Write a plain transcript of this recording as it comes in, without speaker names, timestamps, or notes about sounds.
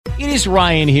It is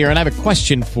Ryan here, and I have a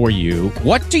question for you.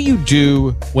 What do you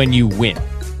do when you win?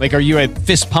 Like, are you a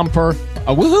fist pumper,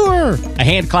 a woohooer, a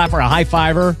hand clapper, a high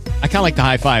fiver? I kind of like the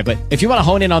high five, but if you want to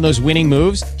hone in on those winning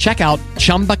moves, check out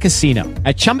Chumba Casino.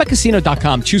 At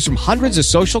ChumbaCasino.com, choose from hundreds of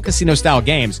social casino-style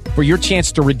games for your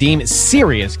chance to redeem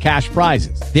serious cash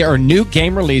prizes. There are new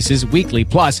game releases weekly,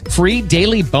 plus free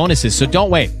daily bonuses. So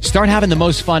don't wait. Start having the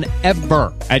most fun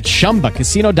ever at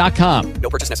ChumbaCasino.com.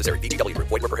 No purchase necessary. VGW. Void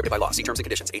where prohibited by law. See terms and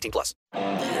conditions. 18 plus.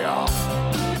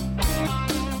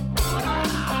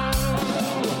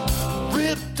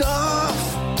 Ripped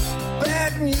off,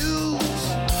 bad news.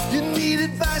 You need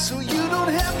advice so you don't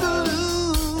have to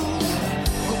lose.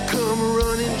 We'll come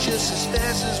running just as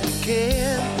fast as we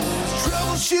can.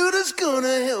 Troubleshooter's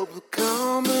gonna help the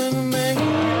common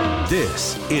man.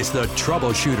 This is the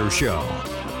Troubleshooter Show.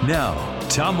 Now,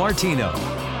 Tom Martino.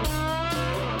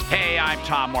 Hey, I'm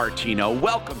Tom Martino.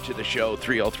 Welcome to the show,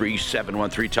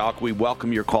 303-713-TALK. We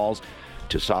welcome your calls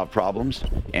to solve problems,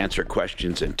 answer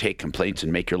questions, and take complaints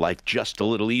and make your life just a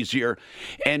little easier.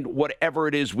 And whatever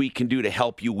it is we can do to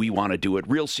help you, we want to do it.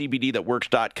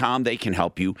 RealCBDThatWorks.com, they can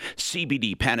help you.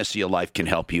 CBD Panacea Life can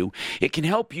help you. It can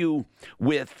help you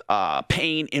with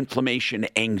pain, inflammation,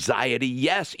 anxiety,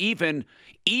 yes, even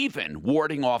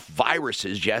warding off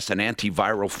viruses, yes, an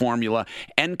antiviral formula,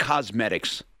 and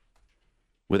cosmetics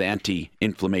with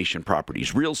anti-inflammation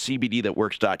properties.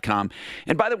 RealCBDThatWorks.com.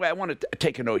 And by the way, I want to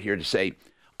take a note here to say,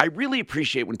 I really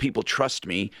appreciate when people trust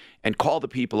me and call the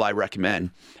people I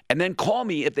recommend, and then call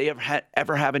me if they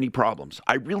ever have any problems.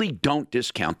 I really don't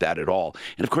discount that at all.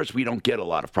 And of course, we don't get a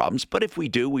lot of problems, but if we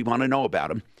do, we want to know about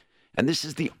them. And this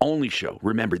is the only show,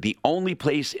 remember, the only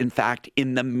place, in fact,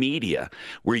 in the media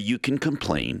where you can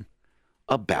complain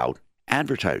about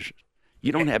advertisers.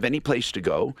 You don't have any place to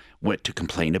go to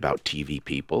complain about TV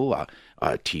people,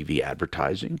 TV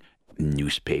advertising,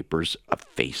 newspapers,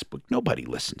 Facebook. Nobody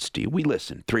listens to you. We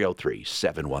listen.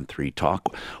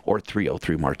 303-713-TALK or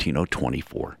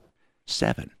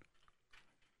 303-MARTINO-24/7.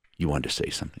 You wanted to say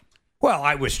something? Well,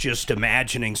 I was just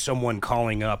imagining someone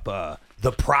calling up the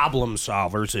problem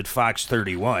solvers at Fox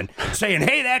 31 saying,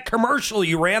 hey, that commercial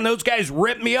you ran, those guys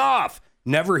ripped me off.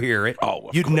 Never hear it.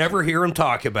 You'd never hear them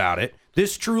talk about it.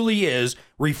 This truly is,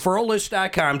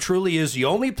 referralist.com truly is the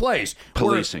only place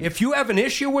Policing. where if you have an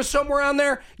issue with somewhere on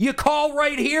there, you call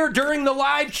right here during the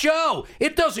live show.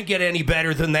 It doesn't get any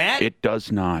better than that. It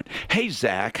does not. Hey,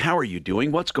 Zach, how are you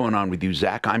doing? What's going on with you,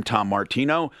 Zach? I'm Tom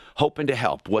Martino, hoping to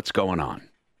help. What's going on?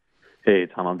 Hey,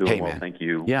 Tom, I'm doing well, man. thank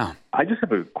you. Yeah. I just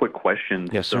have a quick question.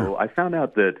 Yes, so sir. I found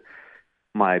out that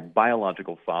my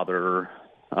biological father,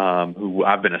 who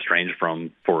I've been estranged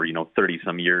from for,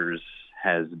 30-some years,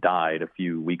 has died a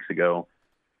few weeks ago.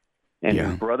 And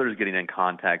his brother's getting in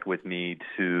contact with me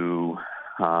to,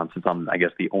 since I'm, I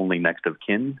guess, the only next of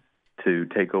kin, to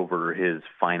take over his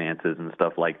finances and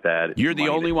stuff like that. You're the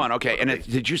only one. Okay. And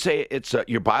did you say it's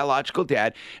your biological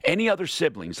dad? Any other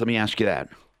siblings? Let me ask you that.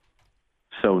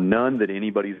 So none that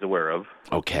anybody's aware of.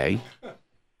 Okay.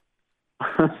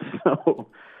 So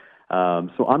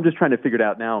I'm just trying to figure it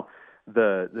out now.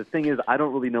 The thing is, I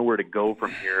don't really know where to go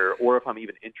from here, or if I'm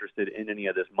even interested in any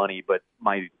of this money. But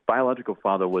my biological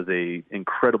father was a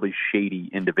incredibly shady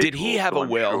individual. Did he have a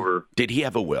will? Sure Did he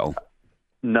have a will?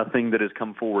 Nothing that has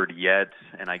come forward yet,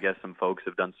 and I guess some folks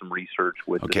have done some research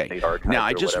with the state archives. Now,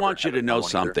 I or just whatever. want you to know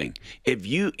something. If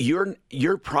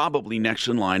you're probably next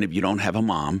in line if you don't have a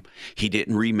mom, he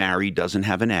didn't remarry, doesn't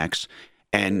have an ex,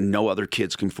 and no other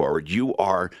kids come forward, you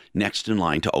are next in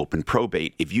line to open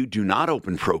probate. If you do not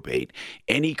open probate,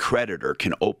 any creditor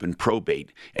can open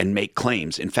probate and make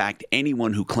claims. In fact,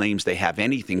 anyone who claims they have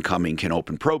anything coming can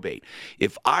open probate.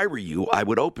 If I were you, I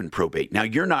would open probate. Now,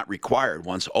 you're not required,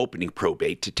 once opening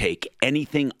probate, to take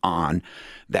anything on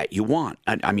that you want.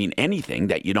 I mean, anything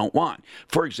that you don't want.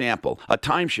 For example, a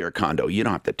timeshare condo, you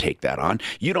don't have to take that on.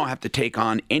 You don't have to take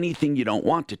on anything you don't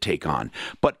want to take on.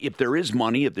 But if there is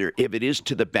money, if it is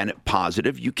to the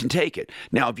positive, you can take it.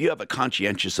 Now, if you have a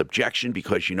conscientious objection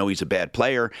because you know he's a bad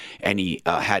player and he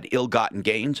had ill-gotten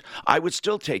gains, I would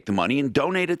still take the money and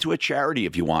donate it to a charity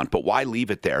if you want. But why leave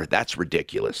it there? That's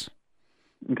ridiculous.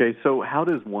 Okay, so how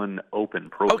does one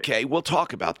open probate? Okay, we'll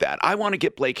talk about that. I want to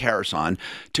get Blake Harris on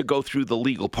to go through the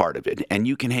legal part of it, and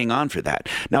you can hang on for that.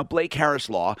 Now, Blake Harris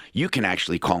Law, you can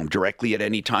actually call him directly at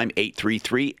any time,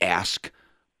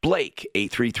 833-ASK-BLAKE,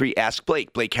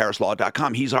 833-ASK-BLAKE,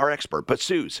 BlakeHarrisLaw.com. He's our expert. But,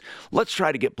 Suze, let's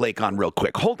try to get Blake on real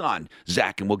quick. Hold on,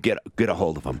 Zach, and we'll get a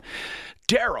hold of him.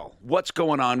 Daryl, what's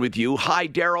going on with you? Hi,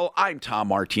 Daryl. I'm Tom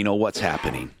Martino. What's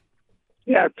happening?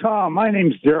 Yeah, Tom, my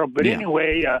name's Daryl. But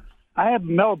anyway, I have a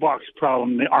mailbox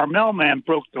problem. Our mailman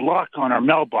broke the lock on our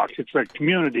mailbox. It's a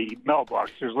community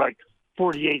mailbox. There's like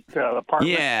 48th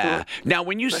apartment. Yeah. Now,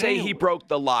 when you say he broke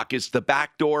the lock, is the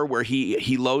back door where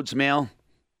he loads mail?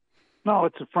 No,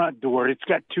 it's the front door. It's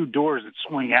got two doors that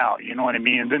swing out. You know what I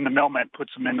mean? And then the mailman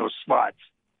puts them in those slots.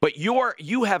 But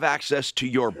you have access to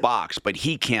your box, but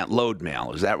he can't load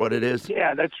mail. Is that what it is?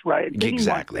 Yeah, that's right.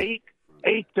 Exactly.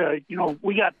 Eight.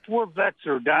 We got 4 vets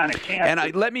that are down at Kansas.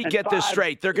 And let me get this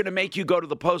straight. They're going to make you go to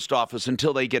the post office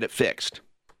until they get it fixed.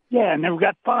 Yeah, and they've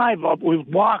got 5 up with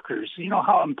walkers. You know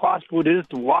how impossible it is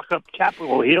to walk up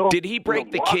Capitol Hill? Did he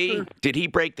break the key? Did he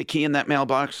break the key in that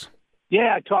mailbox?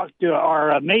 Yeah, I talked to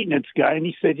our maintenance guy, and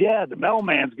he said, yeah, the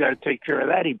mailman's got to take care of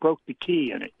that. He broke the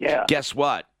key in it, yeah. Guess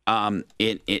what? And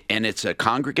it's a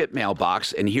congregate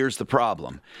mailbox, and here's the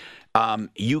problem.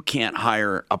 You can't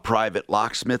hire a private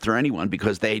locksmith or anyone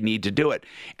because they need to do it.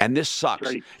 And this sucks.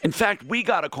 Right. In fact, we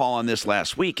got a call on this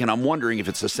last week, and I'm wondering if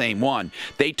it's the same one.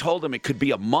 They told them it could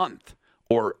be a month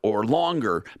or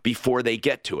longer before they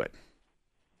get to it.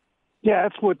 Yeah,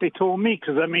 that's what they told me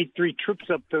because I made 3 trips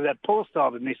up to that post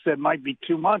office, and they said it might be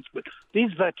 2 months. But these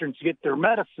veterans get their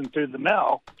medicine through the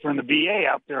mail from the VA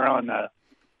out there on the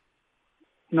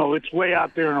it's way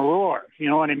out there in Aurora. You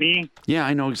know what I mean? Yeah,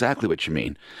 I know exactly what you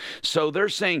mean. So they're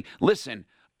saying, listen,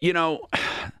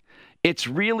 it's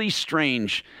really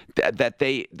strange that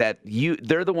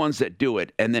they're the ones that do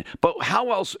it. But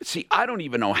how else? See, I don't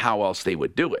even know how else they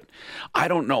would do it. I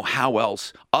don't know how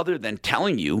else other than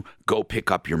telling you, go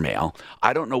pick up your mail.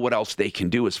 I don't know what else they can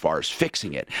do as far as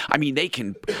fixing it. I mean, they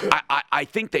can, I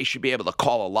think they should be able to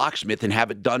call a locksmith and have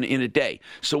it done in a day.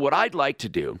 So what I'd like to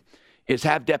do is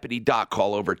have Deputy Doc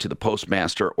call over to the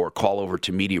postmaster or call over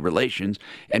to media relations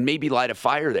and maybe light a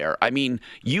fire there. I mean,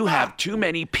 you have too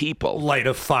many people. Light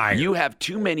a fire. You have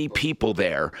too many people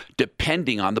there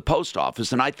depending on the post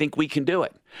office, and I think we can do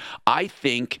it. I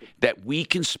think that we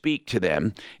can speak to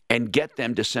them and get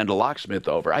them to send a locksmith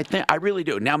over. I really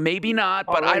do. Now, maybe not,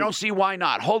 but I don't see why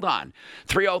not. Hold on.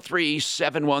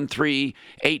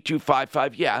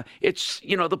 303-713-8255. Yeah, it's,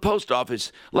 the post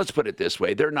office, let's put it this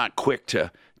way. They're not quick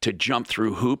to jump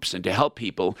through hoops and to help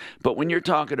people. But when you're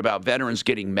talking about veterans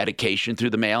getting medication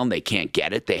through the mail and they can't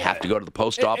get it, they have to go to the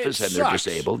post office and they're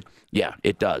disabled. Yeah,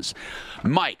 it does.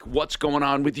 Mike, what's going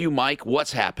on with you, Mike?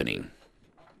 What's happening?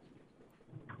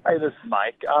 Hey, this is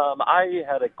Mike. I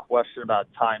had a question about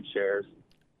timeshares.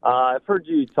 I've heard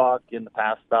you talk in the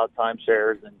past about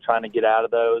timeshares and trying to get out of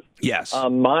those. Yes.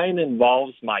 Mine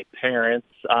involves my parents.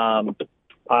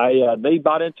 They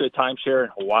bought into a timeshare in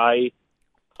Hawaii,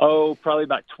 probably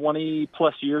about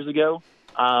 20-plus years ago.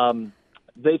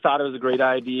 They thought it was a great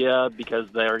idea because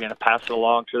they were going to pass it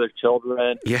along to their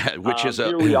children. Yeah, which is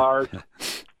here we are.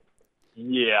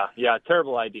 Yeah,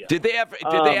 terrible idea. Did they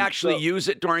actually use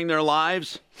it during their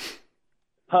lives?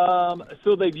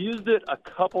 So they've used it a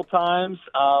couple times.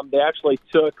 They actually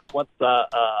took, once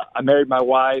I married my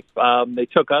wife, they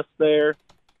took us there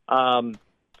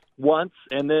once,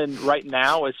 and then right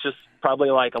now it's just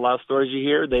probably like a lot of stories you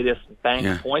hear, they just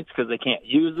bank points because they can't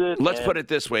use it. Let's put it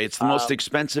this way. It's the most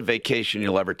expensive vacation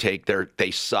you'll ever take. They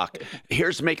suck.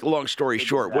 Here's to make a long story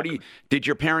short. Did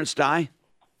your parents die?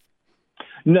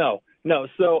 No.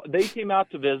 So they came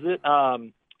out to visit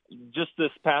just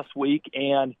this past week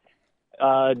and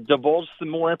divulged some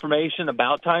more information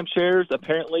about timeshares.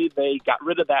 Apparently, they got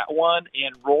rid of that one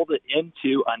and rolled it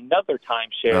into another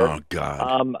timeshare. Oh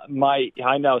God!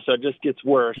 I know. So it just gets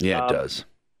worse. Yeah, it does.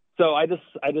 So I just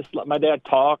let my dad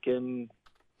talk and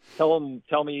tell me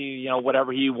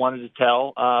whatever he wanted to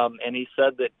tell. And he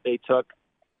said that they took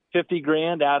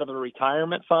 $50,000 out of a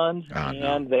retirement fund,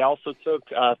 and they also took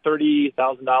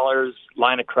 $30,000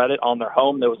 line of credit on their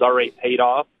home that was already paid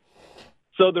off.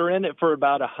 So they're in it for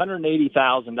about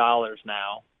 $180,000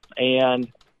 now,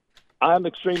 and I'm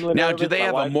extremely now. nervous. Do they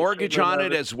have a mortgage on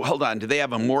it as? Hold on. Do they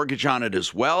have a mortgage on it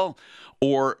as well,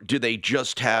 or do they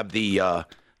just have the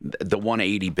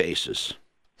 180 basis?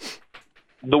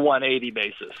 The 180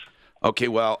 basis. Okay.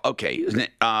 Well. Okay.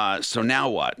 So now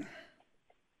what?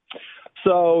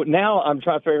 So now I'm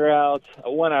trying to figure out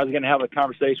when I was going to have a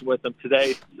conversation with them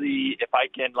today to see if I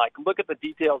can look at the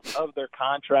details of their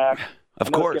contract.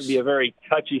 Of course. It's going to be a very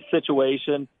touchy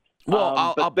situation.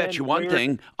 Well, I'll bet you one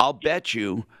thing. I'll bet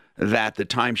you that the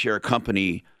timeshare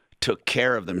company took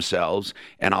care of themselves,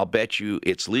 and I'll bet you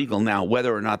it's legal now,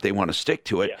 whether or not they want to stick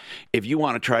to it. Yeah. If you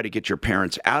want to try to get your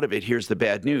parents out of it, here's the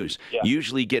bad news. Yeah.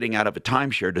 Usually getting out of a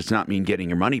timeshare does not mean getting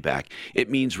your money back.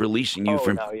 It means releasing you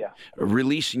from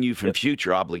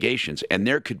future obligations, and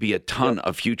there could be a ton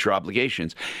of future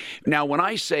obligations. Now, when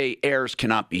I say heirs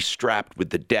cannot be strapped with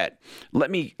the debt,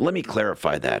 let me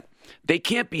clarify that. they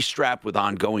can't be strapped with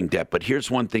ongoing debt, but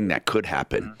here's one thing that could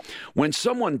happen. When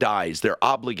someone dies, their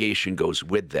obligation goes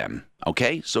with them,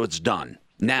 okay? So it's done.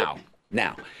 Now,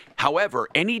 however,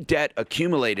 any debt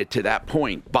accumulated to that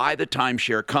point by the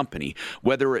timeshare company,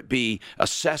 whether it be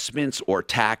assessments or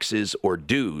taxes or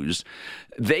dues,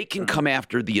 they can come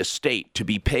after the estate to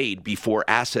be paid before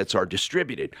assets are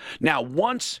distributed. Now,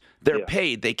 once they're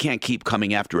paid, they can't keep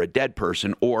coming after a dead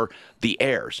person or the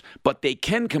heirs, but they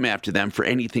can come after them for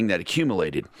anything that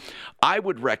accumulated. I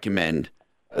would recommend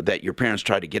that your parents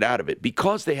try to get out of it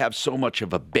because they have so much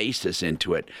of a basis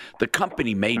into it. The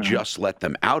company may just let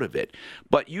them out of it,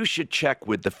 but you should check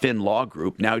with the Finn Law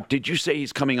Group. Now, did you say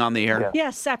he's coming on the air?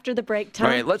 Yes, after the break time.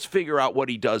 All right, let's figure out what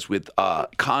he does with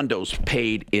condos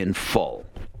paid in full.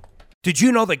 Did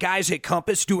you know the guys at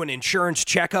Compass do an insurance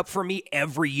checkup for me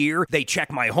every year? They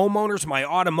check my homeowners, my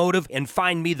automotive, and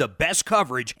find me the best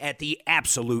coverage at the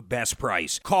absolute best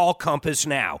price. Call Compass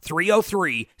now,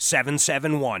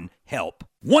 303-771-HELP.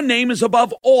 One name is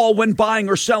above all when buying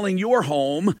or selling your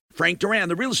home. Frank Duran,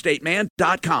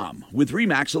 therealestateman.com with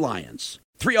RE/MAX Alliance.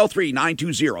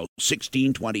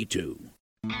 303-920-1622.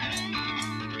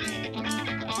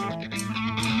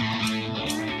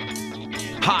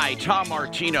 Hi, Tom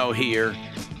Martino here.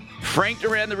 Frank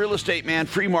Duran, the real estate man.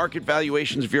 Free market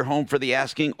valuations of your home for the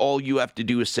asking. All you have to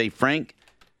do is say, Frank,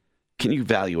 can you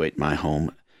evaluate my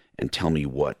home and tell me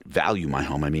value my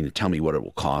home? And tell me what it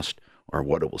will cost or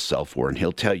what it will sell for. And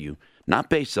he'll tell you, not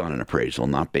based on an appraisal,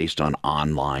 not based on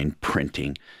online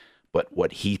printing, but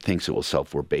what he thinks it will sell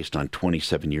for based on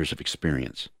 27 years of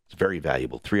experience. It's very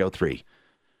valuable.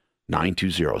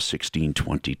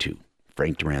 303-920-1622.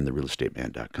 Frank Duran,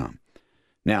 therealestateman.com.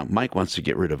 Now, Mike wants to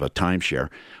get rid of a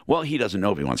timeshare. Well, he doesn't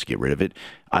know if he wants to get rid of it.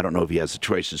 I don't know if he has a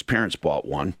choice. His parents bought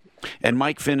one. And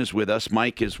Mike Finn is with us.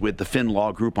 Mike is with the Finn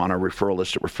Law Group on our referral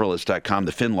list at referralist.com.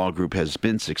 The Finn Law Group has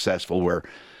been successful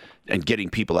and getting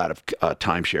people out of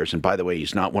timeshares. And by the way,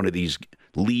 he's not one of these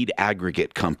lead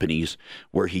aggregate companies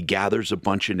where he gathers a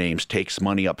bunch of names, takes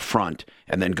money up front,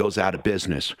 and then goes out of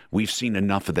business. We've seen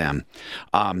enough of them.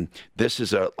 This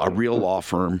is a real law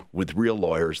firm with real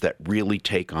lawyers that really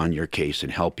take on your case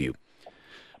and help you.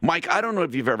 Mike, I don't know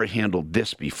if you've ever handled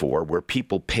this before, where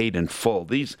people paid in full.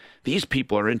 These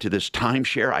people are into this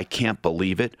timeshare. I can't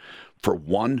believe it. For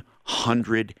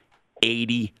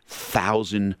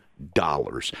 $180,000.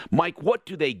 Mike, what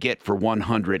do they get for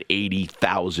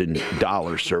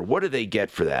 $180,000, sir? What do they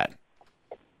get for that?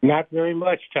 Not very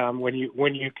much, Tom. When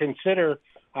you consider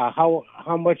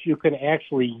how much you can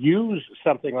actually use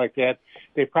something like that,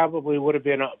 they probably would have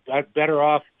been better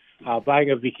off buying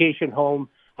a vacation home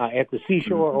at the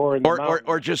seashore or in the mountains.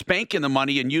 Or just banking the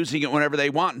money and using it whenever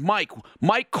they want. Mike,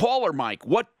 caller Mike,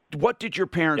 what did your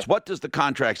parents, what does the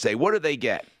contract say? What do they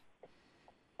get?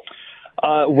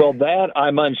 Well, that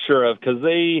I'm unsure of because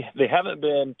they haven't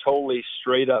been totally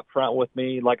straight up front with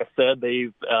me. Like I said,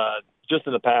 they've just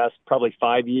in the past probably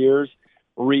 5 years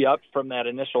re-upped from that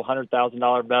initial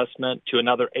 $100,000 investment to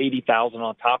another $80,000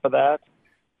 on top of that.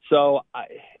 So I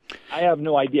have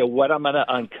no idea what I'm going to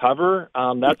uncover.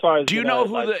 That's why I was. Do you know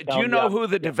who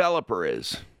the developer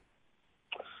is?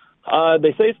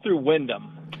 They say it's through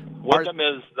Wyndham. Wyndham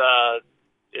is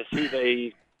who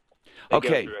they.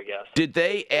 Okay. Through, I guess. Did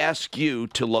they ask you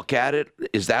to look at it?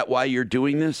 Is that why you're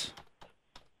doing this?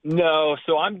 No.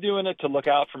 So I'm doing it to look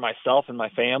out for myself and my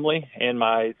family and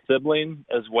my sibling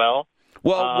as well.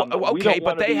 Well, okay,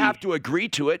 but they have to agree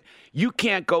to it. You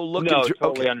can't go looking through. No,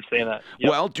 totally understand that. Yep.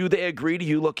 Well, do they agree to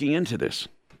you looking into this?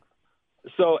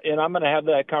 So, and I'm going to have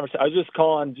that conversation. I was just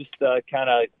calling just to kind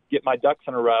of get my ducks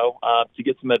in a row to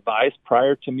get some advice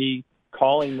prior to me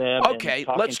calling them. Okay,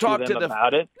 let's talk to them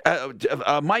about it.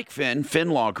 Mike Finn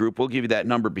Law Group. We'll give you that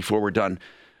number before we're done.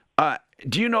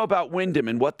 Do you know about Wyndham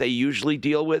and what they usually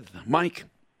deal with, Mike?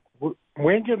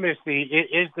 Wyndham is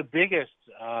the biggest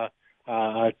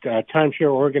timeshare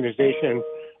organization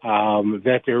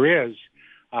that there is,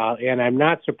 and I'm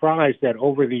not surprised that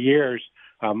over the years,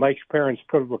 Mike's parents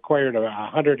could have acquired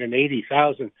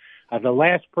 $180,000. The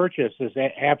last purchase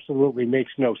absolutely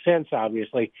makes no sense.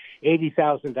 Obviously,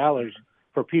 $80,000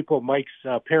 for people Mike's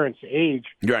parents' age,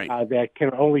 right, that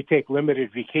can only take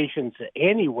limited vacations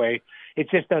anyway. It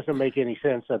just doesn't make any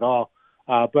sense at all.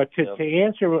 But to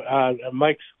answer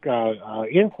Mike's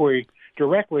inquiry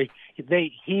directly,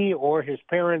 he or his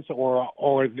parents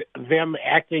or them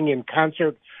acting in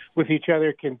concert with each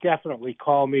other can definitely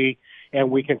call me, and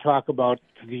we can talk about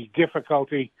the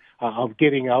difficulty of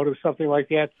getting out of something like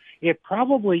that. It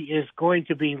probably is going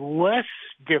to be less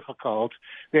difficult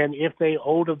than if they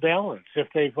owed a balance. If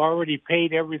they've already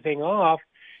paid everything off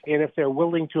and if they're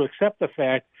willing to accept the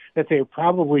fact that they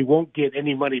probably won't get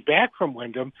any money back from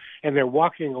Wyndham, and they're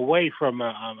walking away from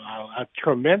a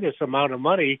tremendous amount of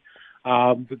money,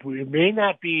 it may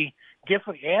not be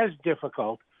as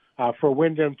difficult for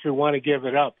Wyndham to want to give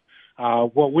it up.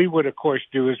 What we would, of course,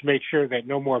 do is make sure that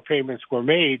no more payments were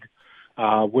made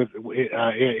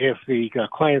if the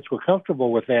clients were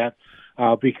comfortable with that,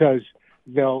 because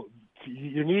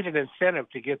you need an incentive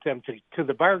to get them to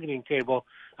the bargaining table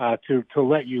to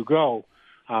let you go,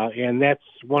 and that's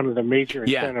one of the major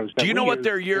incentives. Do you know what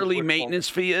their yearly maintenance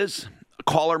fee is,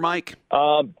 caller Mike?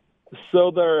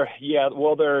 So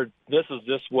this is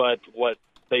just what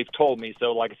they've told me.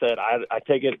 So like I said, I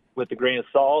take it with a grain of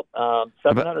salt.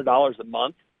 $700 a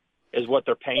month is what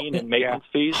they're paying in maintenance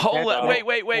fees. Hold on, wait.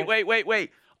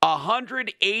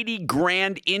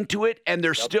 $180,000 into it, and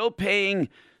they're still paying.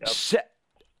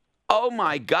 Oh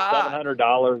my God!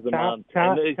 $700 a month.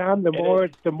 Tom,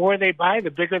 the more they buy,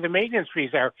 the bigger the maintenance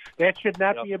fees are. That should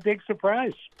not be a big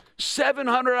surprise.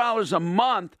 $700 a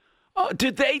month.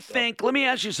 Did they think? Let me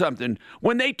ask you something.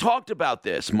 When they talked about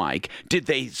this, Mike, did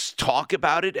they talk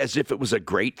about it as if it was a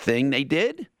great thing they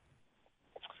did?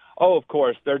 Oh, of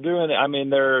course they're doing it. I mean,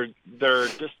 they're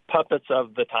just puppets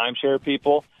of the timeshare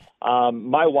people.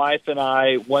 My wife and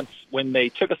I, when they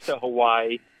took us to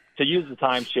Hawaii to use the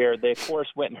timeshare, they of course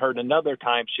went and heard another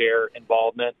timeshare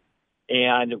involvement,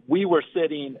 and we were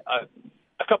sitting a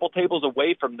couple tables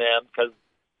away from them because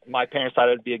my parents thought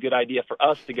it would be a good idea for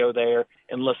us to go there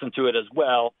and listen to it as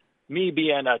well. Me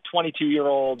being a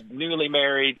 22-year-old newly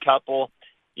married couple,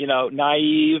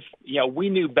 naive, we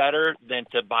knew better than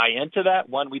to buy into that.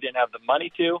 One, we didn't have the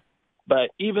money to, but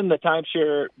even the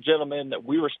timeshare gentleman that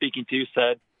we were speaking to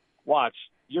said, watch,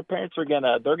 your parents they're going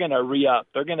to re-up.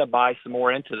 They're going to buy some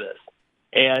more into this.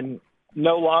 And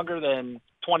no longer than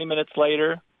 20 minutes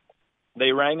later,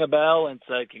 they rang a bell and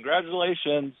said,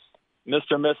 congratulations,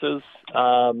 Mr. and Mrs.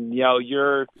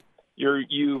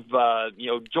 You've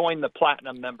joined the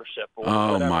platinum membership. Or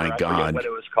whatever. My God! I forget what it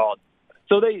was called.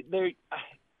 So they,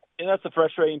 and that's the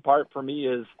frustrating part for me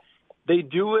is they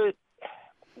do it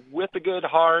with a good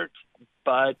heart,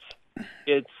 but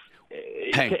it's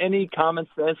to any common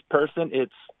sense person,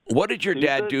 it's. What did your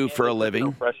dad do for a living?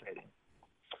 So frustrating.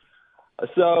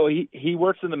 So he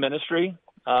works in the ministry.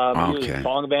 He was a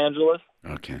song evangelist.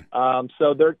 Okay.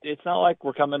 So it's not like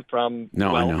we're coming from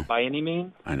wealth by any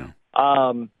means. I know.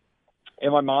 And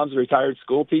my mom's a retired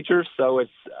school teacher, so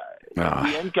it's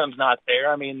the income's not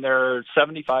there. I mean, they're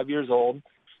 75 years old.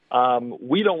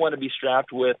 We don't want to be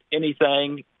strapped with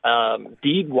anything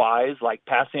deed-wise, like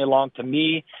passing along to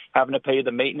me, having to pay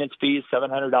the maintenance fees,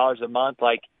 $700 a month.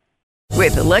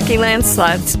 With the Lucky Land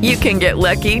Slots, you can get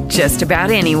lucky just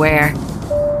about anywhere.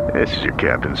 This is your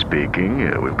captain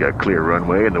speaking. We've got clear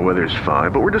runway and the weather's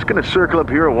fine, but we're just going to circle up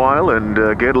here a while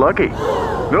and get lucky.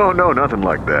 No, nothing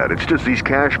like that. It's just these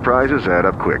cash prizes add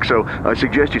up quick. So I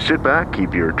suggest you sit back,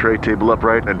 keep your tray table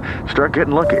upright, and start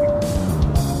getting lucky.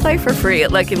 Play for free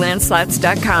at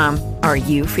LuckyLandSlots.com. Are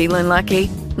you feeling lucky?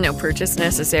 No purchase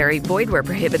necessary. Void where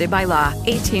prohibited by law.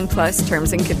 18+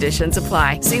 terms and conditions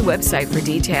apply. See website for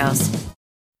details.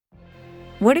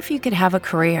 What if you could have a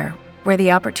career where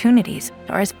the opportunities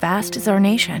are as vast as our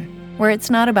nation, where it's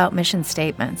not about mission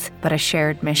statements, but a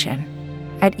shared mission?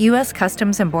 At U.S.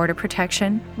 Customs and Border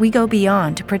Protection, we go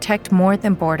beyond to protect more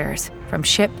than borders. From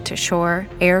ship to shore,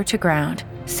 air to ground,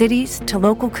 cities to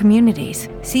local communities,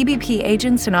 CBP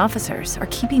agents and officers are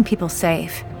keeping people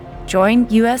safe. Join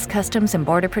U.S. Customs and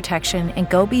Border Protection and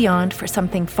go beyond for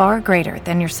something far greater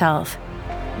than yourself.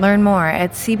 Learn more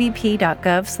at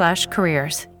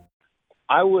cbp.gov/careers.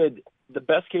 The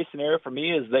best case scenario for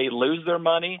me is they lose their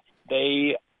money,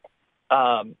 they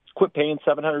quit paying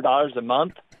 $700 a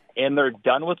month, and they're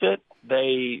done with it.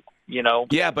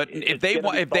 Yeah, but if they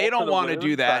don't want to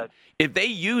do that, if they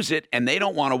use it and they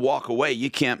don't want to walk away, you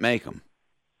can't make them.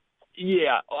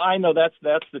 Yeah, I know that's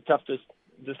the toughest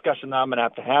discussion I'm going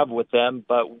to have with them,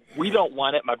 but we don't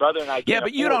want it. My brother and I can't. Yeah,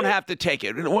 but you don't have to take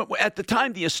it. At the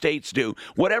time the estates do,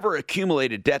 whatever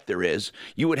accumulated debt there is,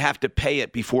 you would have to pay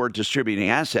it before distributing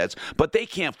assets, but they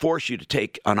can't force you to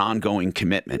take an ongoing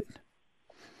commitment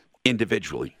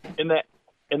individually. And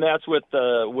that's with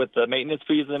the maintenance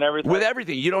fees and everything? With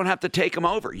everything. You don't have to take them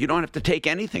over. You don't have to take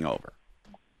anything over.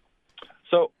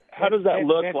 So how does that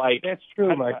look like? That's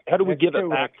true, Mike. How do we give it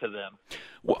back to them?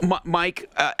 Well, Mike,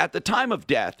 at the time of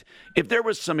death, if there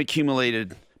was some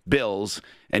accumulated bills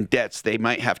and debts, they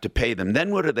might have to pay them.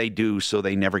 Then what do they do so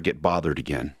they never get bothered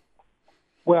again?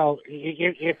 Well,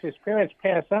 if his parents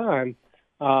pass on,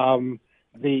 the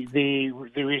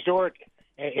resort,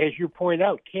 as you point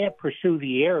out, can't pursue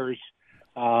the heirs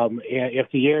And if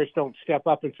the heirs don't step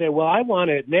up and say, well, I want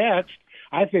it next,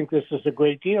 I think this is a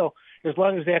great deal. As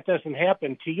long as that doesn't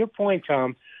happen, to your point,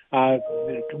 Tom,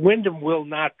 Wyndham will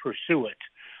not pursue it.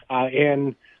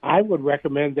 And I would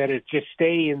recommend that it just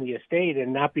stay in the estate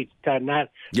and not be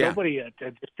nobody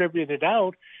distributed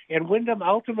out. And Wyndham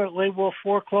ultimately will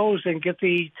foreclose and get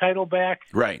the title back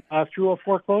through a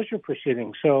foreclosure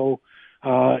proceeding. So,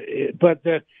 but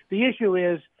the issue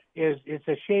is it's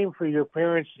a shame for your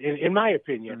parents, in my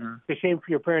opinion, it's a shame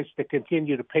for your parents to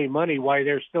continue to pay money while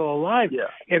they're still alive. Yeah.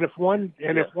 And if one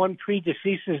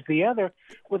predeceases the other,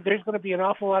 well, there's going to be an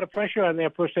awful lot of pressure on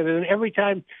that person. And every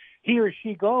time he or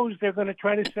she goes, they're going to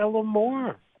try to sell them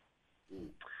more.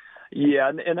 Yeah,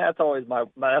 and that's always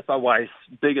that's my wife's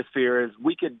biggest fear is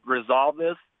we could resolve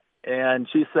this, and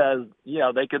she says,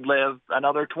 they could live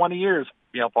another 20 years,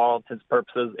 for all intents and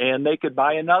purposes, and they could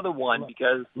buy another one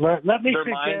because their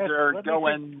minds are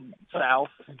going south.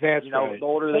 That's right. The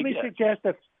older they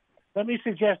get. Let me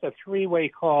suggest a three-way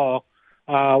call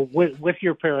with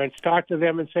your parents. Talk to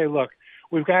them and say, look,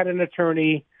 we've got an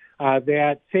attorney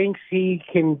that thinks he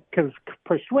can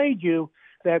persuade you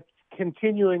that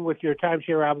continuing with your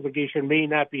timeshare obligation may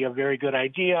not be a very good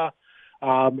idea.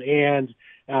 And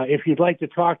if you'd like to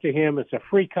talk to him, it's a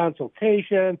free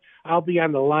consultation. I'll be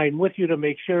on the line with you to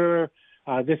make sure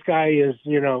this guy is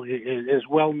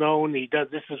well known.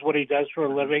 This is what he does for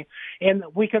a living. And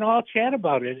we can all chat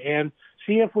about it and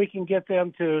see if we can get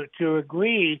them to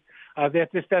agree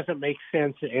that this doesn't make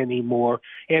sense anymore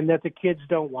and that the kids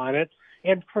don't want it.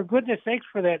 And for goodness sakes,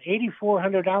 for that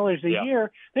 $8,400 a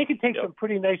year, they can take some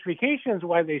pretty nice vacations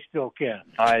while they still can.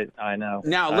 I know.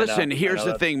 Now, listen, here's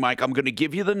the thing, Mike. I'm going to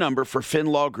give you the number for Finn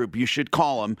Law Group. You should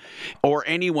call them or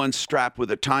anyone strapped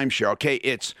with a timeshare, okay?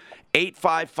 It's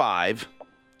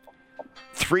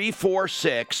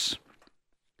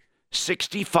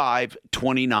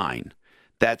 855-346-6529.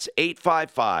 That's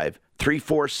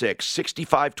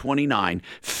 855-346-6529.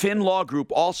 Finn Law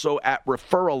Group, also at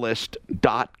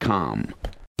referralist.com.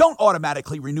 Don't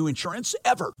automatically renew insurance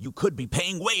ever. You could be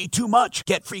paying way too much.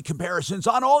 Get free comparisons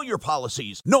on all your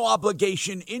policies. No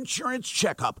obligation insurance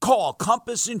checkup. Call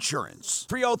Compass Insurance.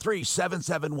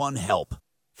 303-771-HELP.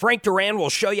 Frank Duran will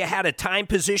show you how to time,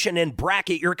 position, and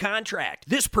bracket your contract.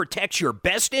 This protects your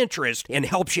best interest and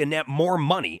helps you net more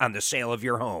money on the sale of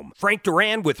your home. Frank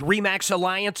Duran with RE/MAX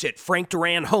Alliance at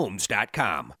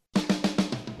frankduranhomes.com.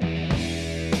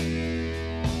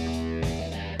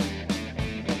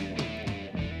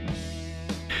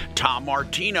 Tom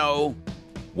Martino,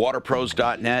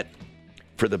 waterpros.net,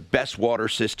 for the best water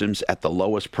systems at the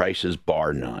lowest prices,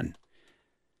 bar none.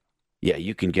 Yeah,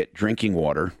 you can get drinking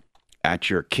water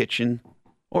at your kitchen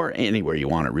or anywhere you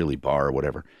want it, really, bar or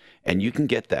whatever. And you can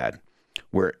get that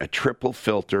where a triple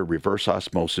filter, reverse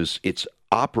osmosis, it's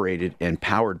operated and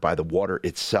powered by the water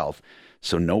itself,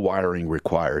 so no wiring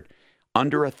required.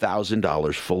 Under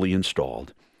 $1,000 fully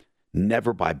installed.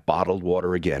 Never buy bottled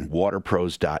water again.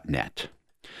 Waterpros.net.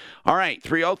 All right,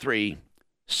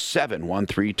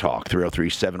 303-713-TALK,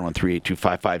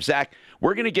 303-713-8255. Zach,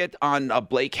 we're going to get on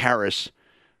Blake Harris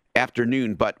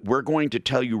afternoon, but we're going to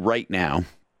tell you right now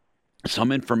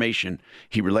some information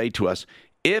he relayed to us.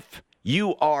 If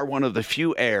you are one of the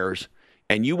few heirs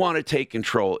and you want to take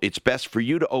control, it's best for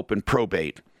you to open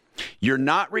probate. You're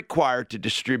not required to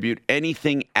distribute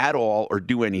anything at all or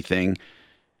do anything.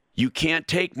 You can't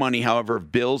take money, however,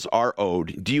 if bills are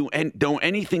owed. Do you know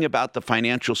anything about the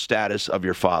financial status of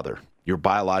your father, your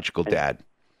biological dad?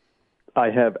 I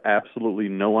have absolutely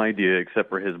no idea, except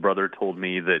for his brother told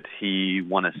me that he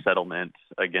won a settlement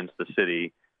against the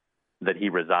city that he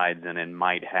resides in and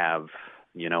might have,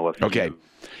 a few. Okay.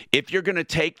 If you're going to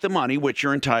take the money, which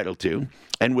you're entitled to,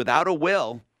 and without a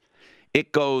will,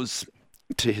 it goes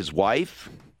to his wife.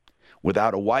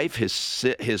 Without a wife,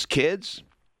 his kids.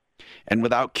 And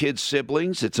without kids,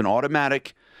 siblings, it's an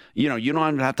automatic. You don't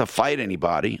even have to fight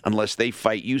anybody unless they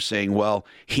fight you saying, well,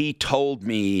 he told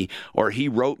me or he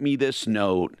wrote me this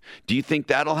note. Do you think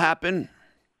that'll happen?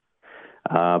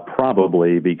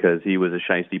 Probably, because he was a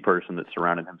shiesty person that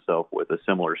surrounded himself with a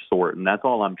similar sort. And that's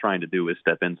all I'm trying to do is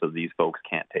step in so these folks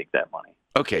can't take that money.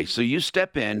 Okay, so you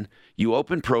step in, you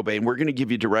open probate, and we're going to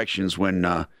give you directions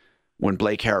when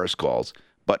Blake Harris calls.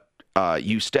 But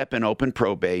you step in, open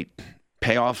probate,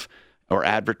 pay off or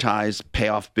advertise, pay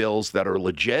off bills that are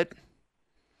legit,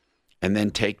 and then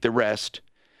take the rest.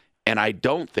 And I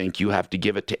don't think you have to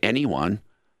give it to anyone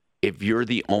if you're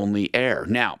the only heir.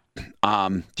 Now,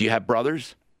 do you have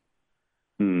brothers?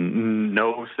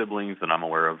 No siblings that I'm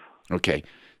aware of. Okay.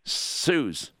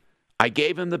 Suze, I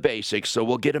gave him the basics, so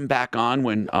we'll get him back on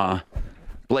when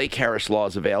Blake Harris Law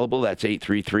is available. That's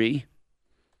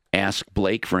ask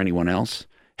Blake for anyone else.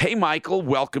 Hey, Michael,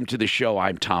 welcome to the show.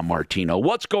 I'm Tom Martino.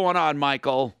 What's going on,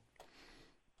 Michael?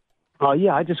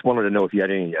 Yeah, I just wanted to know if you had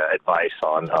any advice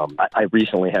on. I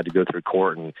recently had to go through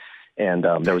court, and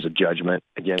there was a judgment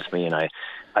against me, and I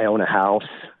own a house.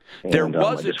 And, there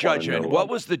was a judgment. What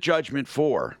was the judgment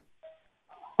for?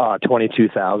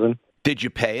 $22,000. Did you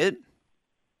pay it?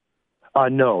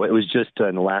 No, it was just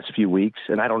in the last few weeks,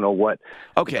 and I don't know what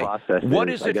the process what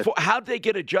is it for? How did they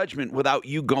get a judgment without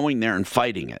you going there and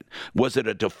fighting it? Was it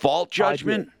a default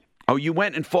judgment? Oh, you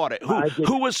went and fought it.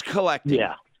 Who was collecting?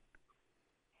 Yeah.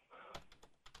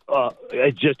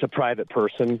 Just a private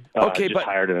person. But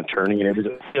hired an attorney, and it was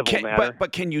a civil matter.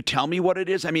 But can you tell me what it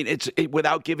is? I mean,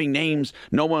 without giving names,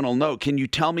 no one will know. Can you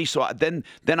tell me so then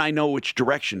I know which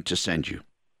direction to send you?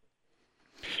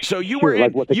 So you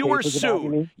were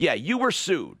sued. Yeah, you were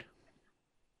sued.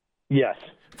 Yes.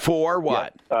 For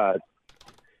what?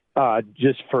 Yeah.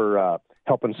 Just for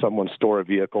helping someone store a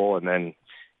vehicle, and then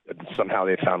somehow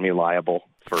they found me liable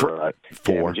for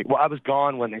damaging. Well, I was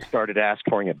gone when they started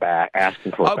asking for it back.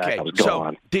 I was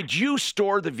gone. Did you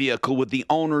store the vehicle with the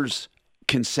owner's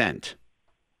consent?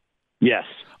 Yes.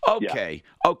 Okay.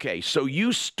 Yeah. Okay. So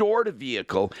you stored a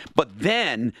vehicle, but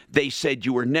then they said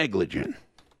you were negligent.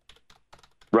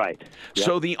 Right. Yep.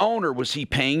 So the owner, was he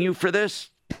paying you for this?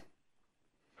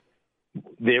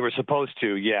 They were supposed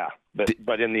to, yeah.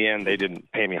 But in the end, they didn't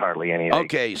pay me hardly anything.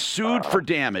 Okay, sued for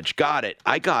damage. Got it.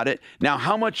 I got it. Now,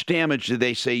 how much damage did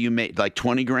they say you made? Like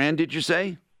 $20,000, did you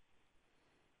say?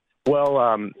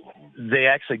 Well, they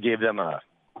actually gave them a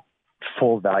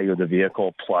full value of the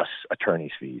vehicle plus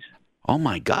attorney's fees. Oh,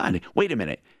 my God. Wait a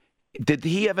minute. Did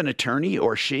he have an attorney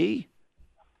or she?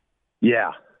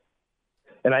 Yeah.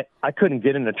 And I couldn't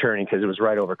get an attorney because it was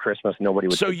right over Christmas. Nobody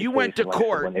would. So you went to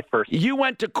court. You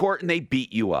went to court and they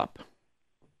beat you up.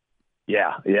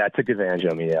 Yeah, I took advantage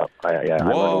of me. Yeah.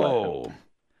 Whoa.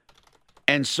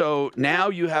 And so now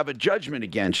you have a judgment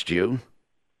against you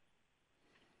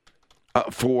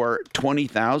for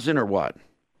 $20,000 or what?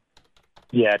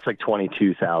 Yeah, it's like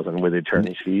 $22,000 with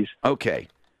attorney's fees. Okay.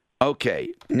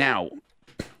 Now,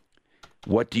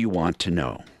 what do you want to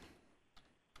know?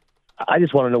 I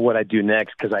just want to know what I do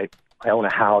next because I own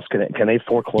a house. Can they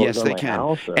foreclose on my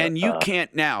house? Yes, they can. And you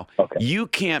can't now. Okay. You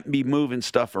can't be moving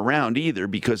stuff around either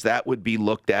because that would be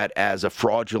looked at as a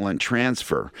fraudulent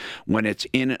transfer when it's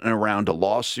in and around a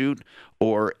lawsuit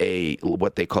or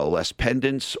what they call les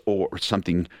pendants or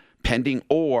something pending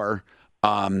or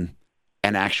an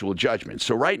actual judgment.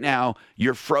 So right now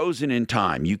you're frozen in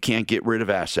time. You can't get rid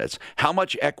of assets. How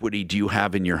much equity do you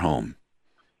have in your home?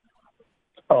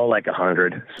 Oh, like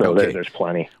 100. So okay. There's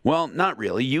plenty. Well, not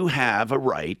really. You have a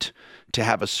right to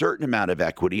have a certain amount of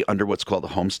equity under what's called a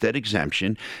homestead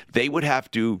exemption. They would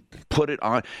have to put it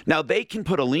on. Now, they can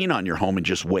put a lien on your home and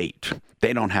just wait.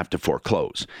 They don't have to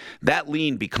foreclose. That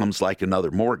lien becomes like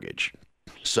another mortgage.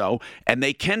 And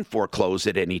they can foreclose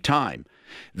at any time.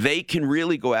 They can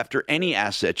really go after any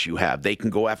assets you have. They can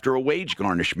go after a wage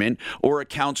garnishment or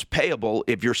accounts payable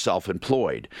if you're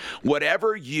self-employed.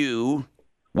 Whatever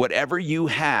you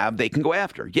have, they can go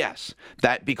after. Yes,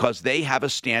 that because they have a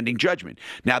standing judgment.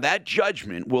 Now, that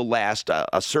judgment will last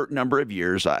a certain number of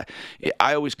years. I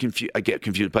always get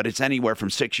confused, but it's anywhere from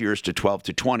 6 years to 12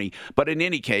 to 20. But in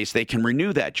any case, they can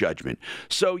renew that judgment.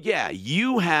 So, yeah,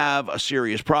 you have a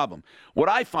serious problem. What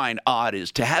I find odd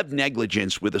is to have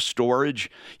negligence with a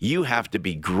storage, you have to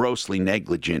be grossly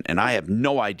negligent. And I have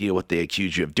no idea what they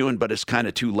accuse you of doing, but it's kind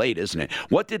of too late, isn't it?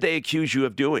 What did they accuse you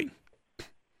of doing?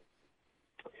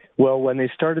 Well, when they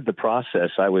started the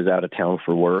process, I was out of town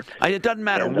for work. It doesn't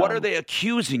matter. And, what are they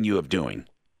accusing you of doing?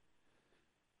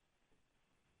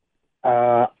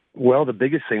 Well, the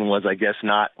biggest thing was, I guess,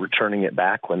 not returning it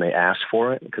back when they asked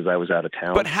for it because I was out of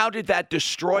town. But how did that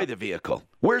destroy the vehicle?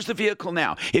 Where's the vehicle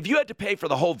now? If you had to pay for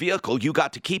the whole vehicle, you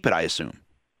got to keep it, I assume.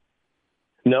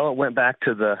 No, it went back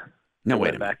to the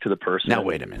person. Now,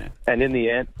 wait a minute. And in the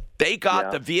end... They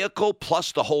got the vehicle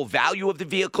plus the whole value of the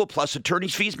vehicle plus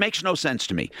attorney's fees. Makes no sense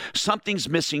to me. Something's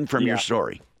missing from your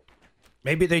story.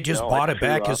 Maybe they just bought it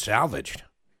back as salvaged.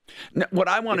 Now, what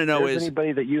I want to know is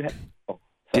anybody that you have.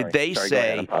 Did they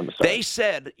say they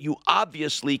said you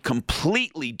obviously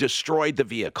completely destroyed the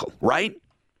vehicle, right?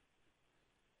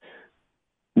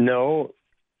 No,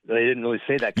 they didn't really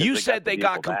say that. You said they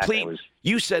got complete.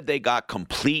 You said they got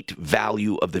complete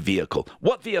value of the vehicle.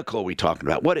 What vehicle are we talking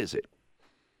about? What is it?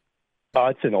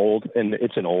 It's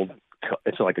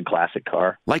like a classic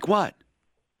car. Like what?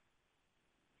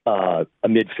 A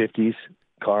mid-50s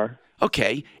car.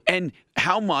 Okay, and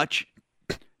how much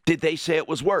did they say it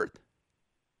was worth?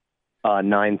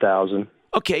 $9,000.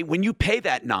 Okay, when you pay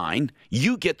that $9,000,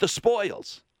 you get the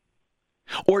spoils.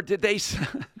 Or did they?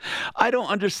 I don't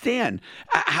understand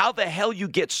how the hell you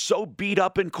get so beat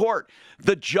up in court.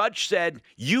 The judge said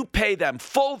you pay them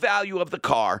full value of the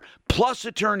car plus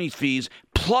attorney's fees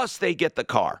plus they get the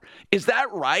car. Is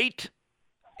that right?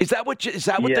 Is that what?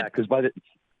 Yeah, because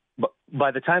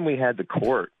by the time we had the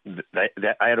court, I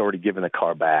had already given the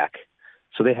car back,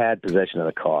 so they had possession of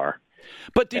the car.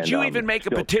 But did you even make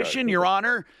a petition, Your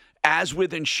Honor? As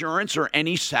with insurance or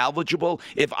any salvageable,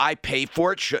 if I pay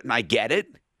for it, shouldn't I get it?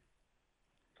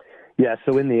 Yeah,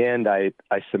 so in the end, I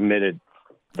submitted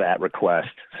that request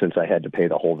since I had to pay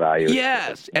the whole value.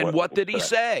 Yes, and what did he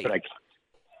say? It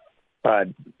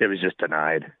was just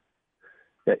denied.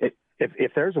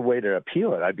 If there's a way to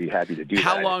appeal it, I'd be happy to do that.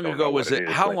 How long ago was it?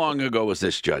 How long ago was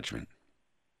this judgment?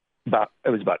 It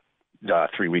was about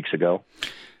 3 weeks ago.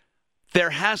 There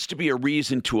has to be a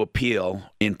reason to appeal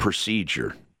in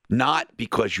procedure. Not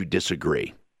because you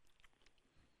disagree.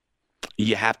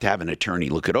 You have to have an attorney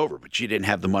look it over, but you didn't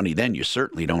have the money then. You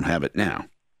certainly don't have it now.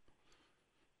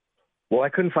 Well, I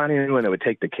couldn't find anyone that would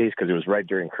take the case because it was right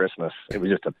during Christmas. It was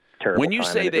just a terrible When you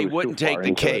time, say they wouldn't take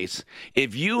the case,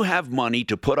 if you have money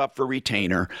to put up for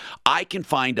retainer, I can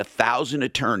find 1,000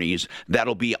 attorneys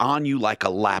that'll be on you like a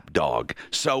lapdog.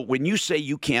 So when you say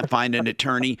you can't find an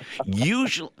attorney,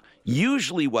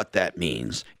 usually what that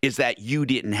means is that you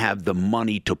didn't have the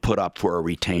money to put up for a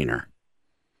retainer.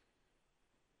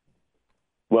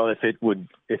 Well, if it would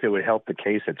help the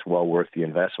case, it's well worth the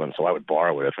investment. So I would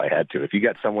borrow it if I had to. If you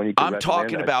got someone you could I'm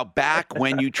talking about back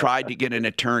when you tried to get an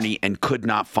attorney and could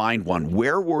not find one.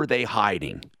 Where were they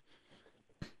hiding?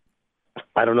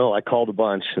 I don't know. I called a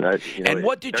bunch. And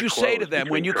what did you say to them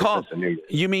when you called?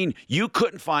 You mean you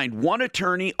couldn't find one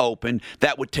attorney open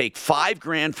that would take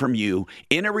 $5,000 from you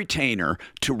in a retainer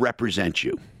to represent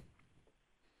you?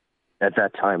 At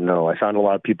that time, no. I found a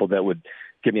lot of people that would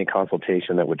give me a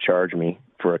consultation that would charge me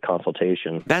for a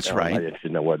consultation. That's right. I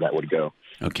didn't know where that would go.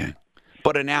 Okay.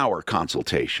 But an hour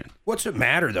consultation. What's it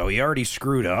matter, though? He already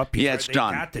screwed up. It's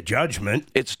done. Got the judgment.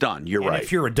 It's done. You're right.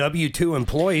 If you're a W-2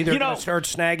 employee, they're going to start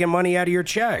snagging money out of your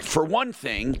check. For one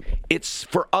thing, it's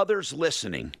for others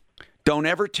listening. Don't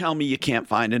ever tell me you can't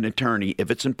find an attorney. If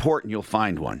it's important, you'll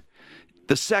find one.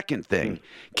 The second thing,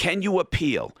 can you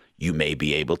appeal? You may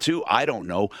be able to. I don't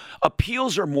know.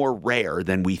 Appeals are more rare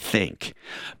than we think.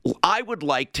 I would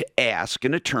like to ask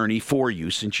an attorney for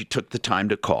you, since you took the time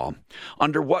to call,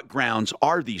 under what grounds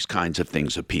are these kinds of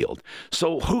things appealed?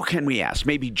 So who can we ask?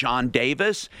 Maybe John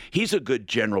Davis? He's a good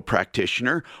general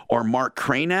practitioner. Or Mark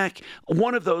Kranak?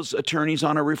 One of those attorneys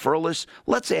on a referral list?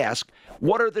 Let's ask,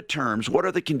 what are the terms? What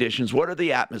are the conditions? What's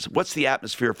the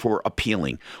atmosphere for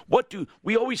appealing?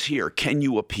 We always hear, can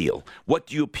you appeal? What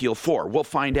do you appeal for? We'll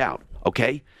find out.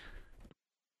 Okay?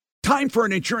 Time for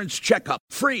an insurance checkup.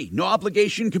 Free, no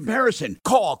obligation comparison.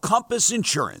 Call Compass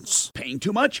Insurance. Paying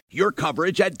too much? Your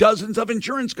coverage at dozens of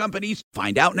insurance companies.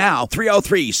 Find out now.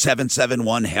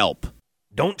 303-771-HELP.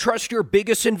 Don't trust your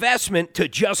biggest investment to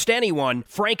just anyone.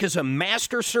 Frank is a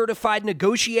master certified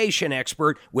negotiation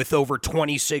expert with over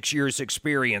 26 years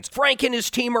experience. Frank and his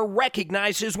team are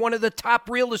recognized as one of the top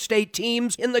real estate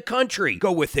teams in the country.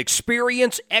 Go with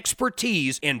experience,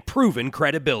 expertise, and proven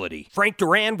credibility. Frank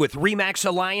Duran with RE/MAX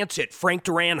Alliance at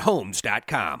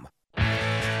frankduranhomes.com.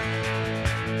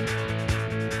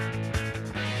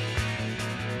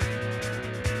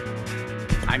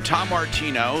 I'm Tom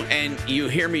Martino, and you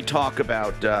hear me talk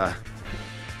about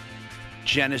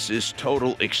Genesis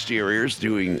Total Exteriors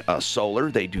doing solar.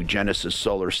 They do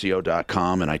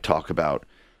GenesisSolarCO.com, and I talk about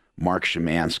Mark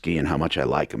Szymanski and how much I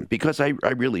like him, because I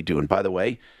really do. And by the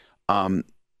way,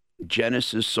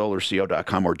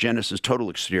 GenesisSolarCO.com, or Genesis Total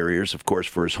Exteriors, of course,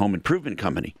 for his home improvement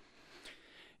company.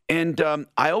 And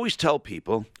I always tell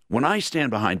people, when I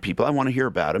stand behind people, I want to hear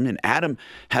about them. And Adam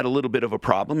had a little bit of a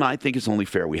problem. I think it's only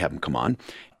fair we have him come on.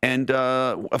 And,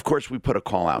 of course, we put a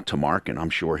call out to Mark, and I'm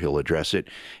sure he'll address it.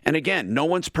 And, again, no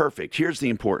one's perfect. Here's the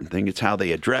important thing. It's how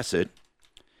they address it.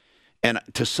 And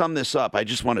to sum this up, I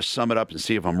just want to sum it up and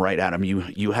see if I'm right, Adam.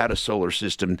 You had a solar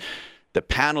system. The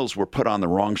panels were put on the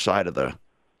wrong side of the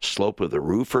slope of the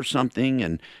roof or something,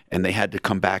 and they had to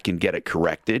come back and get it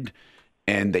corrected.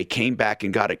 And they came back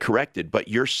and got it corrected. But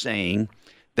you're saying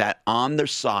that on the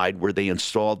side where they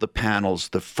installed the panels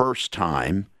the first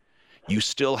time, you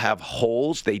still have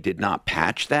holes? They did not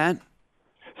patch that?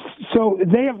 So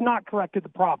they have not corrected the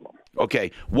problem. Okay.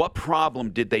 What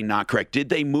problem did they not correct? Did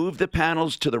they move the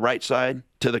panels to the right side,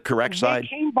 to the correct side? They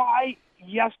came by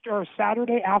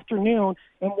Saturday afternoon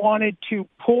and wanted to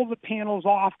pull the panels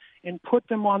off and put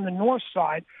them on the north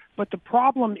side. But the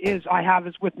problem is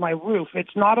with my roof.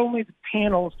 It's not only the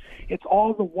panels, it's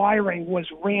all the wiring was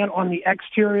ran on the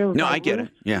exterior of my get roof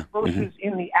it. Yeah. versus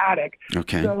in the attic.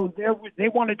 Okay. So they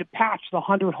wanted to patch the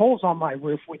 100 holes on my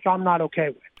roof, which I'm not okay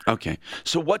with. Okay.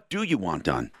 So what do you want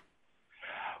done?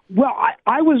 Well,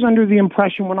 I was under the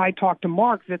impression when I talked to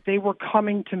Mark that they were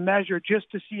coming to measure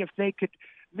just to see if they could.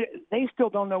 They still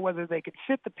don't know whether they could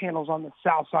fit the panels on the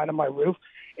south side of my roof,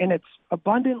 and it's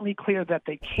abundantly clear that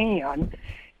they can.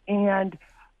 And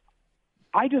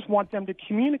I just want them to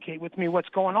communicate with me what's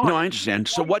going on. No, I understand.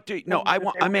 So what do you, no,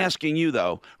 I'm asking you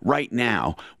though, right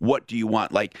now, what do you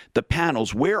want? Like the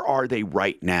panels, where are they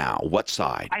right now? What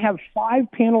side? I have 5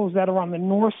 panels that are on the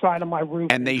north side of my roof.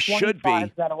 And they should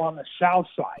be that are on the south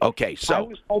side. Okay, so I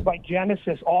was told by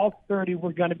Genesis all 30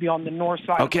 were going to be on the north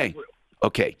side of my roof.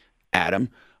 Okay, Adam.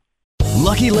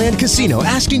 Lucky Land Casino,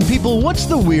 asking people, what's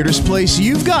the weirdest place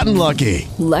you've gotten lucky?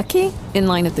 Lucky? In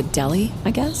line at the deli,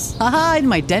 I guess? Aha, in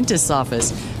my dentist's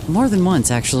office. More than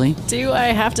once, actually. Do I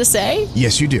have to say?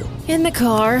 Yes, you do. In the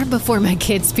car before my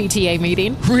kids' PTA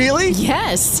meeting. Really?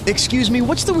 Yes. Excuse me,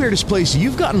 what's the weirdest place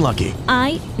you've gotten lucky?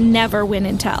 I never win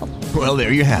and tell. Well,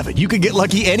 there you have it. You can get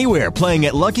lucky anywhere, playing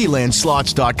at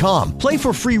LuckyLandSlots.com. Play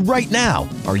for free right now.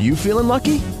 Are you feeling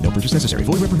lucky? No purchase necessary.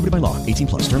 Void where prohibited by law. 18+.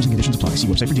 Terms and conditions apply. See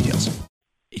website for details.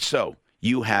 So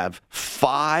you have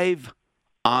 5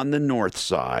 on the north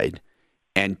side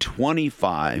and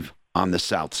 25 on the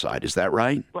south side. Is that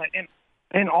right? Right.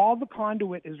 And all the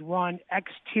conduit is run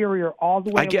exterior all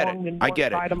the way along the north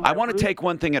side of my I want to take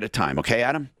one thing at a time. Okay,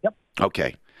 Adam? Yep.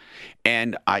 Okay.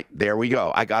 And there we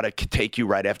go. I got to take you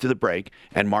right after the break,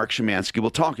 and Mark Szymanski will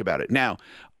talk about it. Now,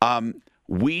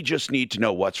 we just need to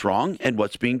know what's wrong and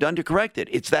what's being done to correct it.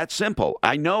 It's that simple.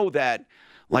 I know that,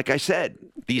 like I said,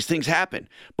 these things happen.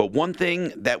 But one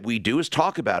thing that we do is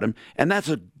talk about them, and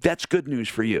that's good news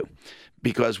for you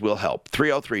because we'll help.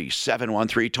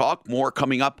 303-713-TALK. More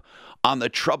coming up on the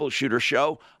Troubleshooter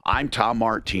Show. I'm Tom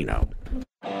Martino.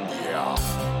 Yeah.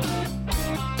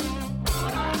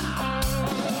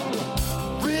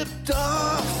 Ripped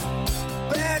off,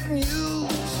 bad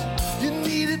news. You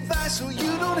need advice so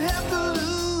you don't have to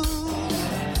lose.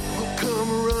 We'll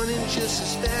come running just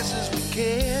as fast as we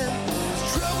can.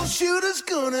 Troubleshooter's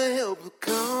gonna help the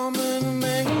common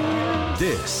man.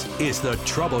 This is the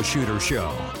Troubleshooter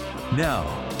Show. Now,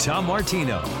 Tom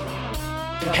Martino.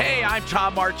 Hey, I'm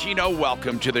Tom Martino.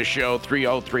 Welcome to the show.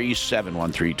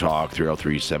 303-713-TALK,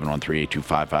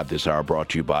 303-713-8255. This hour brought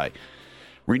to you by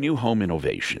Renew Home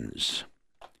Innovations.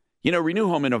 You know, Renew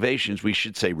Home Innovations, we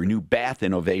should say Renew Bath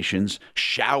Innovations,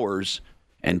 showers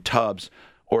and tubs,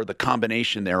 or the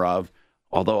combination thereof,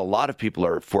 although a lot of people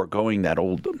are foregoing that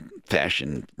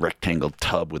old-fashioned rectangle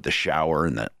tub with the shower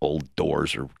and the old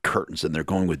doors or curtains, and they're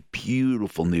going with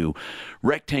beautiful new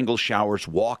rectangle showers,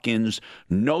 walk-ins,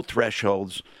 no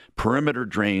thresholds, perimeter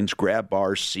drains, grab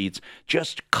bars, seats,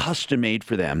 just custom-made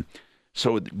for them.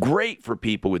 So great for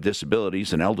people with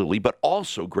disabilities and elderly, but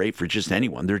also great for just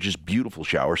anyone. They're just beautiful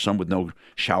showers. Some with no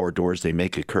shower doors, they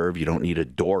make a curve. You don't need a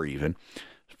door even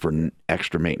for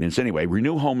extra maintenance. Anyway,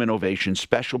 Renew Home Innovation,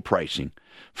 special pricing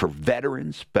for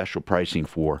veterans, special pricing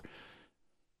for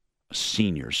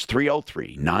seniors.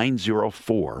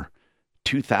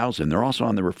 303-904-2000. They're also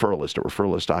on the referral list at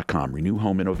referralist.com. Renew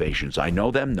Home Innovations. I know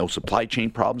them. No supply chain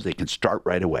problems. They can start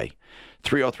right away.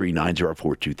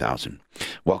 303-904-2000.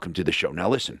 Welcome to the show. Now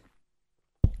listen,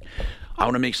 I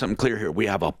want to make something clear here. We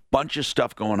have a bunch of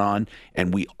stuff going on,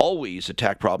 and we always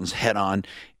attack problems head on.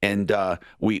 And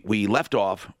we left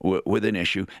off with an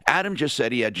issue. Adam just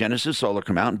said he had Genesis Solar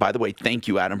come out. And by the way, thank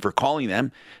you, Adam, for calling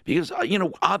them. Because,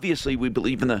 obviously we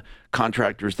believe in the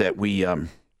contractors that we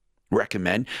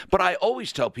recommend. But I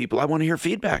always tell people I want to hear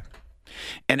feedback.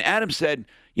 And Adam said,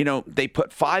 they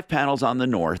put 5 panels on the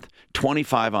north,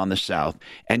 25 on the south,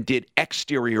 and did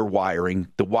exterior wiring.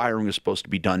 The wiring was supposed to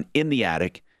be done in the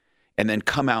attic and then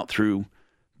come out through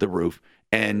the roof.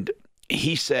 And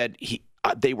he said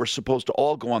they were supposed to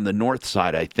all go on the north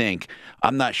side, I think.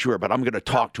 I'm not sure, but I'm going to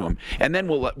talk to him. And then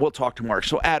we'll talk to Mark.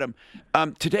 So, Adam,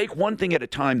 to take one thing at a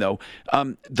time, though,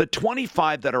 the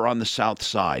 25 that are on the south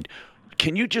side,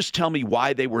 can you just tell me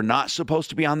why they were not supposed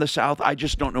to be on the south? I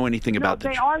just don't know anything about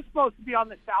them. They are supposed to be on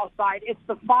the south side. It's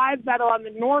the 5 that are on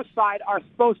the north side are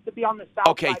supposed to be on the south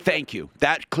side. Okay, thank you.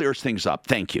 That clears things up.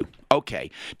 Thank you. Okay.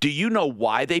 Do you know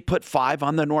why they put 5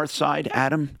 on the north side,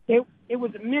 Adam? It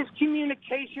was a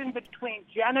miscommunication between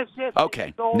Genesis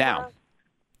and Solar. Now,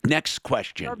 next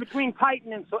question. Or between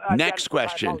Titan and next Genesis.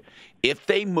 question. If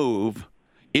they move,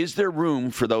 is there room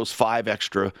for those 5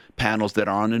 extra panels that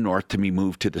are on the north to be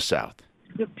moved to the south?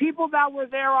 The people that were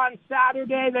there on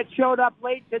Saturday that showed up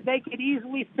late said they could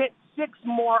easily fit 6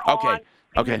 more on.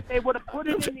 Okay. They would have put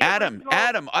it in the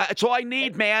Adam, that's all I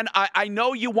need, man. I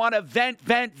know you want to vent,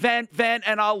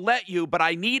 and I'll let you, but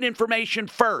I need information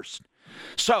first.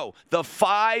 So the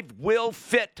 5 will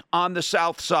fit on the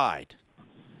south side.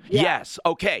 Yeah. Yes.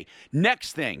 Okay.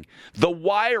 Next thing, the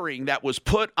wiring that was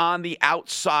put on the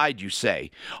outside, you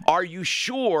say. Are you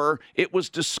sure it was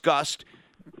discussed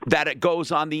that it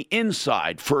goes on the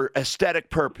inside for aesthetic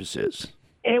purposes?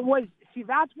 It was. See,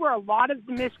 that's where a lot of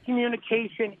the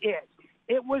miscommunication is.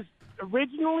 It was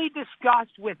originally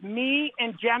discussed with me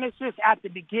and Genesis at the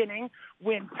beginning.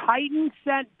 When Titan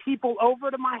sent people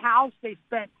over to my house, they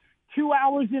spent 2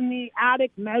 hours in the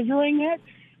attic measuring it,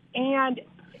 and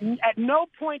at no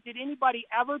point did anybody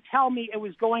ever tell me it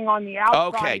was going on the outside.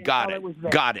 Okay,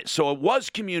 got it. So it was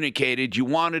communicated. You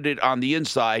wanted it on the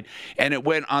inside, and it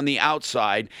went on the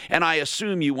outside, and I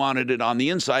assume you wanted it on the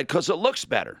inside because it looks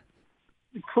better.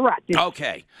 Correct.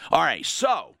 Okay. All right.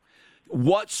 So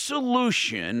what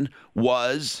solution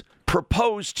was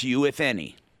proposed to you, if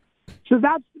any? So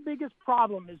that's the biggest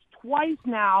problem is twice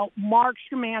now, Mark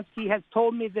Szymanski has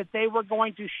told me that they were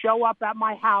going to show up at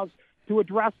my house to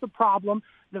address the problem.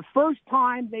 The first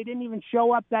time, they didn't even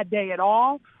show up that day at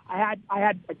all. I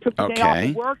took the day off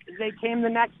of work. They came the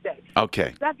next day.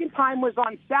 Okay. The second time was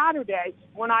on Saturday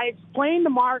when I explained to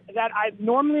Mark that I'm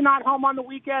normally not home on the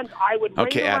weekends. I would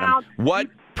ring around. Adam,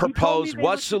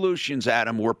 what solutions,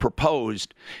 Adam, were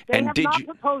proposed? They have not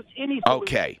proposed any solutions.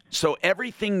 Okay, so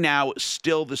everything now is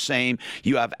still the same.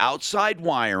 You have outside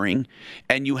wiring,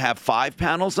 and you have 5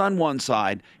 panels on one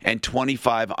side and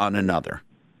 25 on another.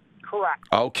 Correct.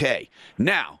 Okay.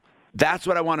 Now, that's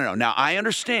what I want to know. Now, I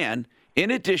understand,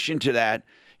 in addition to that,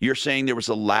 you're saying there was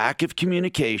a lack of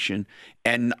communication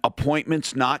and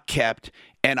appointments not kept,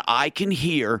 and I can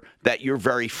hear that you're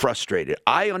very frustrated.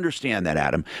 I understand that,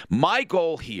 Adam. My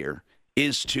goal here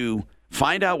is to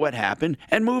find out what happened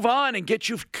and move on and get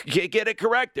it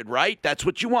corrected, right? That's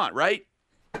what you want, right?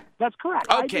 That's correct.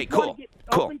 Okay, cool.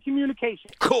 Open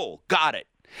communication. Cool. Got it.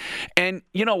 And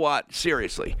you know what?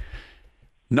 Seriously.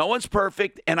 No one's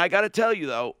perfect, and I got to tell you,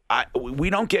 though, we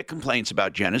don't get complaints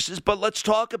about Genesis, but let's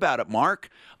talk about it, Mark.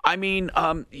 I mean,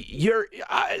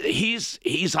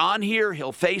 he's on here.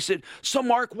 He'll face it. So,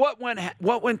 Mark, what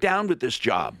went down with this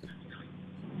job?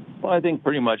 Well, I think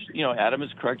pretty much, Adam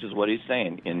is correct is what he's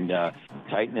saying. And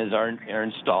Titan is our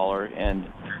installer, and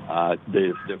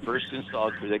the first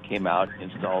installer crew that came out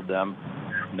installed them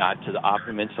not to the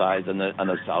optimum size on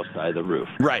the south side of the roof.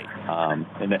 Right.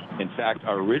 And in fact,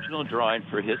 our original drawing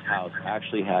for his house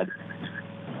actually had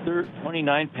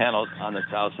 29 panels on the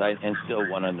south side and still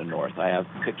 1 on the north. I have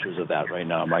pictures of that right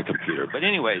now on my computer. But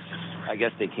anyways, I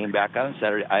guess they came back on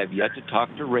Saturday. I have yet to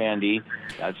talk to Randy.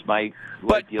 That's my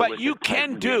But you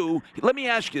can do. Let me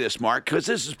ask you this, Mark, because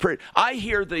this is pretty. I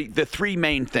hear the 3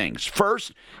 main things.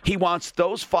 First, he wants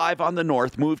those 5 on the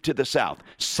north moved to the south.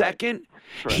 Second,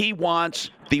 he wants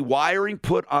the wiring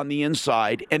put on the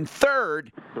inside. And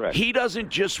third, he doesn't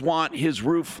just want his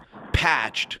roof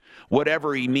patched,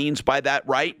 whatever he means by that,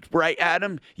 right? Right,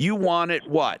 Adam? You want it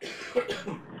what?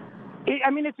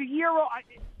 It's a year-old.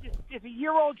 It's a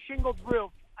year-old shingled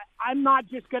roof. I'm not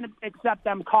just going to accept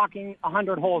them caulking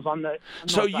 100 holes on the.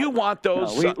 So you want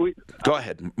those? No, go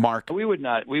ahead, Mark. We would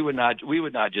not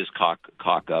just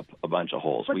caulk up a bunch of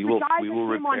holes. But we will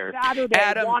repair.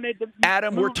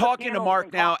 Adam, we're talking to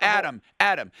Mark now. Adam,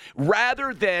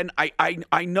 rather than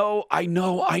I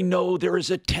know there is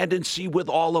a tendency with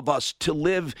all of us to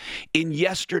live in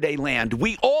yesterday land.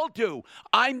 We all do.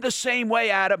 I'm the same way,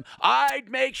 Adam.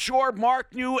 I'd make sure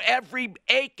Mark knew every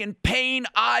ache and pain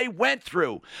I went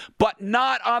through. But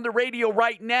not on the radio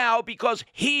right now because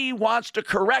he wants to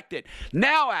correct it.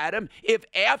 Now, Adam, if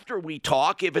after we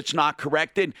talk, if it's not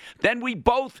corrected, then we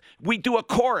do a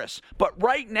chorus. But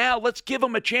right now, let's give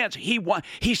him a chance.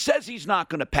 He says he's not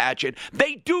going to patch it.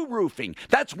 They do roofing.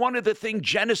 That's one of the things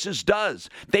Genesis does.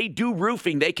 They do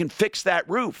roofing. They can fix that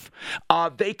roof.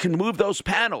 They can move those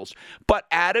panels. But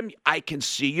Adam, I can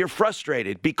see you're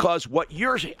frustrated because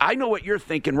I know what you're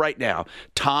thinking right now.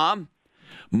 Tom,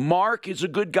 Mark is a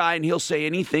good guy, and he'll say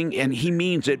anything, and he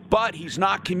means it, but he's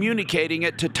not communicating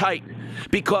it to Titan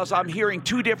because I'm hearing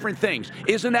 2 different things.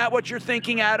 Isn't that what you're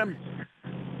thinking, Adam?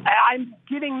 I'm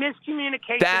getting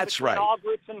miscommunication between all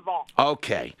groups involved.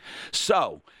 Okay.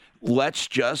 So let's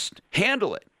just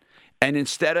handle it. And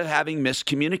instead of having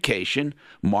miscommunication,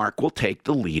 Mark will take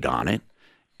the lead on it.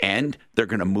 And they're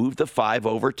going to move the 5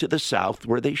 over to the south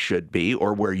where they should be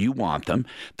or where you want them.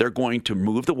 They're going to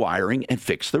move the wiring and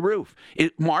fix the roof.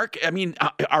 Mark,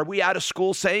 are we out of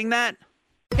school saying that?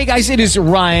 Hey guys, it is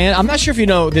Ryan. I'm not sure if you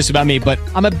know this about me, but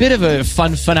I'm a bit of a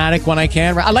fun fanatic when I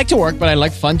can. I like to work, but I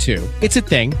like fun too. It's a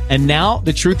thing. And now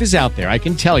the truth is out there. I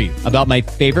can tell you about my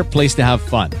favorite place to have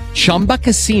fun. Chumba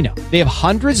Casino. They have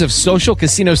hundreds of social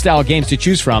casino style games to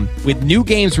choose from with new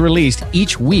games released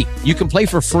each week. You can play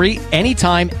for free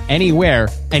anytime, anywhere.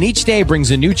 And each day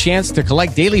brings a new chance to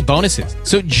collect daily bonuses.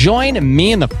 So join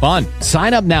me in the fun.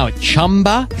 Sign up now at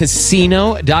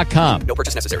ChumbaCasino.com. No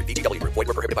purchase necessary. VGW Group. Void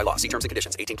where prohibited by law. See terms and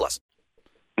conditions. 18+.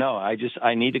 No, I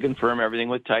need to confirm everything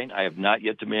with Titan. I have not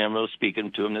yet been able to speak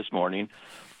to him this morning.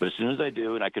 But as soon as I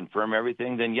do and I confirm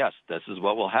everything, then yes, this is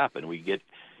what will happen.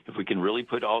 If we can really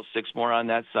put all 6 more on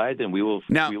that side, then we will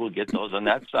get those on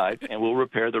that side, and we'll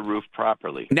repair the roof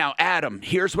properly. Now, Adam,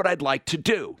 here's what I'd like to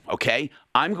do, okay?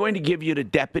 I'm going to give you to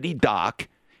Deputy Doc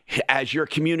as your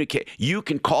communicator. You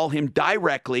can call him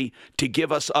directly to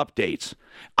give us updates.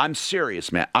 I'm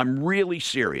serious, man. I'm really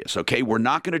serious, okay? We're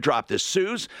not going to drop this.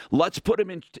 Suze, let's put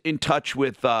him in touch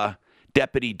with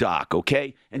Deputy Doc,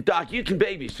 okay? And, Doc, you can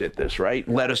babysit this, right?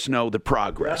 Let us know the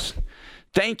progress. Yeah.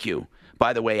 Thank you.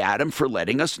 By the way, Adam, for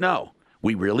letting us know.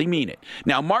 We really mean it.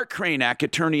 Now, Mark Kranak,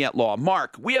 attorney at law.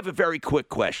 Mark, we have a very quick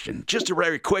question, just a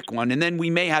very quick one, and then we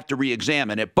may have to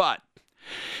re-examine it. But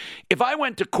if I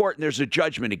went to court and there's a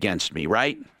judgment against me,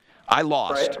 right? I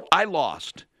lost.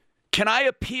 Can I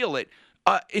appeal it?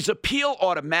 Is appeal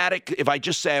automatic if I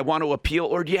just say I want to appeal,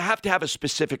 or do you have to have a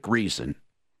specific reason?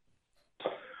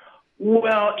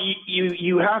 Well,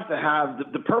 you have to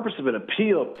have the purpose of an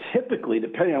appeal, typically,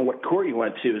 depending on what court you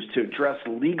went to, is to address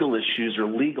legal issues or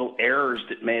legal errors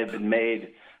that may have been made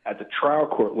at the trial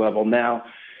court level. Now,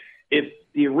 if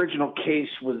the original case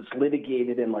was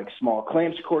litigated in like small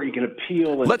claims court, you can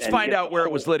appeal. Let's find out where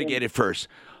it was litigated first.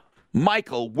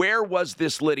 Michael, where was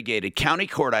this litigated? County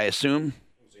court, I assume?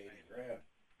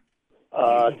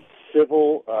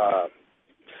 Civil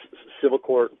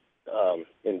court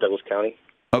in Douglas County.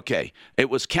 Okay. It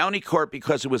was county court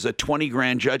because it was a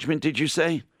 $20,000 judgment, did you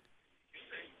say?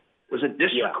 Was it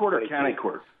district court or county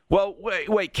court? Well,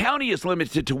 wait. County is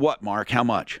limited to what, Mark? How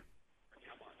much?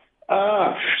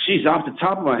 Geez, off the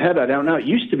top of my head, I don't know. It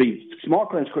used to be, small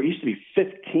claims court used to be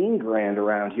 $15,000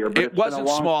 around here. But it wasn't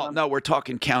small. Time. No, we're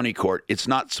talking county court. It's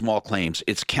not small claims.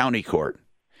 It's county court.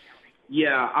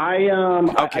 Yeah,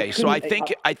 Okay, so I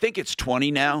think it's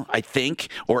 20 now,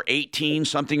 or 18,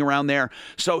 something around there.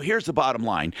 So here's the bottom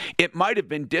line. It might have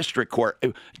been district court.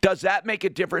 Does that make a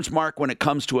difference, Mark, when it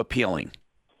comes to appealing?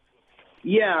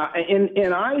 Yeah,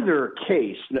 in either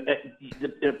case,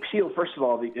 the appeal, first of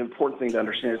all, the important thing to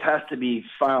understand is it has to be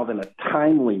filed in a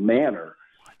timely manner.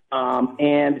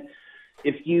 And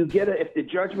if the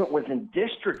judgment was in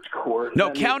district court...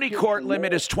 No, county court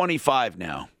limit is 25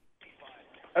 now.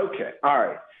 Okay, all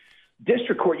right.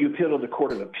 District court, you appeal to the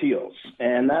Court of Appeals,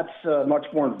 and that's a much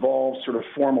more involved sort of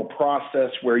formal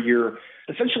process where you're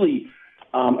essentially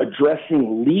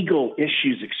addressing legal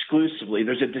issues exclusively.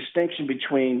 There's a distinction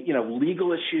between,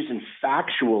 legal issues and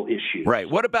factual issues. Right.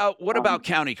 What about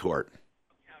county court?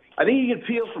 I think you can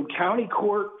appeal from county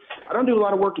court. I don't do a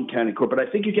lot of work in county court, but I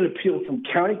think you can appeal from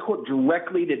county court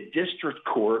directly to district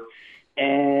court.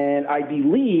 And I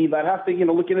believe, I'd have to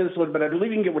look into this a little bit, but I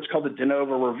believe you can get what's called a de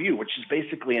novo review, which is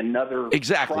basically another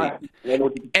trial.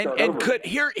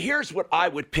 Here's what I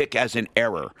would pick as an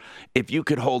error. If you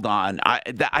could hold on,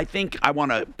 I think I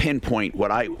want to pinpoint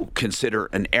what I consider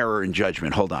an error in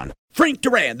judgment. Hold on. Frank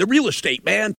Duran,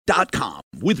 therealestateman.com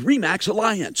with RE/MAX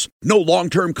Alliance. No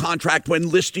long-term contract when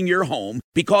listing your home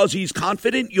because he's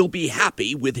confident you'll be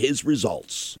happy with his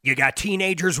results. You got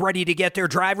teenagers ready to get their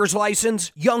driver's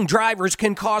license? Young drivers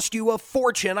can cost you a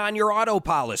fortune on your auto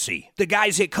policy. The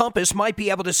guys at Compass might be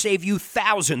able to save you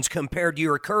thousands compared to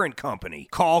your current company.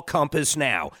 Call Compass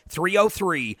now,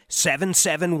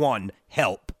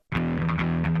 303-771-HELP.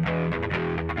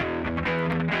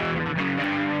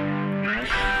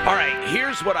 All right,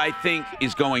 here's what I think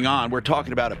is going on. We're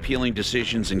talking about appealing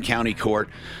decisions in county court.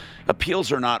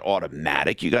 Appeals are not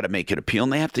automatic. You got to make an appeal,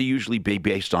 and they have to usually be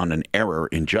based on an error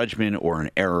in judgment or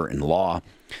an error in law.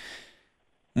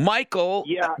 Michael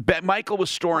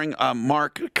was storing,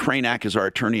 Mark Kranak is our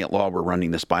attorney at law. We're running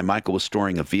this by. Michael was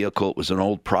storing a vehicle. It was an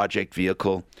old project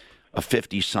vehicle, a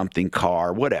 50-something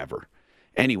car, whatever.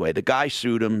 Anyway, the guy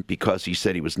sued him because he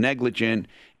said he was negligent,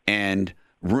 and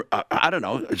I don't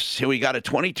know, so he got a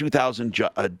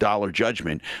 $22,000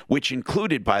 judgment, which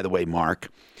included, by the way, Mark,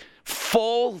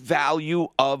 full value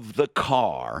of the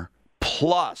car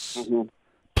plus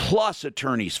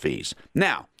attorney's fees.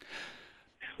 Now,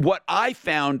 what I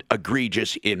found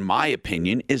egregious, in my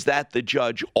opinion, is that the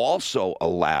judge also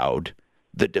allowed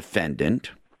the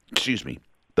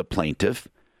plaintiff,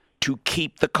 to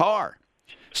keep the car.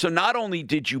 So not only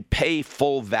did you pay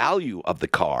full value of the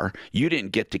car, you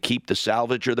didn't get to keep the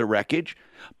salvage or the wreckage,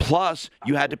 plus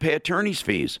you had to pay attorney's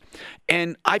fees.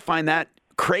 And I find that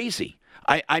crazy.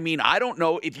 I mean, I don't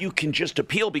know if you can just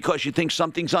appeal because you think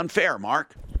something's unfair,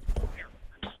 Mark.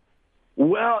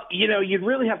 Well, you'd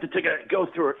really have to go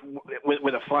through it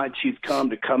with a fine-tooth comb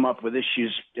to come up with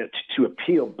issues to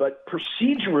appeal. But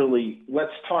procedurally,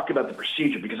 let's talk about the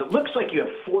procedure, because it looks like you have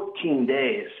 14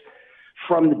 days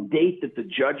from the date that the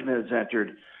judgment is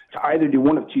entered to either do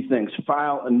one of two things: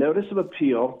 file a notice of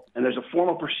appeal, and there's a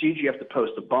formal procedure. You have to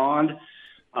post a bond,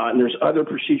 and there's other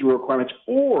procedural requirements,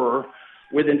 or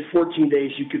within 14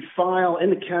 days, you could file in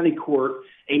the county court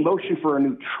a motion for a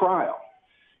new trial.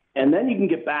 And then you can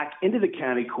get back into the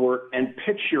county court and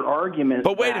pitch your argument.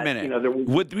 But wait a minute.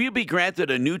 Would you be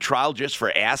granted a new trial just for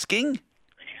asking?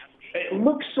 It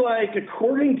looks like,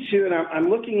 according to, and I'm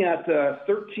looking at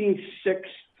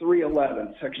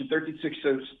 13.6.311, Section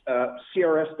 13.6,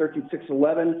 CRS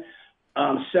 13.611,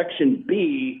 Section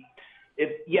B.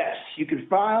 Yes, you can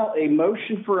file a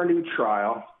motion for a new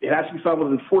trial. It has to be filed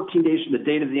within 14 days from the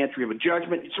date of the entry of a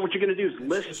judgment. So what you're going to do is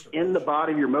list in the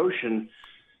body of your motion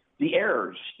the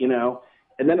errors,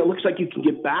 and then it looks like you can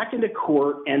get back into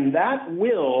court, and that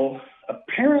will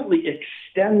apparently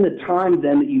extend the time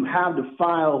then that you have to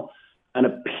file an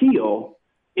appeal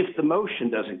if the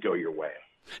motion doesn't go your way.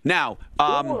 Now,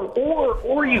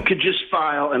 or you could just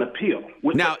file an appeal.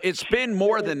 Now, it's been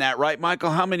more than that, right, Michael?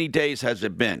 How many days has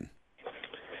it been?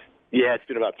 Yeah, it's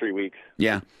been about 3 weeks.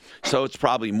 Yeah, so it's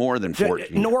probably more than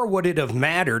 14. Nor would it have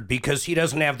mattered because he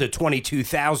doesn't have the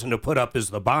 $22,000 to put up as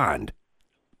the bond.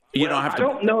 You don't have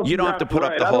to. You don't have to put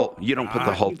up the whole. You don't put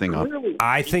the whole thing up.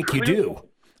 I think you do.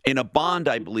 In a bond,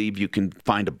 I believe you can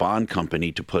find a bond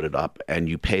company to put it up, and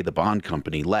you pay the bond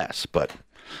company less. But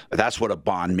that's what a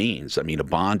bond means. I mean, a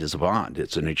bond is a bond.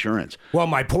 It's an insurance. Well,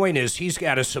 my point is, he's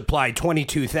got to supply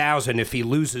 $22,000 if he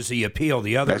loses the appeal.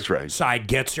 The other side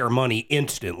gets their money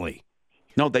instantly.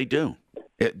 No, they do.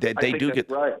 They do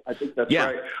get right. I think that's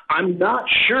right. I'm not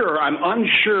sure. I'm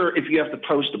unsure if you have to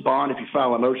post a bond if you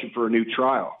file a motion for a new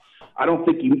trial. I don't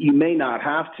think you may not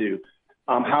have to.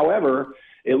 However,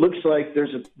 it looks like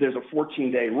there's a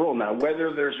 14-day rule now.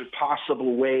 Whether there's a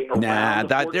possible way around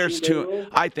there's two. Rule?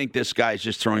 I think this guy's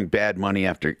just throwing good money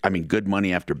after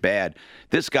bad.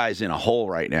 This guy's in a hole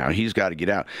right now. He's got to get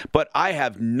out. But I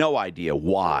have no idea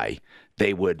why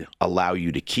they would allow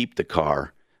you to keep the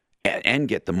car and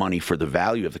get the money for the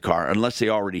value of the car, unless they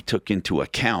already took into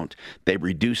account, they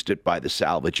reduced it by the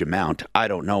salvage amount. I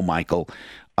don't know, Michael.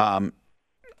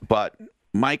 But,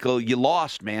 Michael, you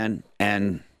lost, man,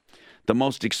 and the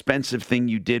most expensive thing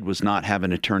you did was not have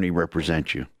an attorney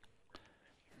represent you.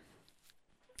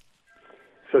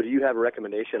 So do you have a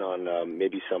recommendation on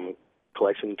maybe some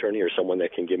collection attorney or someone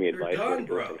that can give me advice?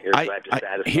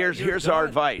 Here's our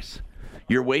advice.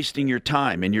 You're wasting your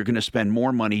time, and you're going to spend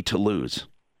more money to lose.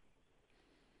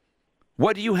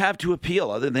 What do you have to appeal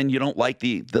other than you don't like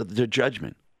the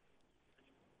judgment?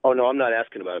 Oh, no, I'm not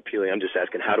asking about appealing. I'm just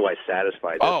asking how do I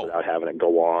satisfy this without having it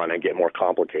go on and get more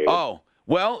complicated. Oh,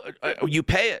 well, you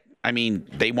pay it. I mean,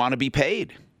 they want to be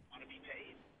paid.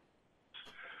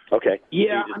 Okay.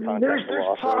 Yeah, I mean, there's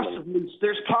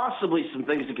possibly some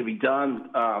things that can be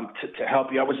done to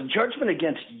help you out. Was the judgment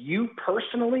against you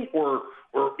personally, or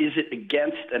is it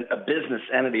against a business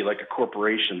entity like a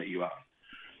corporation that you own?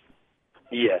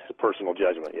 Yes, a personal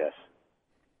judgment, yes.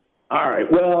 All right.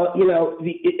 Well,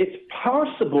 it's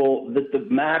possible that the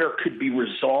matter could be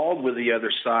resolved with the other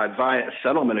side via a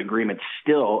settlement agreement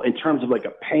still in terms of like a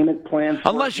payment plan.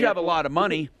 Unless you have a lot of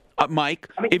money, Mike.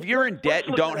 I mean, if you're in debt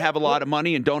and don't have a lot of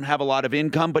money and don't have a lot of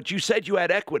income, but you said you had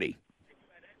equity.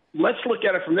 Let's look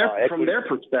at it from their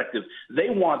perspective. They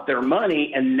want their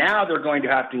money, and now they're going to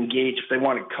have to engage if they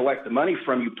want to collect the money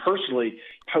from you personally,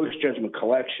 post-judgment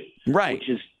collection. Right.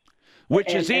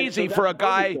 Which is easy for a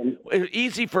guy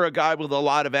with a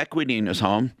lot of equity in his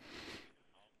home.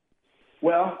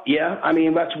 Well, yeah. I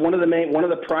mean, that's one of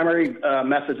the primary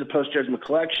methods of post-judgment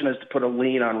collection is to put a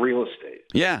lien on real estate.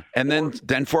 Yeah, and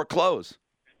then foreclose.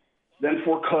 Then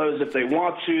foreclose if they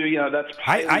want to. That's.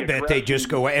 I bet they just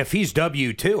go. If he's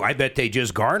W-2, I bet they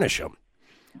just garnish him.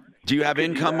 Do you have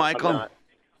income, Michael?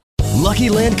 Lucky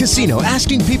Land Casino,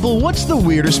 asking people, what's the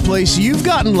weirdest place you've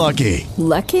gotten lucky?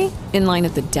 Lucky? In line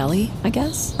at the deli, I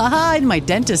guess? Aha, in my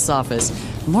dentist's office.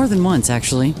 More than once,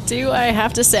 actually. Do I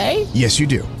have to say? Yes, you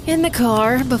do. In the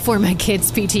car before my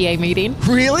kids' PTA meeting.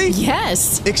 Really?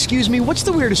 Yes. Excuse me, what's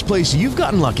the weirdest place you've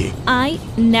gotten lucky? I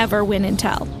never win and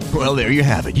tell. Well, there you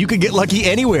have it. You can get lucky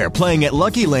anywhere, playing at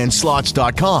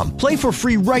LuckyLandSlots.com. Play for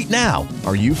free right now.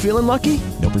 Are you feeling lucky?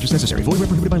 No purchase necessary. Void where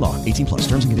prohibited by law. 18+.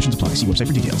 Terms and conditions apply. See website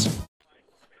for details.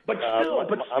 But still,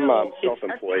 I'm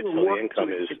self-employed, so the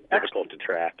income is difficult to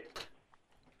track.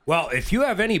 Well, if you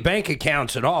have any bank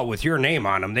accounts at all with your name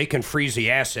on them, they can freeze the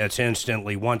assets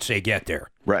instantly once they get there.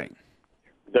 Right.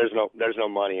 There's no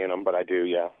money in them, but I do,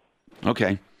 yeah.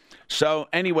 Okay. So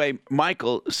anyway,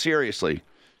 Michael, seriously,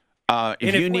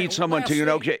 if you need someone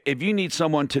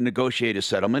to negotiate a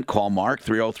settlement, call Mark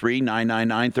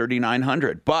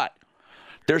 303-999-3900. But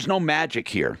there's no magic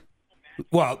here.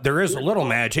 Well, there is a little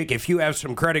magic. If you have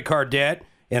some credit card debt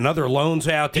and other loans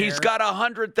out there, he's got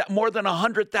more than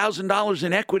 $100,000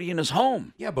 in equity in his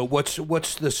home. Yeah, but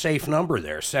what's the safe number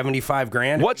there?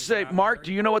 $75,000. What's the Mark?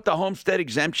 Do you know what the homestead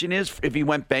exemption is if he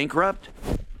went bankrupt?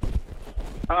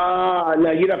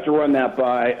 No, you'd have to run that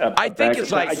by. I think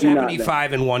it's like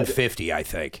 75 and 150. I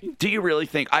think. Do you really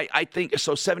think? I think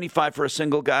so. 75 for a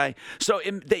single guy. So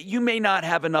that you may not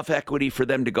have enough equity for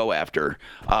them to go after.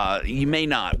 You may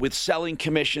not with selling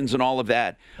commissions and all of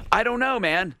that. I don't know,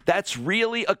 man. That's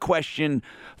really a question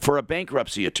for a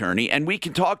bankruptcy attorney, and we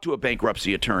can talk to a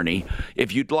bankruptcy attorney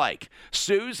if you'd like.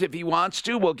 Suze, if he wants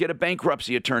to, we'll get a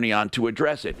bankruptcy attorney on to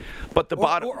address it. But the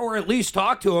bottom, or at least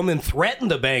talk to him and threaten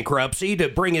the bankruptcy to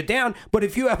bring it down. But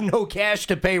if you have no cash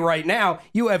to pay right now,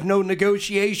 you have no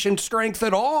negotiation strength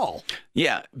at all.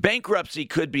 Yeah, bankruptcy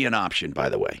could be an option, by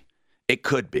the way. It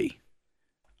could be.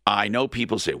 I know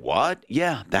people say, what?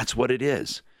 Yeah, that's what it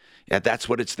is. Yeah, that's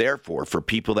what it's there for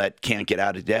people that can't get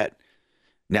out of debt.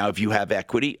 Now, if you have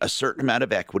equity, a certain amount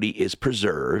of equity is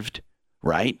preserved,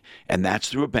 right? And that's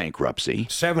through a bankruptcy.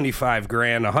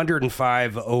 $75,000,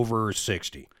 105 over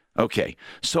 60. Okay.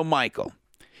 So, Michael,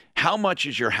 how much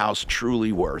is your house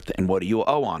truly worth, and what do you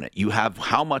owe on it? You have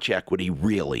how much equity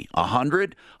really?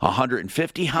 100,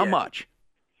 150? How much?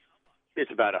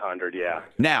 It's about 100, yeah.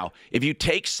 Now, if you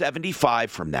take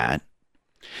 75 from that,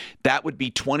 that would be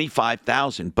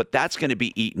 $25,000, but that's going to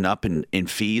be eaten up in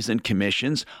fees and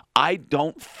commissions. I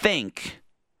don't think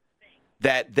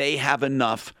that they have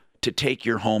enough to take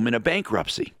your home in a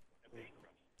bankruptcy.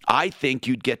 I think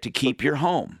you'd get to keep your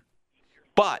home,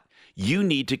 but you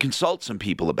need to consult some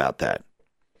people about that.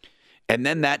 And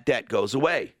then that debt goes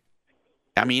away.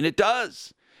 I mean, it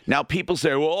does. Now, people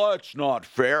say, well, that's not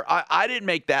fair. I didn't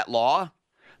make that law.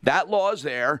 That law is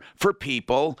there for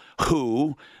people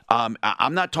who, I'm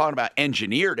not talking about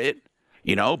engineered it,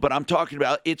 but I'm talking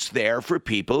about it's there for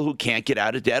people who can't get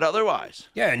out of debt otherwise.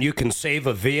 Yeah, and you can save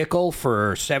a vehicle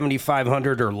for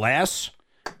 $7,500 or less.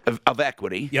 Of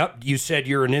equity. Yep. You said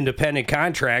you're an independent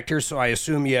contractor, so I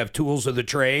assume you have tools of the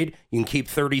trade. You can keep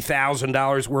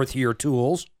 $30,000 worth of your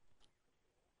tools.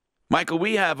 Michael,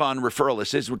 we have on referral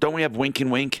lists, don't we have Wink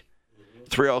and Wink?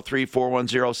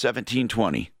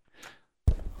 303-410-1720.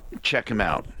 Check him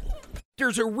out.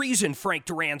 There's a reason Frank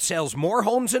Duran sells more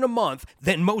homes in a month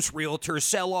than most realtors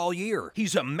sell all year.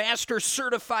 He's a master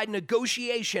certified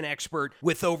negotiation expert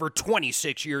with over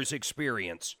 26 years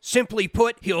experience. Simply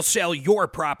put, he'll sell your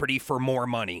property for more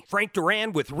money. Frank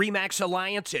Duran with RE/MAX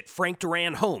Alliance at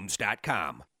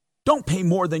frankduranhomes.com. Don't pay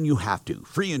more than you have to.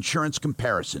 Free insurance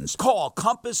comparisons. Call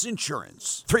Compass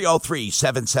Insurance.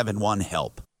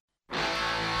 303-771-HELP.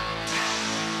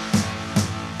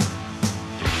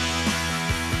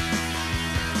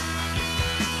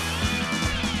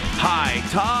 Hi,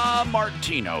 Tom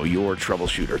Martino, your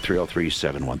troubleshooter.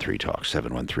 303-713-TALK,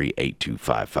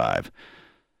 713-8255.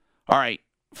 All right,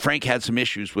 Frank had some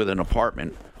issues with an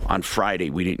apartment on Friday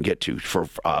we didn't get to for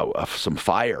some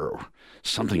fire or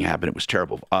something happened. It was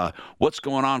terrible. What's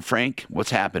going on, Frank? What's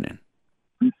happening?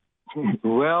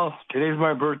 Well, today's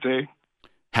my birthday.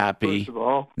 Happy. First of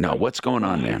all. No, what's going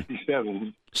on, man?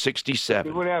 67.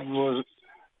 67. What happened was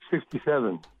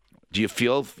 67. Do you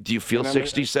feel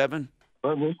 67?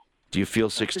 Pardon me? Do you feel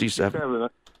 67?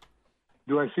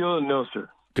 Do I feel it? No, sir.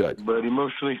 Good. But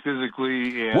emotionally,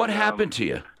 physically, and... What happened to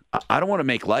you? I don't want to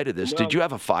make light of this. Did you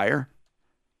have a fire?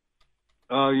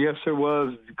 Yes, there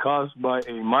was, caused by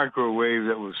a microwave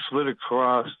that was slid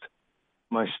across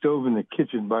my stove in the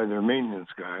kitchen by their maintenance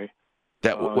guy.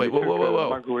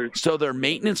 Whoa. So their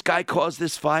maintenance guy caused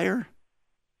this fire?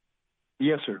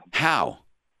 Yes, sir. How?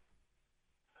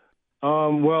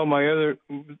 Well,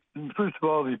 first of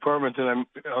all, the apartment that I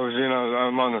was in,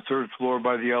 I'm on the third floor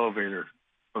by the elevator.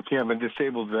 Okay, I'm a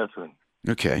disabled veteran.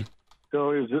 Okay. So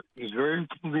it was very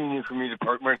convenient for me to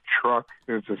park my truck.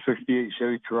 It's a 68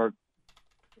 Chevy truck.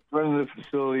 Run to the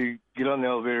facility, get on the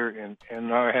elevator, and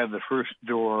now I had the first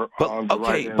door on the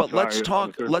right hand side.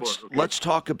 Let's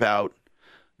talk about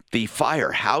the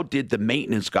fire. How did the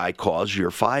maintenance guy cause your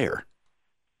fire?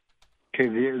 Okay,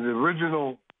 the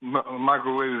original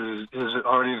microwave is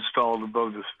already installed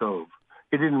above the stove.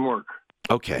 It didn't work.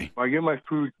 Okay. I get my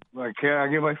food. I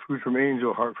get my food from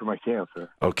Angel Heart for my cancer.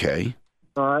 Okay.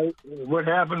 All right. What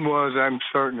happened was I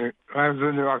was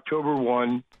in there October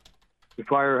 1. The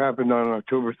fire happened on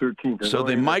October 13th. So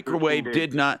the microwave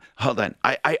did not. Hold on.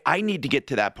 I need to get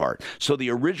to that part. So the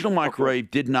original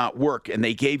microwave did not work, and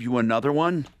they gave you another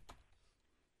one?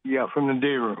 Yeah, from the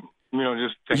day room.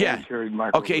 Just the hand-carried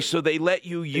microwave. Okay, so they let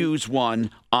you use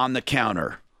one on the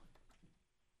counter.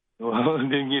 Well, I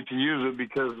didn't get to use it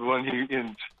because when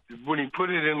he put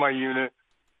it in my unit,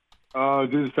 due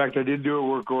to the fact I did do a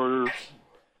work order,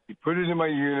 he put it in my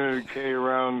unit,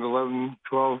 around 11,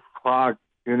 12 o'clock,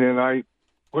 and then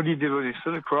what he did was he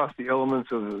slid across the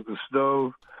elements of the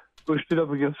stove, pushed it up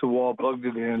against the wall, plugged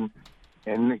it in,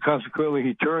 and consequently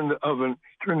he turned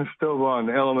the stove on,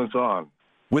 the elements on.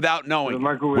 Without knowing,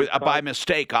 by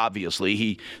mistake,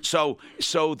 obviously. So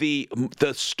the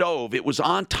stove, it was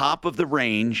on top of the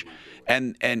range,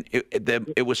 and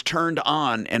it was turned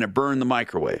on, and it burned the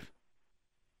microwave.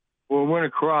 Well, it went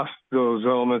across those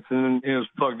elements, and it was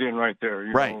plugged in right there.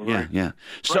 Yeah.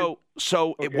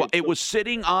 So it was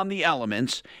sitting on the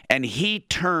elements, and he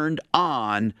turned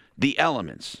on the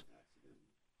elements.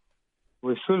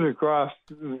 We slid across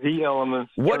the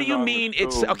elements. What do you mean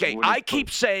it's okay? I keep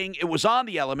saying it was on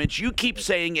the elements. You keep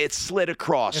saying it slid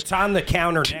across. It's on the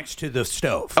counter next to the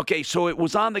stove. Okay, so it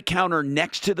was on the counter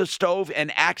next to the stove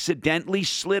and accidentally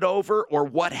slid over, or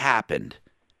what happened?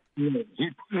 Yeah,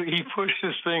 he pushed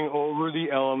this thing over the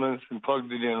elements and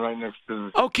plugged it in right next to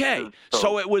the Okay,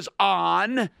 so it was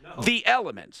on the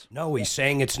elements. No, he's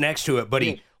saying it's next to it, but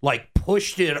he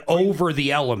pushed it over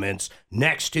the elements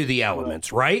next to the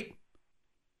elements, right?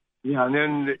 Yeah, and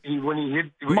then when he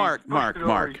Mark.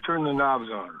 He turned the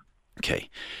knobs on. Okay.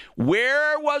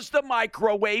 Where was the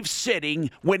microwave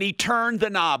sitting when he turned the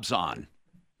knobs on?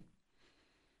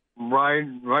 Right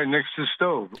next to the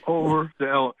stove.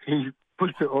 He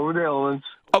pushed it over the elements.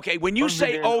 Okay, when you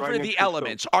say over the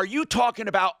elements, are you talking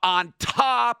about on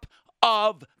top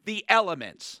of the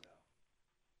elements?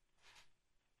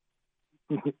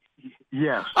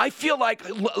 Yes. I feel like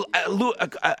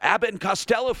Abbott and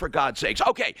Costello, for God's sakes.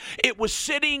 Okay, it was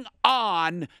sitting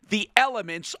on the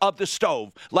elements of the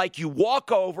stove, like you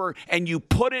walk over and you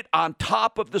put it on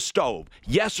top of the stove.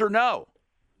 Yes or no?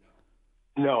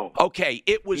 No. Okay,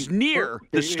 it was near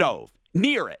the stove,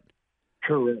 near it.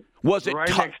 Correct. Was it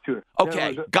next to it?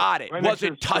 Okay, got it. Right Was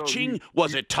it touching?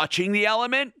 Was it touching the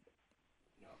element?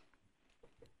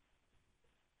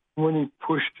 When he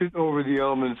pushed it over the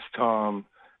elements, Tom,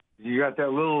 you got that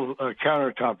little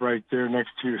countertop right there next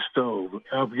to your stove.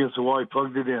 Up against the wall, he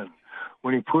plugged it in.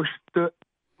 When he pushed the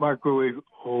microwave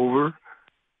over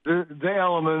the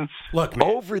elements. Look, man,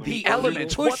 over the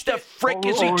elements. What the frick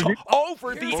is he talking?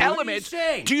 Over the elements?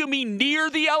 Do you mean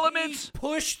near the elements? He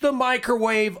pushed the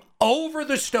microwave over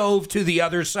the stove to the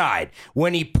other side.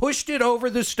 When he pushed it over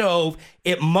the stove,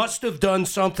 it must have done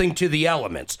something to the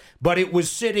elements, but it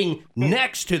was sitting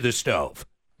next to the stove.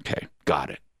 Okay, got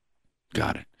it.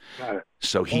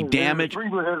 So he damaged.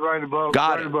 Sprinkler head right above.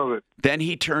 Got right it. above it. Then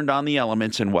he turned on the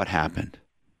elements, and what happened?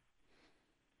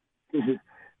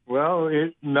 Well,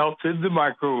 it melted the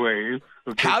microwave.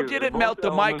 How did it melt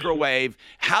the microwave?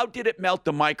 How did it melt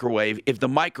the microwave if the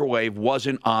microwave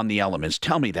wasn't on the elements?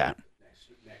 Tell me that.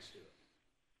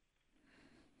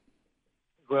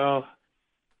 Well,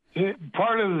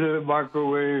 part of the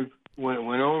microwave, when it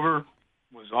went over,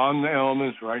 was on the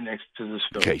elements right next to the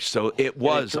stove. Okay, so it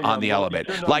was on the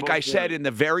element. Like I said in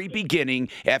the very beginning,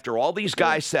 after all these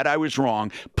guys said I was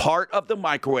wrong, part of the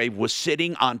microwave was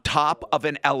sitting on top of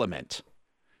an element.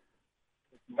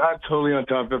 Not totally on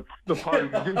top of the part,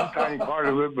 just a tiny part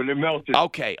of it, but it melted.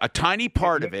 Okay, a tiny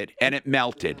part of it, and it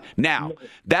melted. Now,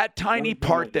 that tiny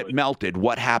part that melted,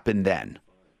 what happened then?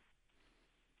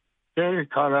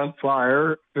 It caught on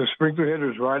fire. The sprinkler head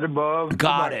was right above the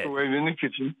microwave in the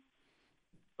kitchen.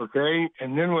 Okay,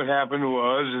 and then what happened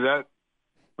was that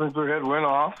sprinkler head went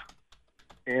off,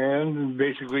 and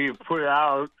basically it put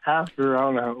out after, I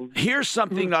don't know. Here's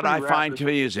something that I find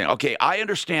confusing. Okay, I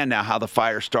understand now how the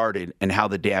fire started and how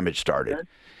the damage started. Okay.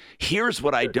 Here's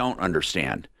what I don't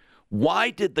understand.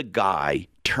 Why did the guy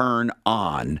turn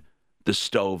on the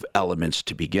stove elements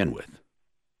to begin with?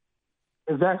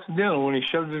 It was accidental when he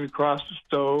shoved it across the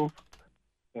stove,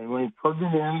 and when he plugged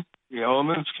it in, the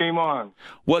elements came on.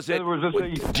 Was it?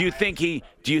 Do you think he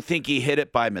hit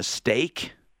it by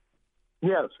mistake?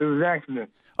 Yes, it was an accident.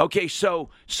 Okay, so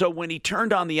when he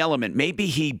turned on the element, maybe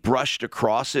he brushed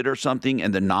across it or something,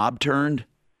 and the knob turned.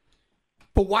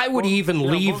 But why would he even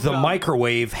leave the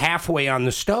microwave halfway on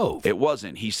the stove? It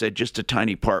wasn't. He said just a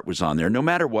tiny part was on there. No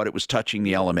matter what, it was touching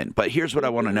the element. But here's what I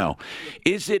want to know: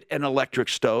 is it an electric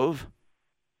stove?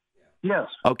 Yes.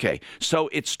 Okay, so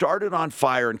it started on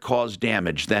fire and caused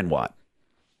damage. Then what?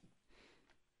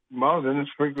 Well, then the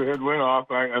sprinkler head went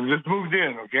off. I'm just moved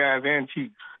in, okay? I have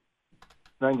antiques.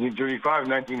 1935,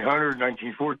 1900,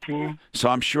 1914. So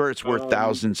I'm sure it's worth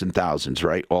thousands and thousands,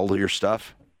 right? All of your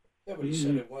stuff? Yeah, but he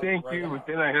said it wasn't. Thank you, but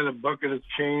then I had a bucket of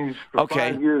change. For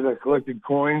 5 years, I collected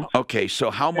coins. Okay,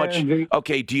 so how much?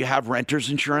 Okay, do you have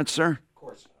renter's insurance, sir?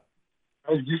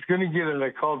 I was just going to get it. I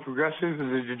called Progressive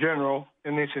as a general,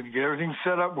 and they said, get everything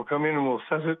set up. We'll come in and we'll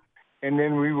assess it, and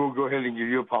then we will go ahead and give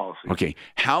you a policy. Okay,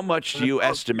 how much do you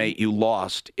estimate you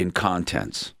lost in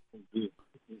contents?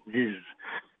 Jesus.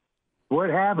 What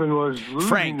happened was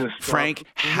losing the stuff. Frank,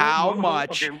 how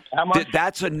much? Okay, how much?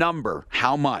 That's a number.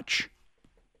 How much?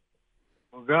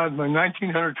 Oh, God, my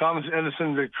 1900 Thomas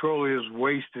Edison Victrola is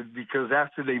wasted because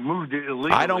after they moved it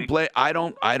illegally.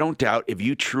 I don't doubt if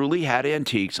you truly had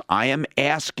antiques. I am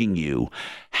asking you,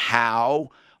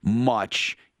 how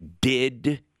much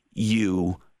did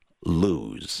you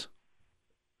lose?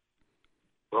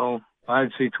 Well,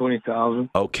 I'd say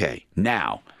 20,000. Okay.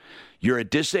 Now, you're a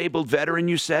disabled veteran,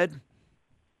 you said?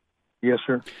 Yes,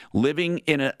 sir. Living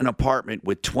in an apartment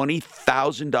with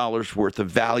 $20,000 worth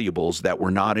of valuables that were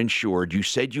not insured. You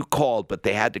said you called, but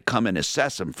they had to come and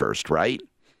assess them first, right?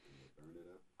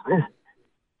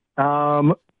 Fire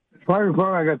department.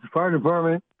 I got the fire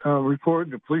department report,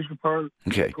 the police department.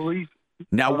 Okay. Police.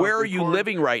 Now, where are you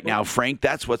living right now, Frank?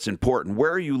 That's what's important.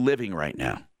 Where are you living right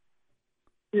now?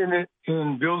 In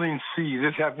Building C.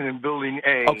 This happened in Building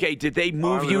A. Okay. Did they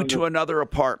move you to another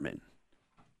apartment?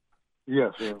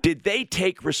 Yes, sir. Did they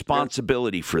take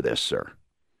responsibility for this, sir?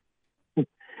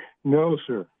 No,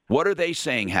 sir. What are they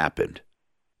saying happened?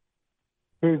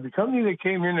 Hey, the company that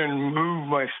came in and moved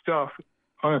my stuff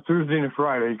on a Thursday and a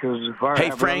Friday because the fire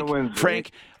happened on a Wednesday.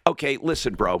 Frank, okay,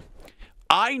 listen, bro.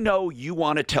 I know you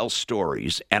want to tell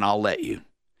stories, and I'll let you.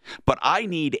 But I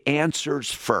need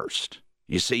answers first.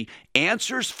 You see,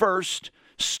 answers first,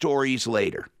 stories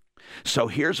later. So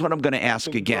here's what I'm going to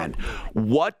ask again.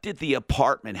 What did the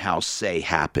apartment house say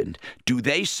happened? Do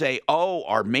they say, oh,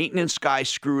 our maintenance guy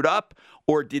screwed up?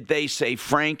 Or did they say,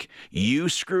 Frank, you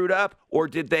screwed up? Or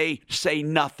did they say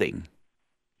nothing?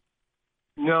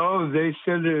 No, they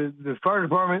said the fire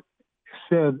department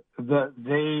said that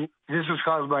this was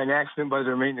caused by an accident by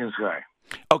their maintenance guy.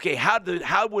 Okay,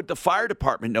 how would the fire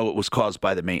department know it was caused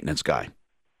by the maintenance guy?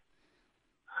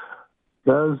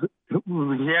 Because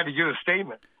he had to give a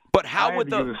statement. But how would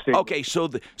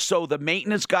so the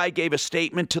maintenance guy gave a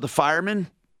statement to the fireman?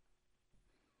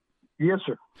 Yes,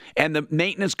 sir. And the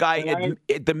maintenance guy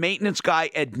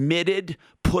admitted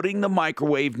putting the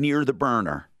microwave near the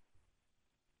burner.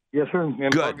 Yes, sir.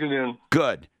 And plugged it in.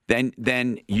 Good.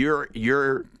 Then you're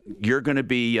going to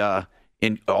be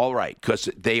in all right because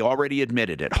they already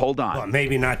admitted it. Hold on. Well,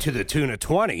 maybe not to the tune of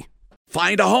 20.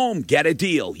 Find a home, get a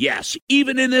deal. Yes,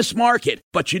 even in this market.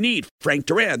 But you need Frank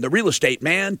Duran,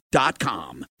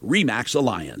 therealestateman.com. RE/MAX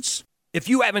Alliance. If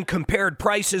you haven't compared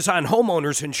prices on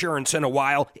homeowners insurance in a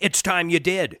while, it's time you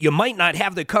did. You might not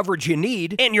have the coverage you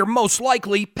need, and you're most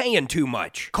likely paying too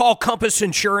much. Call Compass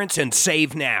Insurance and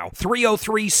save now.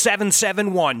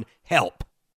 303-771-HELP.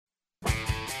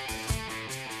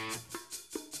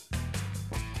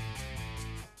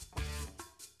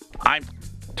 I'm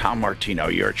Tom Martino,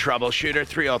 you're a troubleshooter.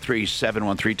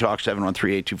 303-713-TALK,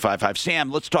 713-8255.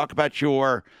 Sam, let's talk about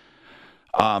your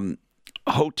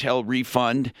hotel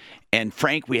refund. And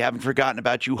Frank, we haven't forgotten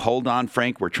about you. Hold on,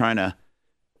 Frank. We're trying to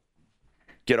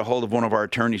get a hold of one of our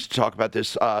attorneys to talk about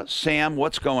this. Sam,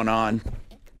 what's going on?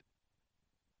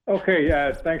 Okay,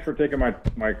 thanks for taking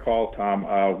my call,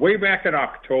 Tom. Way back in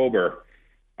October,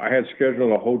 I had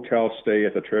scheduled a hotel stay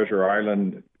at the Treasure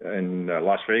Island in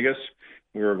Las Vegas.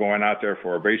 We were going out there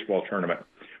for a baseball tournament.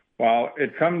 Well,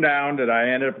 it come down that I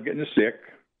ended up getting sick.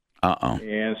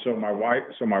 And so my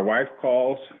wife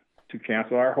calls to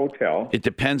cancel our hotel. It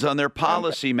depends on their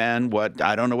policy, man.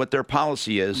 I don't know what their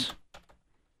policy is.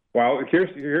 Well,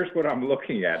 here's what I'm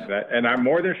looking at, and I'm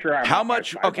more than sure. How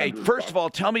much? Okay, first of all,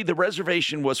 tell me the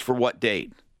reservation was for what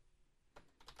date?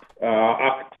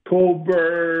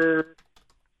 October.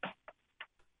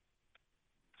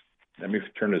 Let me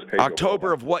turn this page.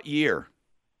 October of what year?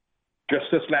 Just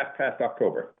this past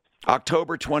October.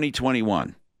 October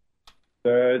 2021.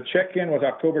 The check-in was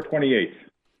October 28th.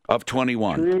 Of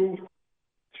 21.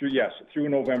 Through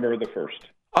November the 1st.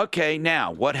 Okay,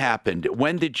 now, what happened?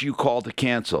 When did you call to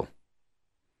cancel?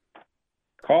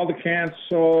 Called to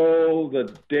cancel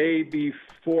the day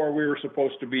before we were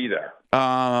supposed to be there.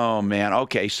 Oh, man.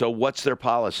 Okay, so what's their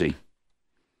policy?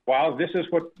 Well, this is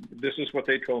what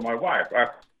they told my wife.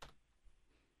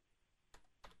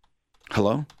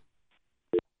 Hello?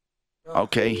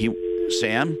 Okay,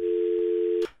 Sam?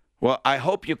 Well, I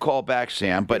hope you call back,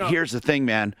 Sam, but here's the thing,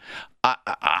 man.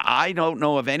 I don't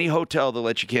know of any hotel that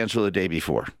lets you cancel the day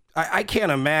before. I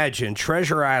can't imagine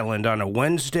Treasure Island on a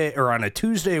Wednesday or on a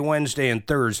Tuesday, Wednesday, and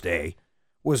Thursday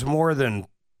was more than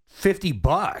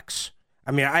 $50.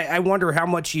 I mean, I wonder how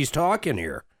much he's talking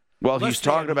here. Well, he's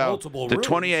talking about the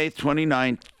 28th,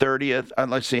 29th, 30th.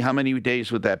 Let's see, how many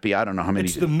days would that be? I don't know how many.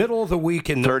 It's the middle of the week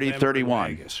in 30,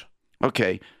 31. Vegas.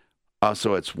 Okay.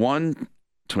 So it's 1,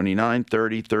 29,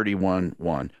 30, 31,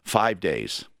 1. 5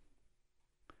 days.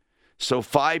 So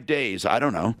 5 days, I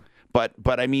don't know.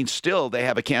 But I mean, still, they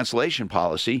have a cancellation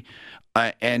policy,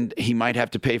 and he might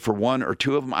have to pay for 1 or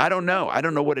 2 of them. I don't know. I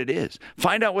don't know what it is.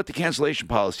 Find out what the cancellation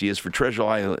policy is for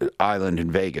Treasure Island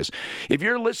in Vegas. If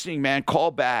you're listening, man,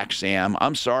 call back, Sam.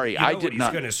 I'm sorry. I did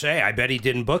not. He's going to say, I bet he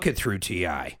didn't book it through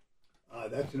TI.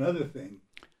 That's another thing.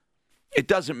 It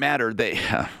doesn't matter.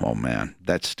 Oh, man,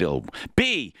 that's still.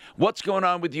 B, what's going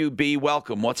on with you, B?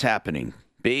 Welcome. What's happening?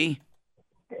 B?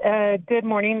 Good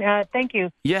morning. Thank you.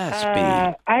 Yes, B.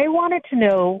 I wanted to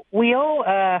know, we owe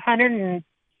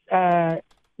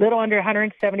little under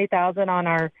 $170,000 on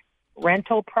our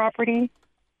rental property,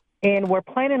 and we're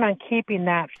planning on keeping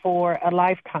that for a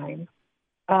lifetime.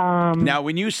 Now,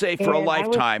 when you say for a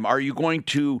lifetime, are you going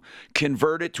to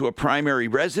convert it to a primary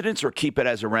residence or keep it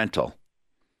as a rental?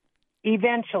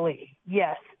 Eventually,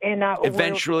 yes. And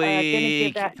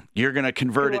eventually, you're going to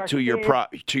convert it to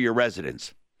your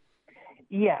residence.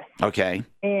 Yes. Okay.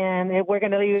 And we're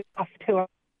going to leave it off to our.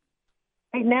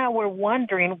 Right now, we're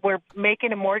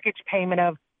making a mortgage payment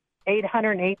of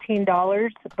 $818,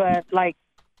 but like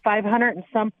 500 and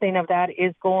something of that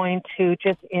is going to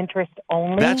just interest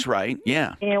only. That's right.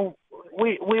 Yeah. And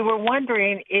we were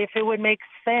wondering if it would make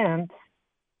sense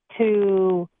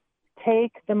to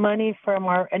take the money from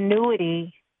our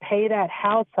annuity, pay that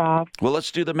house off. Well,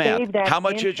 let's do the math. How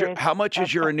much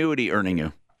is your annuity earning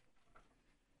you?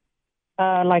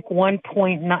 Like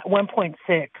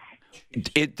 1.6.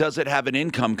 Does it have an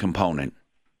income component?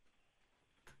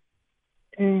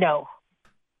 No.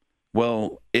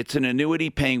 Well, it's an annuity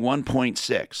paying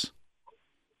 1.6.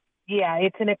 Yeah,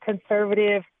 it's in a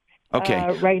conservative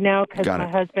okay. Right now because my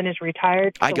husband is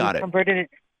retired. So I got it. Converted it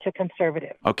to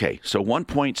conservative. Okay, so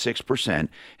 1.6%.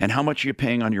 And how much are you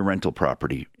paying on your rental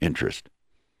property interest?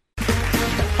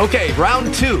 Okay,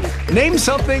 round 2. Name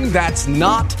something that's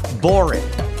not boring.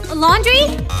 A laundry?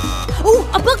 Ooh,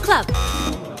 a book club.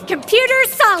 Computer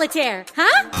solitaire,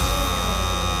 huh?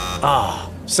 Ah,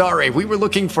 oh, sorry. We were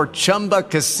looking for Chumba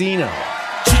Casino.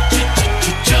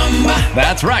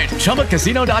 That's right.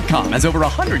 ChumbaCasino.com has over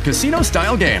 100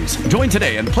 casino-style games. Join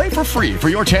today and play for free for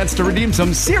your chance to redeem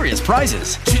some serious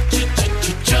prizes.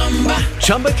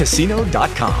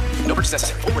 ChumbaCasino.com. No purchase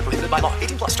necessary. Void where prohibited by law.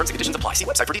 18+ terms and conditions apply. See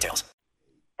website for details.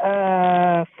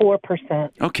 4%.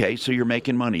 Okay, so you're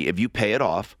making money. If you pay it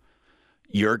off,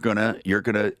 you're gonna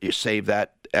save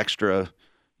that extra,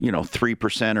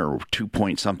 3% or 2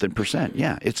 point something percent.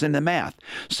 Yeah, it's in the math.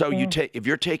 So if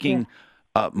you're taking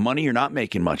money you're not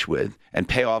making much with and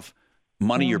pay off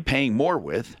money you're paying more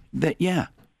with, then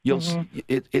you'll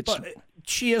it's. But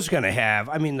she is going to have.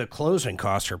 I mean, the closing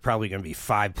costs are probably going to be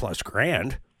 $5+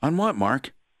 grand. On what,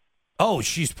 Mark? Oh,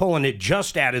 she's pulling it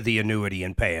just out of the annuity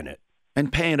and paying it.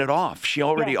 And paying it off. She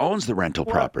already owns the rental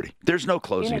property. There's no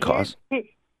closing costs.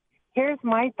 Here's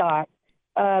my thought,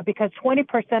 because 20%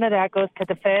 of that goes to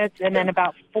the feds, and then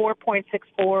about 4.64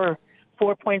 or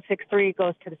 4.63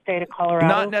 goes to the state of Colorado.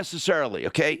 Not necessarily,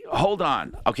 okay? Hold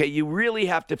on. Okay, you really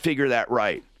have to figure that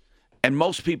right. And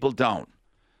most people don't.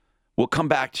 We'll come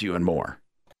back to you and more.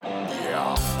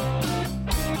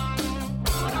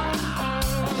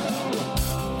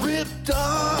 Ripped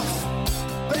off,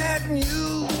 bad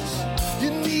news.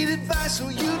 You need advice so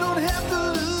you don't have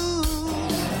to lose.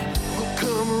 We'll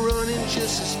come running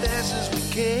just as fast as we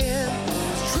can.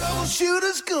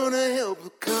 Troubleshooter's gonna help the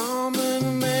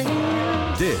common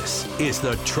man. This is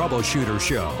the Troubleshooter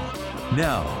Show.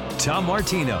 Now, Tom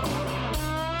Martino.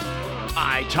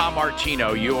 Hi, Tom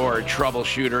Martino, your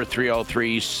troubleshooter,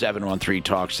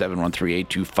 303-713-TALK,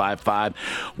 713-8255.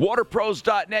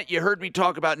 Waterpros.net, you heard me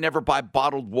talk about never buy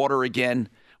bottled water again.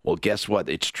 Well, guess what?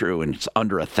 It's true, and it's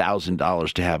under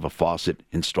 $1,000 to have a faucet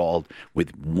installed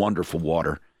with wonderful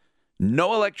water.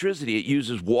 No electricity. It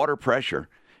uses water pressure.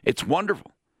 It's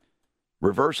wonderful.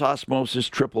 Reverse osmosis,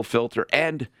 triple filter,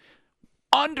 and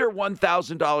under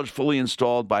 $1,000 fully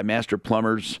installed by master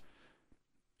plumbers.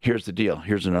 Here's the deal.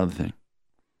 Here's another thing.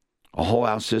 A whole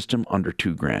house system under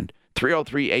 $2,000.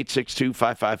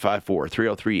 303-862-5554.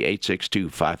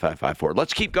 303-862-5554.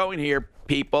 Let's keep going here,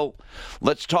 people.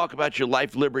 Let's talk about your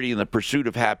life, liberty, and the pursuit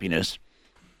of happiness.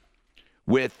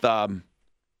 With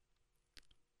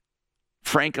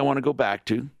Frank, I want to go back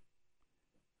to,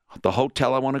 the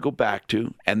hotel I want to go back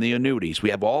to, and the annuities. We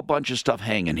have all a bunch of stuff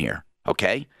hanging here,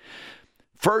 okay?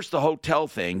 First, the hotel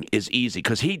thing is easy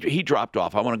because he dropped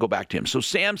off. I want to go back to him. So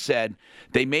Sam said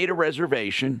they made a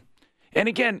reservation. And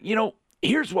again,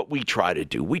 here's what we try to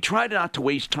do. We try not to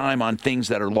waste time on things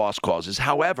that are lost causes.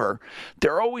 However,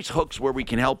 there are always hooks where we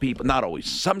can help people. Not always.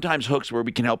 Sometimes hooks where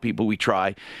we can help people. We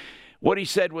try. What he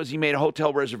said was he made a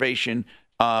hotel reservation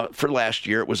for last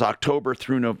year. It was October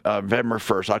through November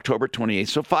 1st, October 28th,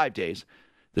 so 5 days,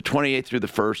 the 28th through the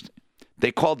 1st.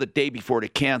 They called the day before to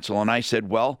cancel, and I said,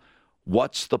 well,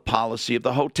 what's the policy of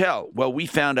the hotel? Well, we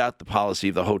found out the policy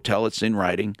of the hotel. It's in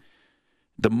writing.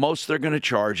 The most they're going to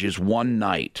charge is one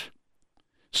night.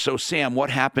 So, Sam, what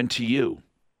happened to you?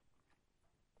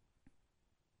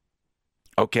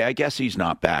 Okay, I guess he's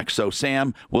not back. So,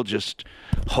 Sam, we'll just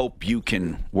hope you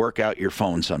can work out your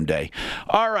phone someday.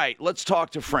 All right, let's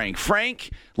talk to Frank.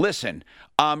 Frank, listen.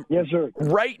 Yes, sir.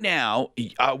 Right now,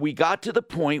 we got to the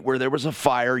point where there was a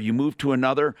fire. You moved to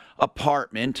another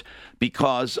apartment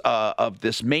because of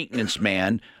this maintenance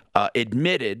man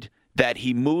admitted that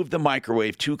he moved the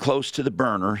microwave too close to the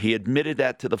burner. He admitted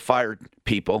that to the fire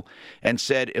people and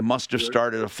said it must have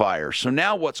started a fire. So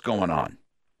now what's going on?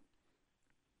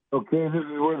 Okay, this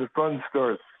is where the fun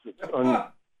starts.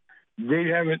 They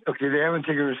haven't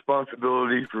taken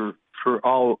responsibility for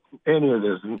any of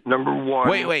this. Number one.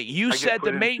 Wait. You said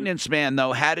the maintenance man,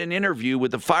 though, had an interview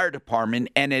with the fire department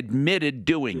and admitted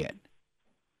doing it.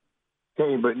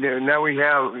 Okay, but now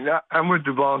I'm with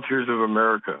the Volunteers of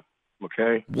America.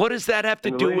 Okay. What does that have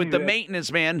to do with the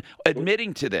maintenance man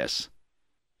admitting to this?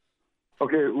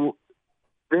 Okay,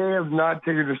 they have not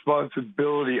taken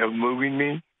responsibility of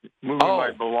moving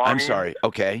my belongings. I'm sorry.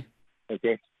 Okay.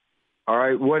 All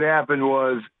right. What happened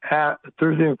was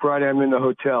Thursday and Friday I'm in the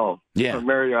hotel. Yeah.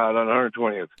 Marriott on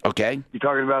 120th. Okay. You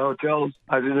talking about hotels?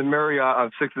 I was in the Marriott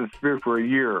on 6th and Spear for a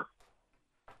year.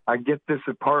 I get this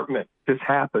apartment. This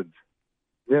happens.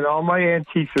 Then all my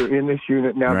antiques are in this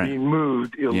unit now being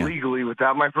moved illegally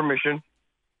without my permission.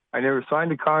 I never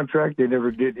signed a contract. They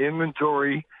never did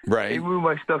inventory. Right. They moved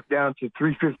my stuff down to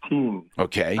 315.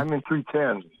 Okay. I'm in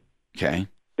 310. Okay.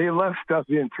 They left stuff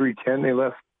in 310. They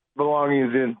left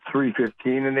belongings in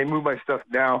 315, and they moved my stuff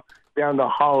down to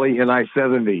Holly and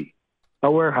I-70,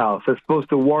 a warehouse that's supposed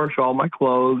to wash all my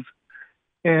clothes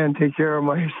and take care of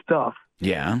my stuff.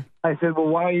 Yeah. I said, well,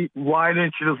 why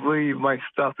didn't you just leave my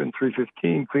stuff in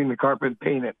 315, clean the carpet,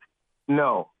 paint it?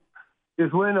 No.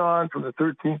 This went on from the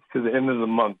 13th to the end of the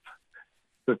month.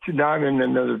 So now I'm in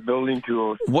another building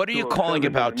to. What are you calling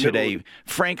about today?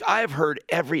 Frank, I've heard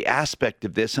every aspect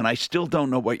of this, and I still don't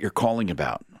know what you're calling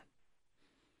about.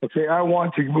 Okay, I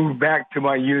want to move back to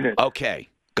my unit. Okay,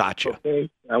 gotcha. Okay,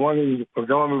 I want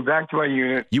to move back to my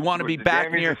unit. You want to be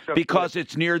back near because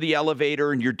it's near the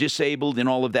elevator and you're disabled and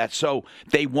all of that. So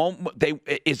they won't.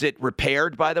 Is it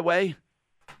repaired, by the way?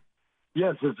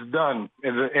 Yes, it's done.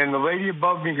 And the lady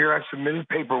above me here, I submitted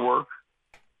paperwork.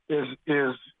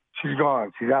 She's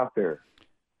gone. She's out there.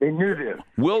 They knew this.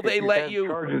 Will they let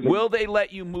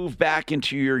you move back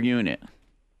into your unit?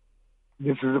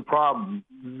 This is the problem.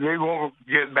 They won't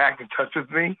get back in touch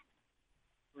with me.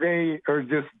 They are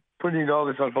just putting all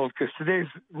this on hold because today's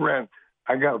rent.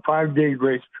 I got a 5-day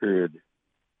grace period.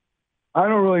 I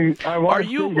want to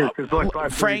stay here because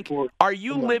like Frank, are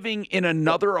you living in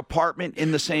another apartment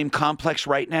in the same complex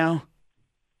right now?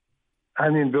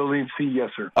 I'm in Building C, yes,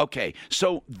 sir. Okay,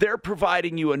 so they're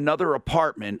providing you another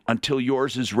apartment until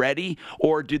yours is ready,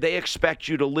 or do they expect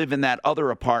you to live in that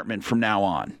other apartment from now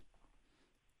on?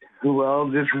 Well,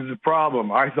 this is the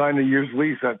problem. I signed a year's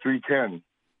lease at 310.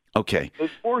 Okay. They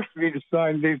forced me to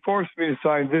sign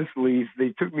this lease. They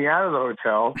took me out of the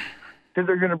hotel. Said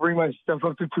they're going to bring my stuff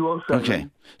up to 207. Okay.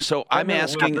 So I'm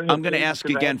going to ask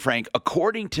again, Frank,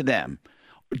 according to them,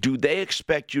 do they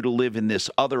expect you to live in this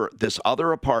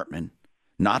other apartment,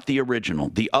 not the original,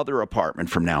 the other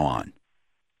apartment from now on?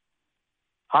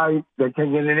 They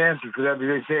can't get an answer for that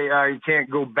because they say I can't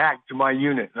go back to my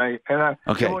unit. I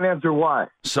don't answer why.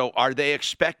 So are they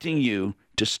expecting you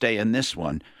to stay in this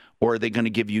one, or are they going to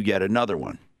give you yet another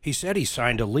one? He said he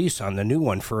signed a lease on the new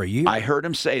one for a year. I heard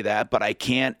him say that, but I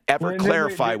can't ever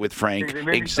clarify with Frank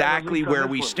exactly where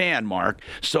we stand, Mark.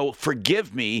 So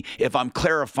forgive me if I'm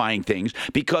clarifying things,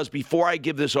 because before I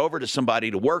give this over to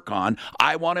somebody to work on,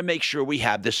 I want to make sure we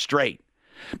have this straight.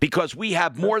 Because we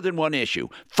have more than one issue.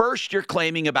 First, you're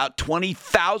claiming about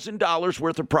 $20,000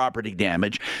 worth of property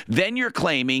damage. Then you're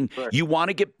claiming you want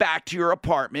to get back to your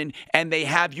apartment, and they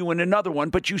have you in another one,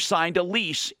 but you signed a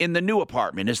lease in the new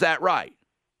apartment. Is that right?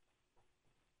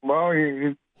 Well,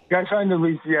 I signed the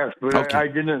lease, yes, but okay. I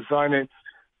didn't sign it.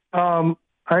 I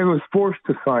I was forced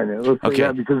to sign it. Let's say Okay.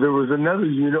 that, because there was another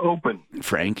unit open.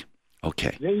 Frank,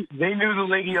 okay. They knew the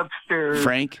lady upstairs.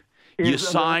 Frank, you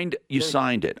signed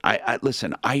it. I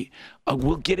listen,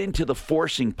 we'll get into the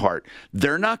forcing part.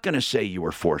 They're not going to say you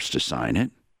were forced to sign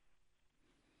it.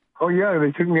 Oh, yeah,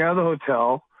 they took me out of the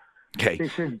hotel. Okay. They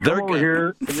said, come over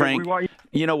here. and Frank, we want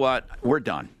you know what? We're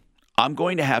done. I'm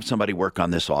going to have somebody work on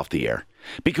this off the air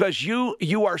because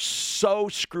you are so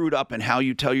screwed up in how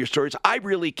you tell your stories. I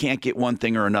really can't get one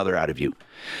thing or another out of you.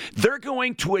 They're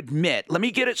going to admit, let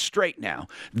me get it straight now.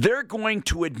 They're going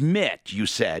to admit, you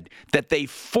said, that they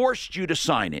forced you to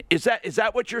sign it. Is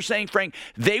that what you're saying, Frank?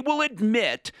 They will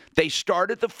admit they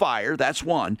started the fire. That's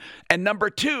one. And number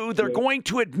two, they're going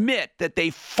to admit that they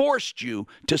forced you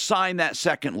to sign that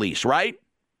second lease, right?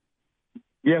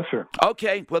 Yes, sir.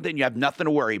 Okay, well, then you have nothing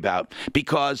to worry about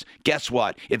because guess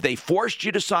what? If they forced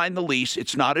you to sign the lease,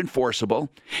 it's not enforceable.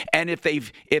 And if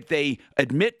they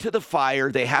admit to the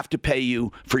fire, they have to pay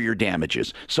you for your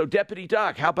damages. So, Deputy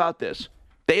Doc, how about this?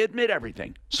 They admit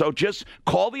everything. So just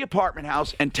call the apartment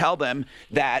house and tell them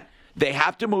that they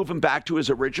have to move him back to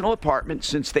his original apartment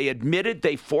since they admitted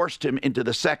they forced him into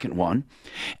the second one.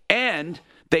 And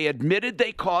they admitted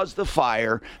they caused the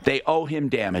fire. They owe him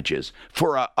damages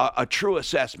for a true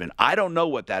assessment. I don't know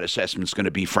what that assessment's going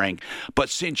to be, Frank, but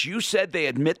since you said they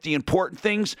admit the important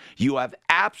things, you have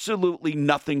absolutely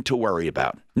nothing to worry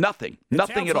about. Nothing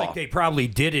at all. Like they probably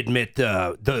did admit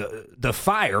the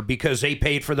fire because they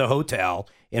paid for the hotel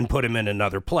and put him in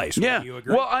another place. Yeah. You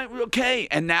agree? Well, okay.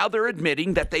 And now they're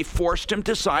admitting that they forced him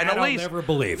to sign a lease. I'll never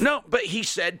believe. No, but he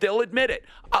said they'll admit it.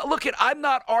 I'm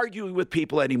not arguing with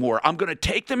people anymore. I'm going to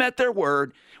take them at their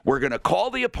word. We're going to call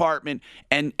the apartment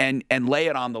and lay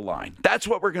it on the line. That's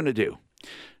what we're going to do.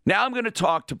 Now I'm going to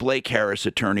talk to Blake Harris,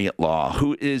 attorney at law,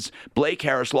 who is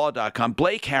BlakeHarrisLaw.com.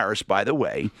 Blake Harris, by the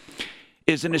way,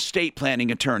 is an estate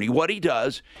planning attorney. What he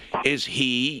does is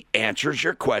he answers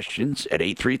your questions at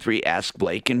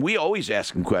 833-ASK-BLAKE, and we always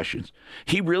ask him questions.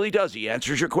 He really does. He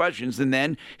answers your questions, and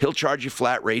then he'll charge you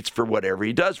flat rates for whatever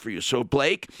he does for you. So,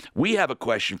 Blake, we have a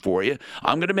question for you.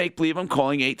 I'm going to make believe I'm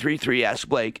calling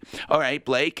 833-ASK-BLAKE. All right,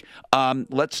 Blake,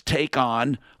 let's take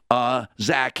on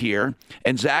Zach here.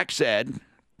 And Zach said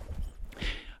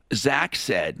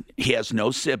he has no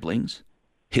siblings.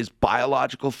 His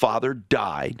biological father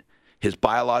died. His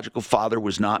biological father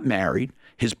was not married.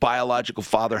 His biological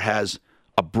father has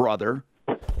a brother.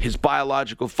 His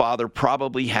biological father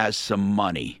probably has some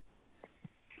money,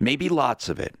 maybe lots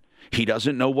of it. He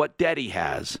doesn't know what debt he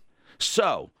has.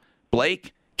 So,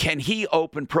 Blake, can he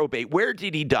open probate? Where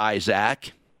did he die,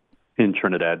 Zach? In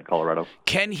Trinidad, Colorado.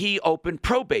 Can he open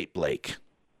probate, Blake?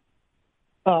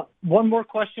 One more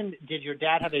question. Did your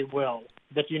dad have a will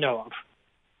that you know of?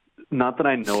 Not that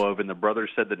I know of, and the brother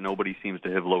said that nobody seems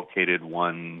to have located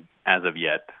one as of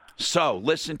yet. So,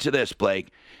 listen to this, Blake.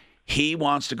 He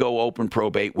wants to go open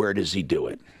probate. Where does he do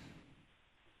it?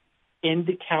 In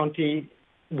the county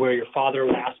where your father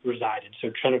last resided. So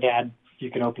Trinidad,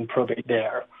 you can open probate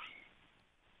there.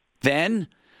 Then,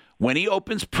 when he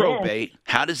opens probate,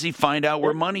 how does he find out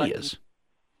where money is?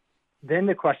 Then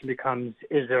the question becomes,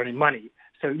 is there any money?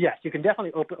 So, yes, you can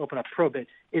definitely open up probate.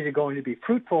 Is it going to be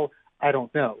fruitful? I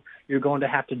don't know. You're going to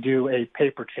have to do a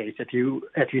paper chase. If you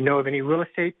know of any real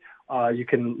estate, you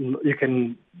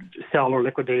can sell or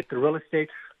liquidate the real estate.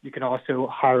 You can also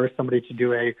hire somebody to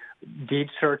do a deed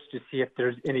search to see if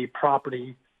there's any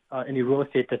property, any real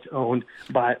estate that's owned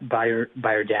by your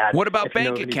dad. What about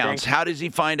bank accounts? How does he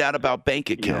find out about bank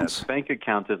accounts? Yeah, bank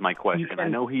accounts is my question. I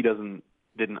know he didn't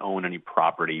own any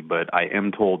property, but I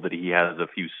am told that he has a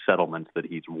few settlements that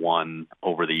he's won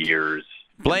over the years.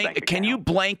 Can you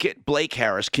blanket, Blake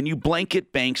Harris, can you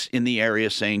blanket banks in the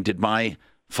area saying, did my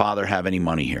father have any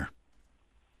money here?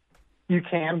 You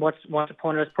can. Once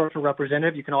appointed as personal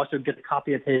representative, you can also get a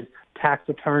copy of his tax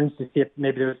returns to see if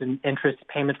maybe there's an interest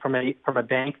payment from a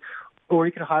bank, or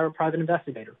you can hire a private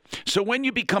investigator. So when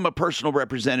you become a personal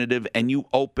representative and you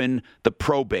open the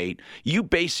probate, you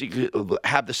basically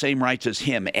have the same rights as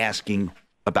him asking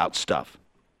about stuff.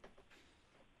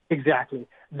 Exactly.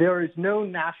 There is no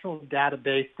national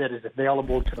database that is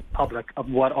available to the public of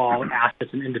what all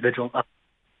assets an individual owns.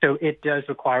 So it does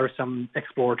require some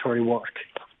exploratory work,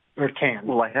 or it can.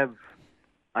 Well, I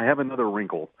have another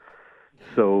wrinkle.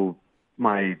 So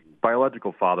my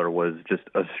biological father was just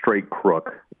a straight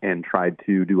crook and tried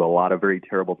to do a lot of very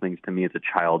terrible things to me as a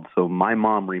child. So my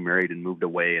mom remarried and moved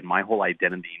away, and my whole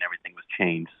identity and everything was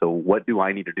changed. So what do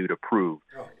I need to do to prove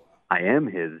I am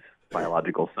his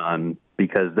biological son?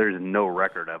 Because there's no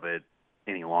record of it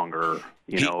any longer.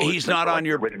 He's not on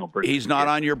your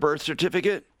birth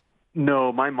certificate?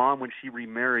 No, my mom, when she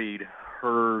remarried,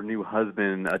 her new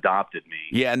husband adopted me.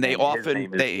 Yeah, and they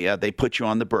put you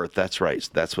on the birth. That's right.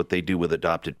 That's what they do with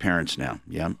adopted parents now.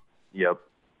 Yeah. Yep.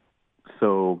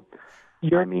 So,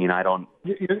 I mean, I don't.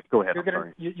 Go ahead.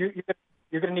 You're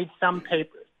going to need some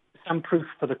paper, some proof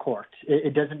for the court.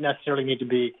 It doesn't necessarily need to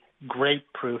be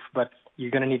great proof, but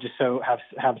you're going to need to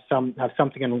have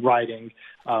something in writing.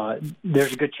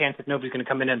 There's a good chance that nobody's going to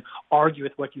come in and argue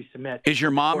with what you submit. Is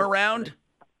your mom around?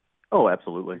 Oh,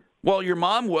 absolutely. Well, your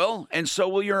mom will, and so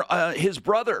will his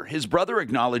brother. His brother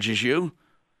acknowledges you.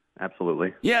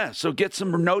 Absolutely. Yeah, so get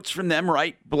some notes from them,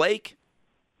 right, Blake?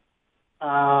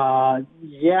 Yeah,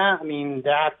 I mean,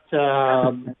 that,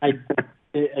 I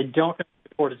don't think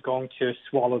the court is going to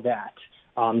swallow that,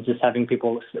 just having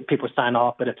people sign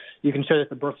off. But if you can show that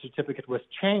the birth certificate was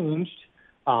changed,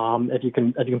 if you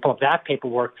can pull up that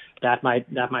paperwork, that might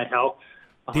help.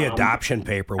 The adoption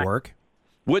paperwork.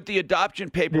 Would the adoption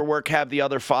paperwork have the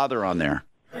other father on there?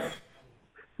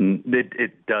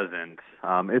 It doesn't.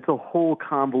 It's a whole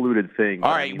convoluted thing.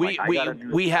 All right,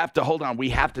 we have to hold on.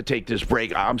 We have to take this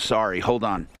break. I'm sorry. Hold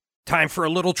on. Time for a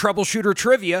little troubleshooter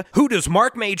trivia. Who does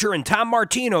Mark Major and Tom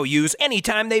Martino use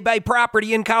anytime they buy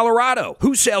property in Colorado?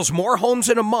 Who sells more homes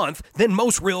in a month than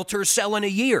most realtors sell in a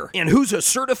year? And who's a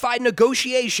certified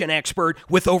negotiation expert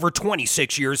with over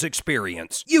 26 years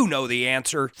experience? You know the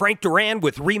answer. Frank Duran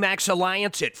with RE/MAX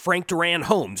Alliance at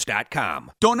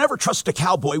frankduranhomes.com. Don't ever trust a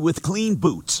cowboy with clean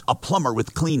boots, a plumber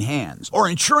with clean hands, or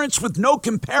insurance with no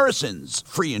comparisons.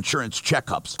 Free insurance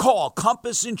checkups. Call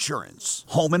Compass Insurance.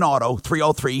 Home and Auto,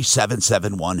 303-771-HELP.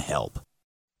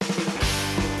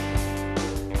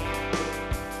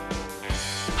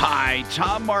 Hi,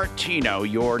 Tom Martino,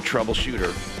 your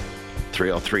troubleshooter.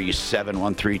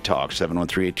 303-713-TALK,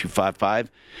 713-8255.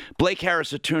 Blake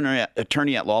Harris,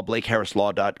 attorney at law,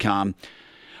 BlakeHarrisLaw.com.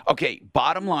 Okay,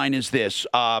 bottom line is this.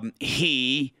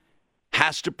 He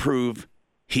has to prove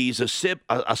he's a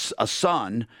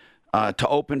son to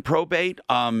open probate.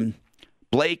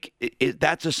 Blake,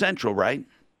 that's essential, right?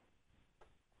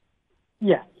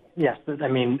 Yes. I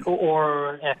mean,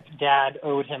 or if Dad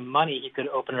owed him money, he could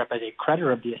open it up as a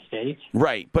creditor of the estate.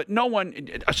 Right, but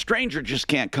a stranger just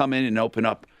can't come in and open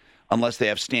up unless they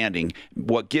have standing.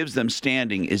 What gives them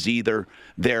standing is either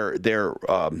their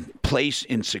place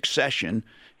in succession,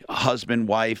 husband,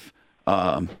 wife,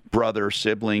 brother,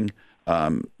 sibling,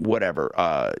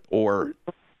 whatever, or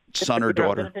son or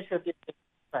daughter.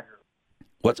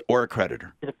 Or a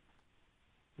creditor.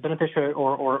 Beneficiary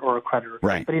or a creditor.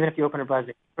 Right. But even if you open it as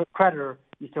a creditor,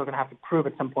 you're still going to have to prove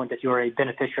at some point that you're a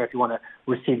beneficiary if you want to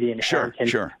receive the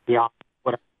inheritance beyond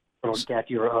whatever debt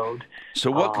you're owed.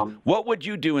 So what would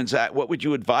you do, Zach? What would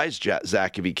you advise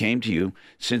Zach if he came to you,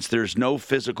 since there's no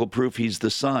physical proof he's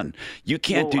the son? You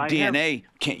can't do DNA.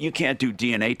 You can't do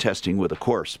DNA testing with a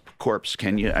corpse,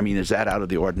 can you? I mean, is that out of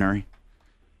the ordinary?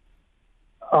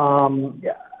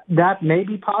 That may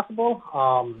be possible,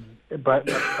 but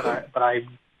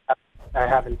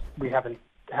we haven't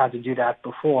had to do that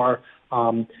before.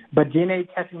 But DNA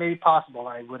testing may be possible.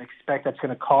 I would expect that's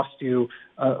going to cost you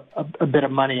a bit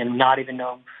of money and not even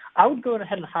know. I would go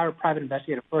ahead and hire a private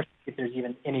investigator first if there's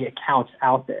even any accounts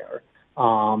out there.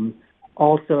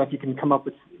 Also, if you can come up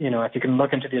with, if you can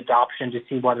look into the adoption to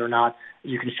see whether or not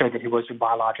you can show that he was your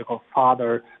biological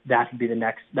father, that would be the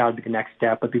next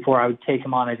step. But before I would take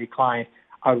him on as a client,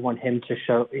 I would want him to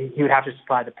show, he would have to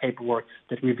supply the paperwork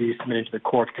that we'd be submitting to the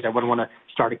court, because I wouldn't want to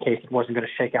start a case that wasn't going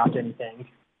to shake out to anything.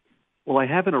 Well, I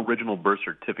have an original birth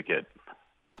certificate,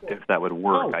 if that would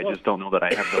work. I just don't know that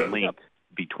I have the link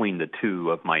between the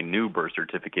two of my new birth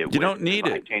certificate. You don't need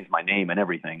it. I changed my name and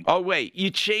everything. Oh, wait,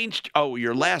 you changed,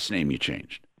 your last name you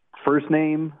changed. First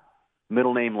name,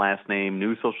 middle name, last name,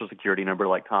 new Social Security number,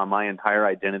 like Tom. My entire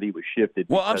identity was shifted.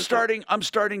 Well, I'm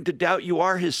starting to doubt you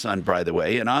are his son, by the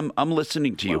way, and I'm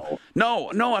listening to you. No,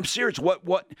 I'm serious.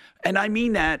 What? And I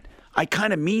mean that. I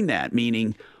kind of mean that,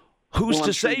 meaning, who's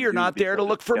to say you're not there to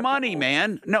look for money,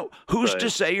 man? No, who's to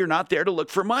say you're not there to look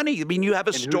for money? I mean, you have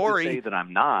a story. Who's to say that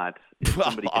I'm not? If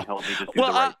somebody can help me just do the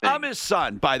right thing. I'm his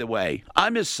son, by the way.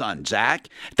 I'm his son, Zach.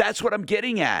 That's what I'm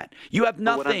getting at. You have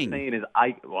nothing. What I'm saying is,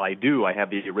 I do. I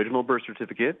have the original birth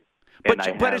certificate. But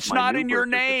it's not in your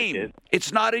name.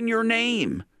 It's not in your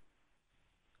name.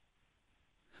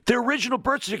 The original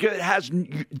birth certificate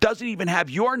doesn't even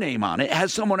have your name on it. It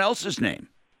has someone else's name.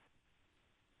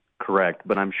 Correct,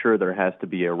 but I'm sure there has to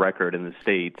be a record in the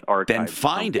state's archive. Then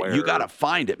find it. You got to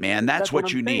find it, man. That's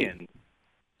what you need.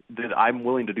 That I'm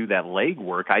willing to do that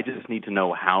legwork. I just need to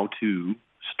know how to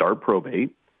start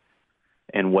probate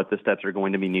and what the steps are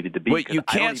going to be needed to be. Wait, you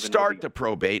can't start the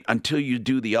probate until you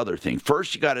do the other thing.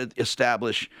 First, you got to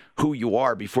establish who you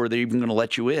are before they're even going to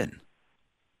let you in.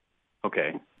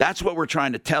 Okay. That's what we're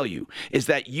trying to tell you, is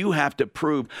that you have to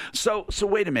prove. So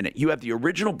wait a minute. You have the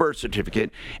original birth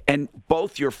certificate, and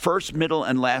both your first, middle,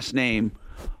 and last name,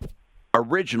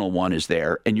 original one is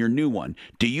there, and your new one.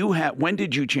 When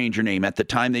did you change your name? At the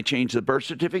time they changed the birth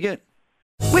certificate?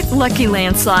 With Lucky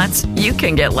Land Slots, you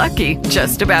can get lucky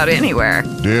just about anywhere.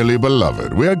 Dearly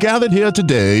beloved, we are gathered here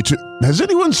today to... Has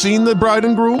anyone seen the bride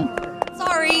and groom?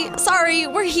 Sorry,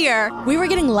 we're here. We were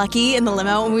getting lucky in the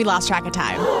limo and we lost track of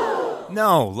time.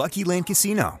 No, Lucky Land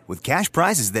Casino, with cash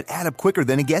prizes that add up quicker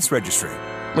than a guest registry.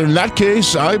 In that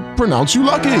case, I pronounce you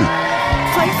lucky.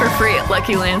 Play for free at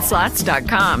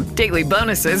LuckyLandSlots.com. Daily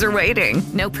bonuses are waiting.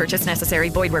 No purchase necessary.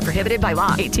 Void where prohibited by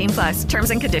law. 18+.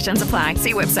 Terms and conditions apply.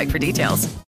 See website for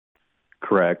details.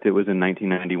 Correct. It was in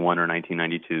 1991 or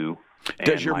 1992.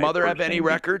 Does your mother have any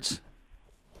records?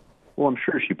 Well, I'm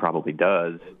sure she probably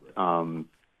does.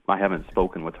 I haven't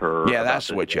spoken with her. Yeah,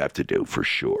 that's what you have to do for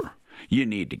sure. You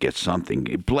need to get something.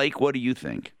 Blake, what do you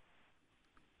think?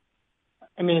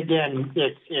 I mean, again,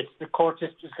 it's the court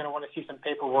just is going to want to see some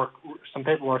paperwork. So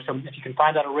if you can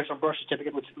find that original birth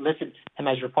certificate which listed him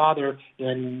as your father,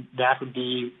 then that would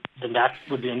be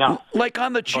enough. Like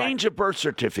on the change of birth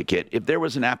certificate, if there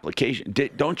was an application,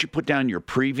 don't you put down your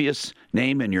previous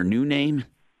name and your new name?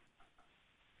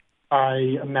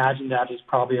 I imagine that is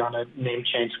probably on a name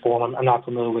change form. I'm not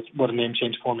familiar with what a name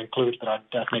change form includes, but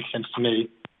that makes sense to me.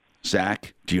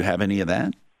 Zach, do you have any of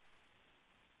that?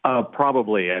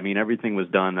 Probably. I mean, everything was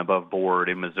done above board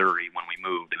in Missouri when we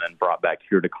moved and then brought back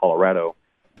here to Colorado.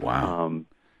 Wow.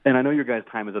 And I know your guys'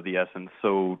 time is of the essence,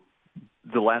 so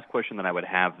the last question that I would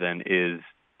have then is,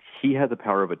 he has a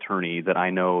power of attorney that I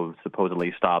know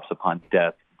supposedly stops upon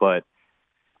death, but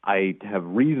I have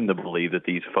reason to believe that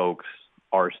these folks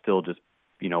are still just,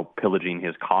 pillaging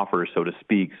his coffers, so to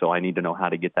speak. So I need to know how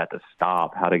to get that to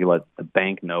stop, how to let the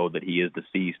bank know that he is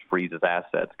deceased, freeze his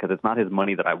assets, because it's not his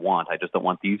money that I want. I just don't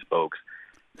want these folks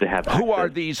to have access. Who are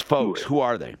these folks? Who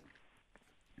are they?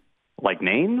 Like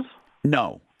names?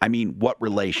 No. I mean, what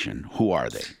relation? Who are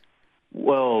they?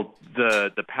 Well,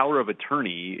 the power of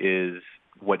attorney is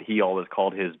what he always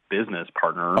called his business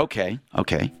partner. Okay.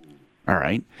 All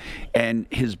right. And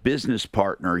his business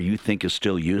partner, you think, is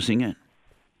still using it?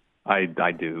 I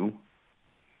do.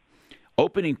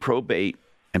 Opening probate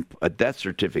and a death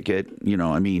certificate,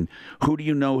 who do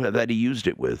you know that he used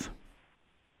it with?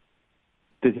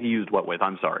 Did he use what with?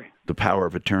 I'm sorry. The power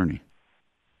of attorney.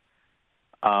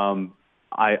 I'm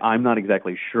not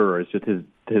exactly sure. It's just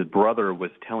his brother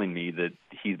was telling me that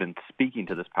he's been speaking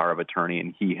to this power of attorney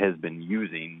and he has been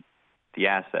using the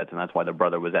assets, and that's why the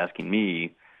brother was asking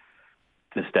me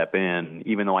to step in,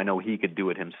 even though I know he could do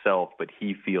it himself, but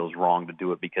he feels wrong to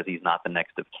do it because he's not the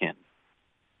next of kin.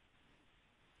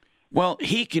 Well,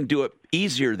 he can do it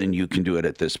easier than you can do it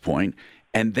at this point,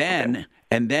 and then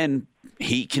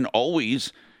he can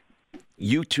always,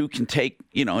 you two can take,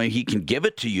 he can give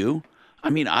it to you. I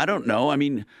mean, I don't know. I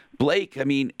mean, Blake,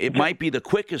 it might be the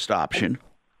quickest option.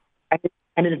 I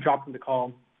need to drop from the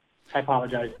call. I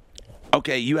apologize.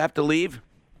 Okay, you have to leave?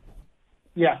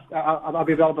 Yes, I'll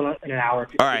be available in an hour.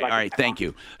 All right, thank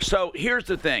you. So here's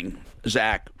the thing,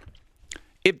 Zach.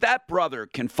 If that brother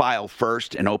can file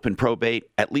first and open probate,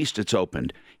 at least it's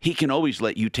opened. He can always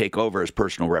let you take over as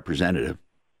personal representative.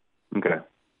 Okay,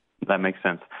 that makes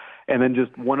sense. And then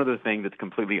just one other thing that's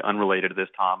completely unrelated to this,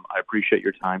 Tom. I appreciate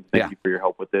your time. Thank you for your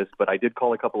help with this. But I did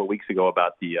call a couple of weeks ago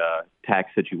about the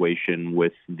tax situation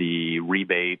with the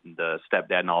rebate and the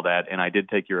stepdad and all that, and I did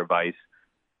take your advice.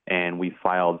 And we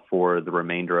filed for the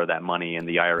remainder of that money, and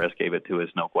the IRS gave it to us,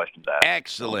 no questions asked.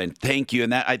 Excellent. Thank you.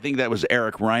 And I think that was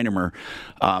Eric Reinemer,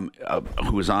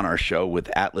 who was on our show with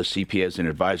Atlas CPAs and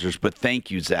Advisors. But thank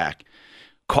you, Zach.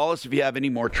 Call us if you have any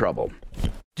more trouble.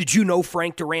 Did you know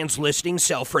Frank Duran's listings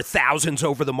sell for thousands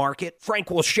over the market? Frank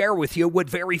will share with you what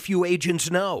very few agents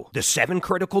know. The 7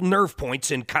 critical nerve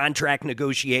points in contract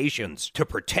negotiations to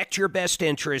protect your best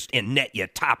interest and net you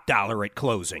top dollar at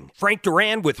closing. Frank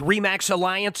Duran with RE/MAX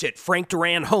Alliance at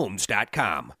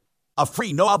frankduranhomes.com. A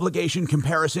free no-obligation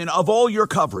comparison of all your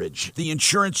coverage. The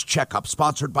Insurance Checkup,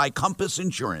 sponsored by Compass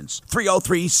Insurance.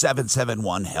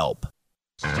 303-771-HELP.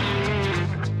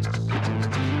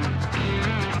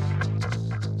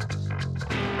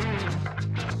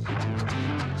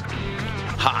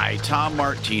 Hi, Tom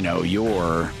Martino,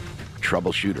 your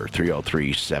troubleshooter.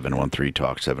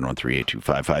 303-713-TALK,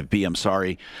 713-8255. B, I'm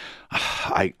sorry.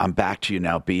 I'm back to you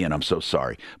now, B, and I'm so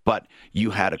sorry. But you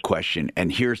had a question,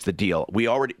 and here's the deal.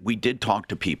 We did talk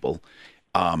to people,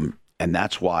 and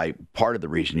that's why part of the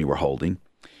reason you were holding.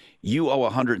 You owe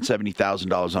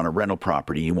 $170,000 on a rental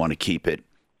property. You want to keep it.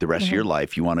 the rest of your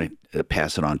life. You want to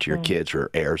pass it on to your kids or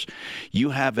heirs. You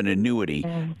have an annuity.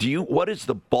 What is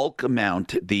the bulk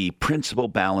amount, the principal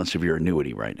balance of your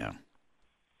annuity right now?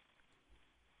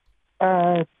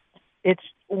 It's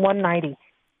 $190,000.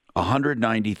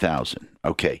 $190,000.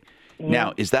 Okay. Yeah.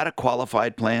 Now, is that a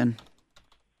qualified plan?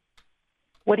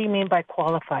 What do you mean by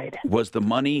qualified? Was the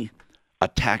money a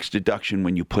tax deduction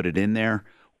when you put it in there,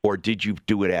 or did you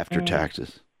do it after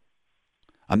taxes?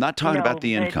 I'm not talking about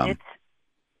the income.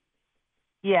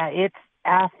 It's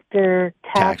after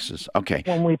taxes. Okay.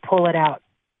 When we pull it out.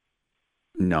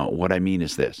 No, what I mean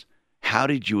is this. How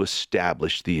did you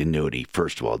establish the annuity,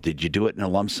 first of all? Did you do it in a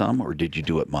lump sum, or did you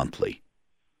do it monthly?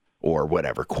 Or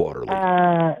whatever, quarterly?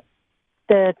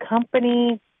 The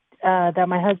company that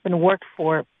my husband worked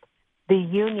for, the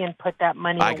union put that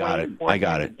money away for him in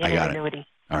an annuity.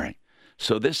 All right.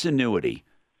 So this annuity,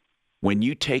 when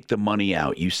you take the money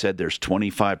out, you said there's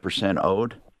 25%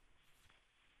 owed?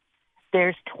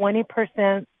 There's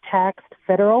 20% taxed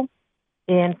federal,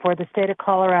 and for the state of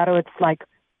Colorado, it's like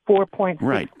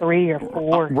 4.63 or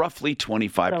 4. Roughly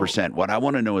 25%. So, what I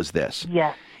want to know is this.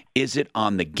 Yes. Is it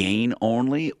on the gain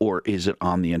only, or is it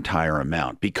on the entire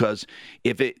amount? Because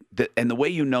and the way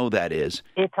you know that is,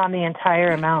 it's on the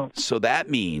entire amount. So that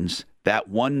means that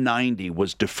 190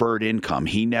 was deferred income.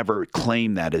 He never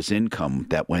claimed that as income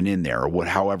that went in there, or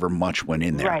however much went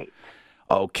in there. Right.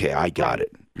 Okay, I got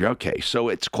it. Okay, so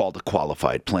it's called a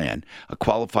qualified plan. A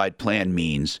qualified plan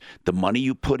means the money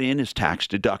you put in is tax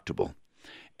deductible,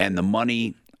 and the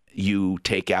money you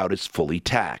take out is fully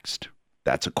taxed.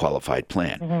 That's a qualified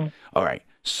plan. Mm-hmm. All right.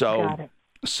 So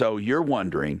you're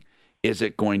wondering, is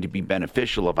it going to be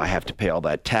beneficial if I have to pay all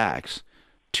that tax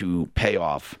to pay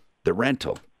off the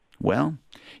rental? Well,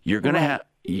 you're going to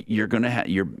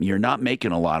you're not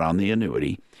making a lot on the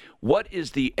annuity. What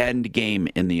is the end game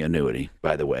in the annuity,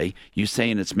 by the way? You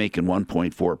saying it's making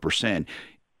 1.4%.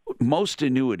 Most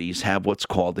annuities have what's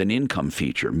called an income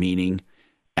feature, meaning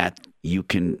you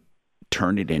can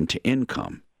turn it into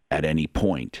income at any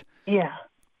point. Yeah.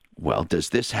 Well, does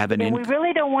this have an income? We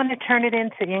really don't want to turn it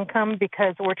into income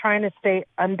because we're trying to stay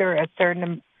under a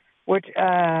certain.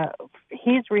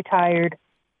 He's retired.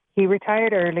 He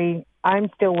retired early. I'm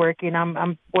still working.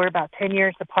 We're about 10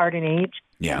 years apart in age.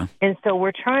 Yeah. And so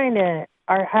we're trying to.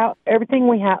 Everything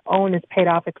we own is paid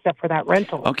off except for that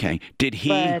rental. Okay.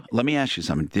 Let me ask you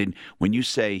something. When you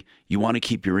say you want to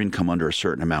keep your income under a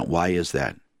certain amount, why is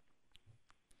that?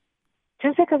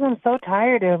 Just because I'm so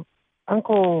tired of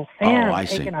Uncle Sam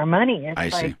taking our money.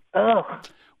 It's see. Ugh.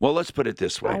 Well, let's put it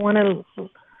this way. I want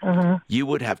to. You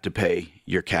would have to pay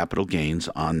your capital gains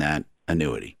on that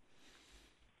annuity.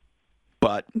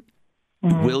 But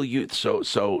will you? So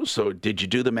did you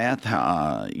do the math?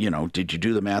 Did you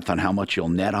do the math on how much you'll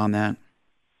net on that?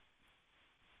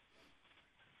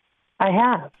 I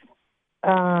have.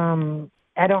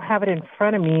 I don't have it in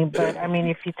front of me, but I mean,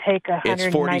 if you take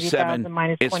 190,000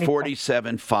 minus 20, it's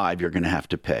 47.5. You're going to have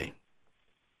to pay.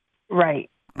 Right.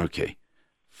 Okay.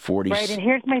 40. Right, and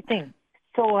here's my thing.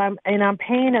 So I'm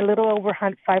paying a little over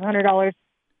 $500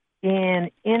 in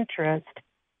interest.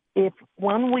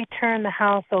 When we turn the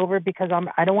house over, because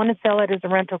I don't want to sell it as a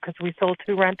rental because we sold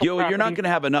 2 rental properties. You're not going to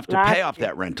have enough to pay off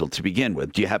that rental to begin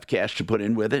with. Do you have cash to put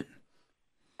in with it?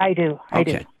 I do. I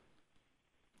do.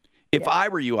 If I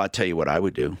were you, I'll tell you what I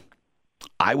would do.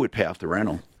 I would pay off the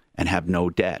rental and have no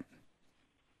debt.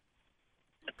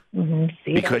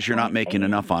 Mm-hmm. Because you're not making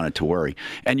enough on it to worry.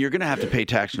 And you're going to have to pay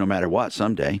tax no matter what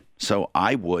someday. So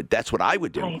that's what I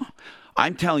would do. Right.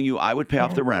 I'm telling you, I would pay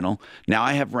off the rental. Now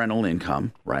I have rental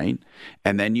income, right?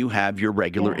 And then you have your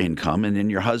regular income. And then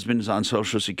your husband's on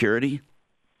Social Security?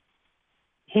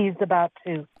 He's about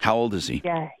to. How old is he?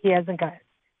 Yeah, he hasn't got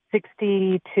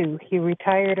 62. He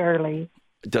retired early.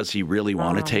 Does he really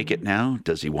want to take it now?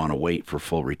 Does he want to wait for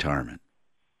full retirement?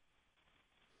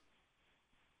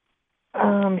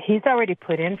 He's already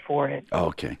put in for it. Oh,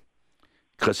 okay.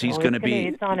 Because he's going to be...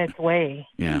 It's on its way.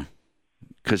 Yeah.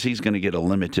 Because he's going to get a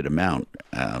limited amount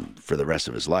for the rest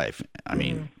of his life. I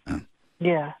mean...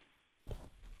 yeah.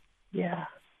 Yeah.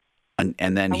 And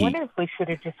then I wonder if we should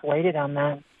have just waited on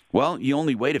that. Well, you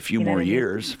only wait a few more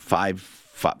years.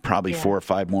 Probably 4 or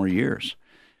 5 more years.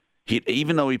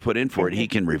 Even though he put in for it, he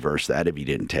can reverse that if he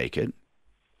didn't take it.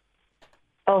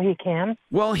 Oh, he can?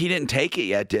 Well, he didn't take it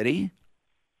yet, did he?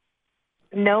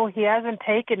 No, he hasn't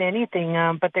taken anything,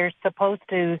 but they're supposed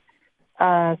to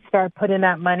start putting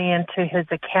that money into his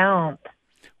account.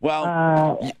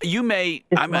 Well,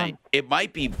 it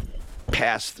might be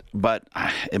past, but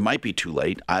it might be too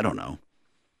late. I don't know.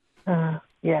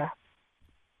 Yeah.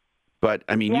 But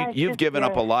I mean, you've given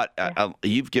up a lot.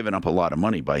 You've given up a lot of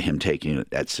money by him taking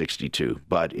it at 62.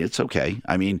 But it's okay.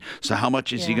 I mean, so how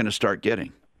much is he going to start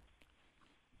getting?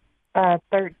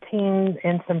 13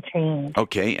 and some change.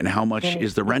 Okay, and how much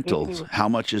is the rental? How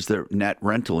much is the net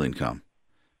rental income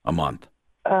a month?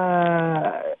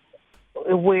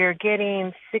 We're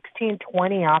getting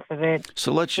 $16.20 off of it.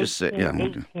 So let's just say,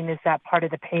 $18 is that part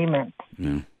of the payment.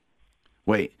 Yeah.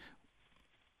 Wait.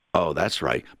 Oh, that's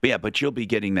right. But you'll be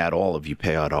getting that all if you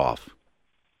pay it off.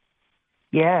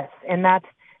 Yes, and that's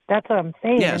what I'm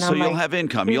saying. Yeah, and so you'll have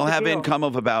income. You'll have income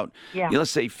of about,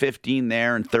 let's say 15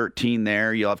 there and 13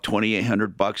 there. You'll have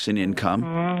 $2,800 in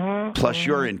income, plus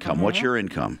your income. What's your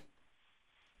income?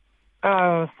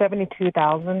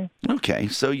 $72,000. Okay,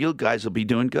 so you guys will be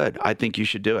doing good. I think you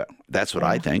should do it. That's what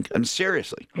I think. And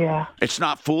seriously. Yeah. It's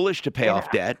not foolish to pay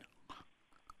off debt.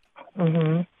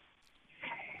 Mm-hmm.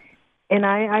 And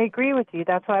I agree with you.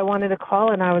 That's why I wanted to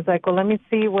call, and I was like, well, let me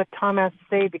see what Tom has to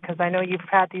say, because I know you've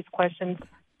had these questions,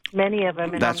 many of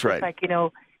them. And That's I'm right. just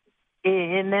like,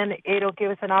 and then it'll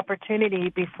give us an opportunity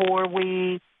before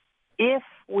if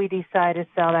we decide to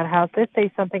sell that house. Let's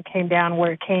say something came down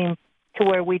where it came to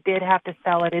where we did have to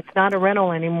sell it. It's not a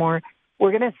rental anymore.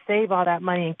 We're going to save all that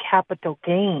money in capital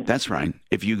gains. That's right.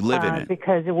 If you live in it.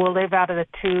 Because we'll live out of the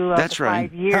 2 That's to right.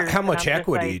 5 years. How much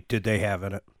equity did they have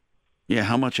in it? Yeah,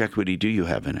 how much equity do you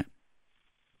have in it?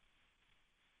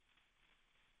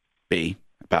 B,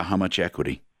 about how much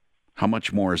equity? How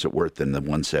much more is it worth than the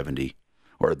 170?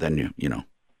 Or than,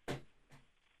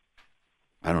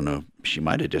 I don't know. She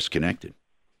might have disconnected.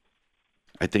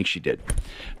 I think she did.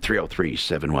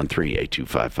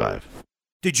 303-713-8255.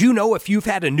 Did you know if you've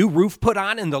had a new roof put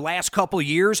on in the last couple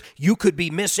years, you could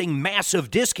be missing massive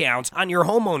discounts on your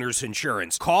homeowner's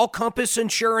insurance? Call Compass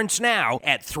Insurance now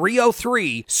at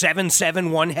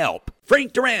 303-771-HELP.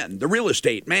 Frank Duran,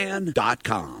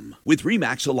 therealestateman.com. With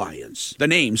RE/MAX Alliance. The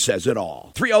name says it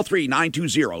all.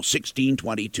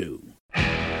 303-920-1622.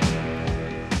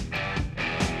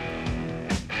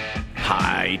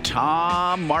 Hi,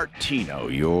 Tom Martino,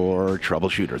 your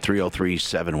troubleshooter.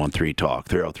 303-713-TALK.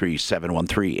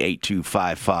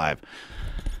 303-713-8255.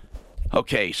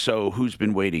 Okay, so who's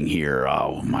been waiting here?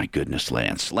 Oh, my goodness,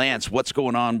 Lance. Lance, what's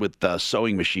going on with the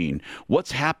sewing machine?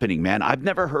 What's happening, man? I've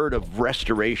never heard of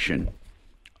restoration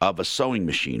of a sewing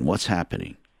machine. What's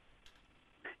happening?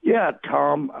 Yeah,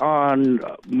 Tom, on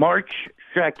March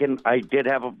 2nd, I did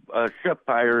have a ship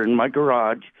fire in my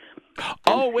garage.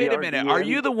 Oh, wait a minute. Are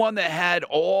you the one that had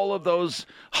all of those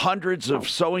hundreds of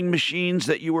sewing machines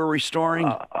that you were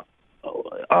restoring?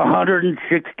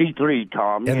 163,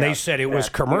 Tom. And they said it was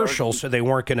commercial, so they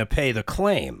weren't going to pay the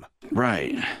claim.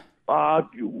 Right.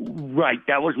 Right.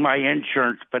 That was my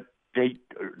insurance, but they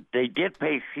did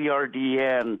pay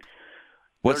CRDN.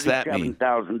 What's that mean?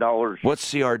 $37,000.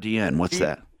 What's CRDN? What's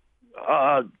that?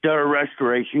 They're a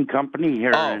restoration company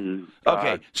here.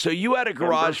 Okay. So you had a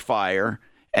garage fire.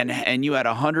 And you had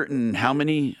 100 and how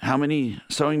many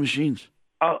sewing machines?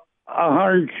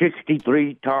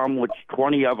 163, Tom, which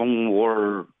 20 of them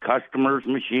were customers'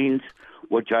 machines,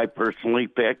 which I personally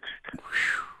fixed.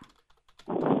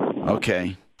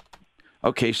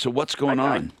 Okay, so what's going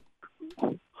on?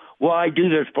 Well, I do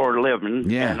this for a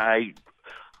living, and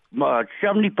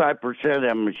 75% of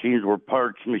them machines were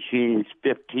parts machines,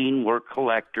 15 were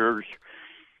collectors,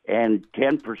 and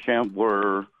 10%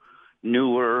 were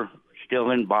newer,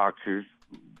 still in boxes.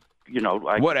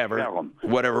 Whatever.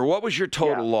 What was your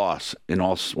total loss in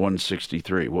all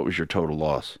 163? What was your total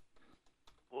loss?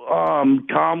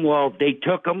 Tom, well, they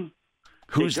took them.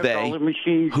 Who's they? All the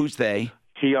machines. Who's they?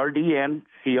 CRDN.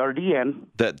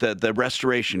 The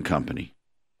restoration company.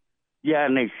 Yeah,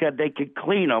 and they said they could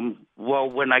clean them. Well,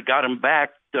 when I got them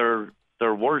back, they're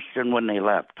worse than when they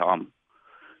left, Tom.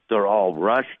 They're all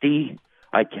rusty.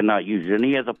 I cannot use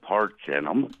any of the parts in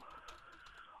them.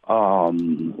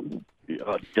 The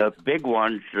big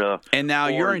ones. And now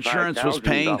your insurance was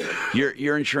paying.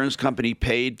 Your insurance company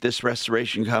paid this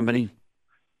restoration company.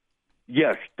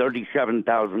 Yes,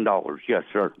 $37,000. Yes,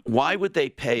 sir. Why would they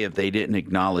pay if they didn't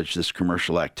acknowledge this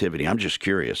commercial activity? I'm just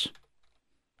curious.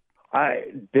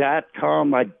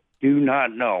 Tom, I do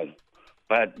not know.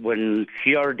 But when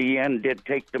CRDN did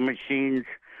take the machines,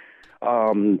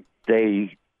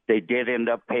 they did end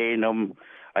up paying them.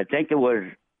 I think it was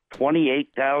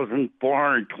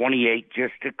 $28,428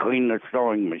 just to clean the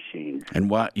sewing machines. And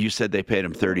what you said they paid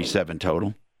them $37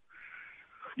 total?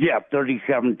 Yeah,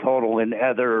 $37 total in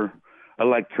other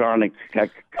electronics.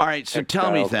 All right, so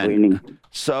tell me then. Cleaning.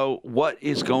 So what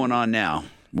is going on now?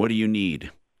 What do you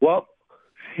need? Well,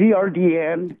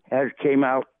 CRDN has came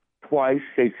out twice.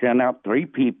 They sent out 3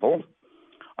 people.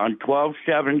 On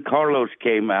 12/7, Carlos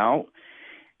came out,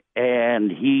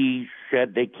 and he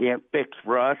said they can't fix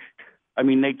rust. I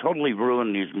mean, they totally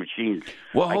ruined these machines.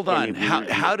 Well, hold on.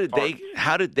 How did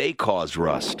they cause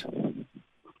rust?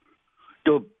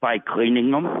 By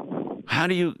cleaning them. How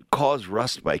do you cause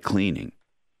rust by cleaning?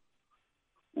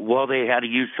 Well, they had to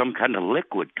use some kind of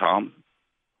liquid, Tom.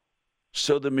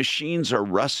 So the machines are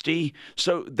rusty?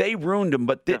 So they ruined them,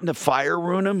 but didn't the fire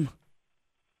ruin them?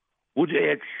 Well,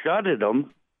 it shutted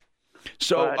them.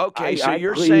 So, okay, so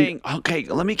you're saying, okay,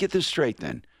 let me get this straight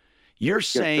then. You're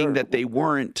saying that they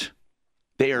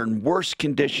are in worse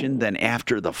condition than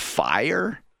after the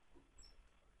fire?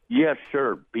 Yes,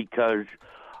 sir, because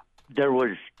there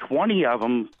was 20 of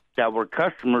them that were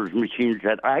customers' machines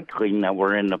that I cleaned that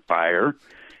were in the fire,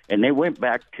 and they went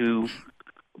back to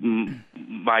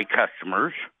my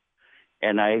customers,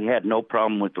 and I had no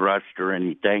problem with rust or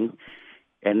anything.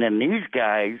 And then these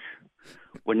guys,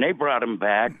 when they brought them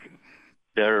back,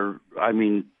 the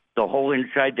whole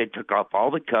inside, they took off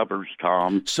all the covers,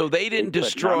 Tom. So they didn't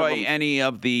destroy any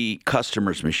of the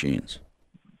customers' machines?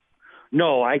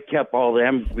 No, I kept all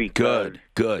them. Good.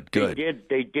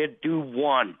 They did do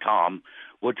one, Tom,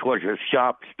 which was a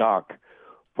shop stock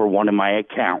for one of my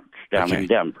accounts down in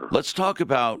Denver. Let's talk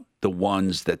about the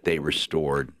ones that they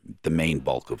restored, the main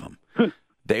bulk of them.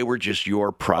 They were just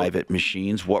your private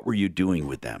machines. What were you doing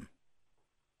with them?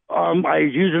 I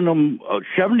was using them,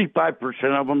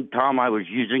 75% of them, Tom, I was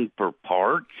using for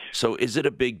parts. So is it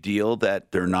a big deal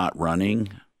that they're not running?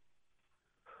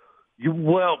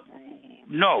 Well,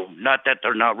 no, not that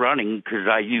they're not running, because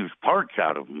I use parts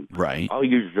out of them. Right. I'll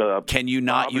use Can you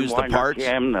not use the parts?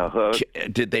 Cam, the hook.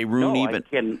 Did they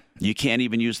ruin You can't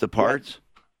even use the parts?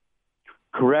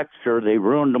 Correct, sir. They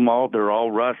ruined them all. They're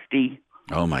all rusty.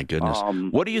 Oh, my goodness.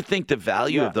 What do you think the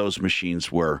value of those machines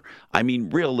were? I mean,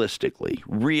 realistically,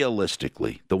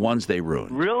 the ones they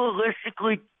ruined.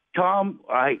 Realistically, Tom,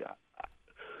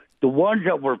 the ones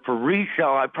that were for resale,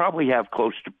 I probably have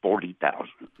close to $40,000.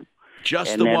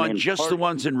 Just the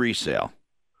ones in resale.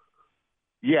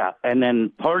 Yeah, and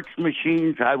then parts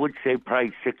machines, I would say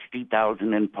probably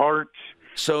 $60,000 in parts.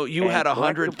 So you had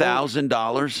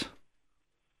 $100,000?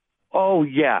 Oh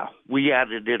yeah, we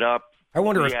added it up. I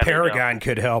wonder if Paragon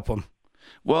could help him.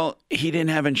 Well, he didn't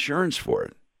have insurance for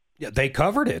it. Yeah, they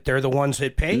covered it. They're the ones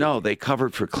that paid. No, they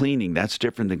covered for cleaning. That's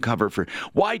different than cover for...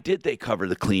 Why did they cover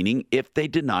the cleaning if they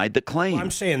denied the claim? Well,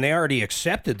 I'm saying they already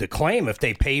accepted the claim if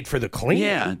they paid for the cleaning.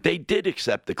 Yeah, they did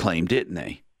accept the claim, didn't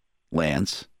they,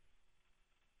 Lance?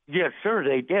 Yes, sir,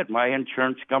 they did. My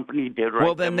insurance company did.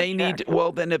 Well, then they need...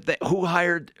 Well, then if who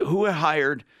hired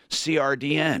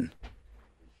CRDN?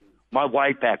 My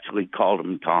wife actually called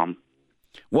him, Tom.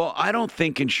 Well, I don't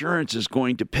think insurance is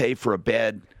going to pay for a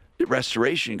bad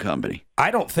restoration company. I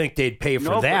don't think they'd pay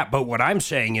for that, but what I'm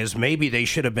saying is maybe they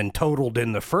should have been totaled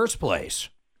in the first place.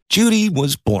 Judy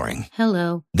was boring.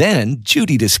 Hello. Then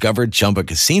Judy discovered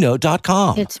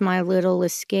ChumbaCasino.com. It's my little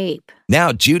escape.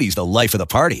 Now Judy's the life of the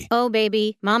party. Oh,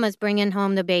 baby, mama's bringing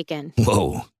home the bacon.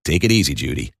 Whoa, take it easy,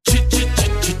 Judy.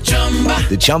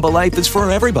 The Chumba life is for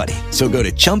everybody. So go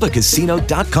to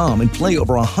ChumbaCasino.com and play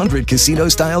over 100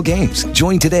 casino-style games.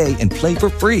 Join today and play for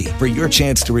free for your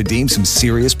chance to redeem some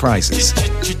serious prizes.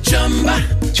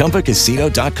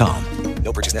 ChumbaCasino.com.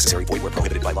 No purchase necessary. Void where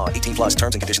prohibited by law. 18 plus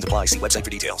terms and conditions apply. See website for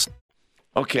details.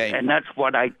 Okay. And that's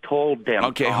what I told them.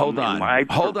 Okay, hold on.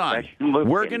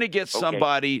 We're going to get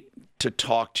somebody to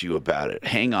talk to you about it.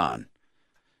 Hang on.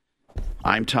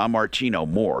 I'm Tom Martino.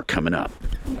 More coming up.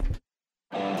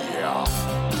 Yeah.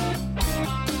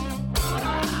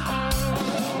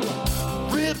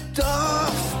 Ripped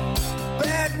off,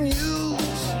 bad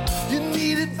news. You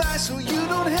need advice so you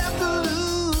don't have to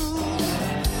lose.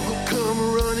 We'll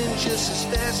come running just as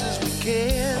fast as we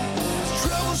can.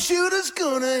 Troubleshooter's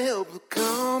gonna help the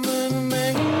common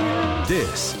man.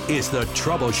 This is the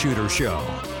Troubleshooter Show.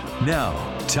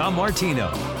 Now, Tom Martino.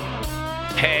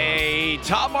 Hey,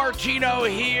 Tom Martino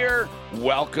here.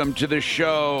 Welcome to the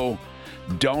show.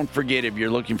 Don't forget, if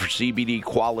you're looking for CBD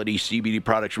quality CBD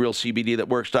products,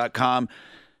 realcbdthatworks.com.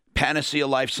 Panacea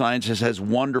Life Sciences has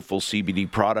wonderful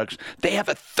CBD products. They have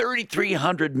a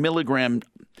 3,300 milligram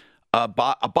a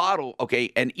bottle,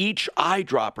 okay, and each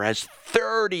eyedropper has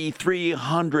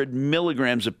 3,300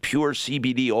 milligrams of pure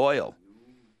CBD oil.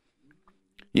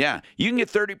 Yeah, you can get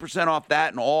 30% off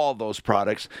that and all those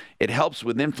products. It helps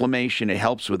with inflammation. It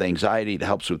helps with anxiety. It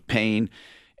helps with pain.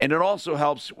 And it also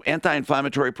helps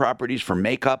anti-inflammatory properties for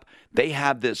makeup. They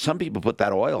have this. Some people put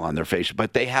that oil on their face,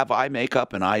 but they have eye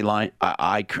makeup and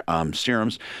eye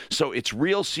serums. So it's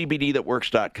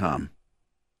realcbdthatworks.com.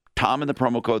 Tom and the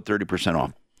promo code 30%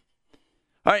 off.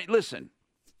 All right, listen.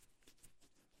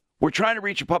 We're trying to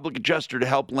reach a public adjuster to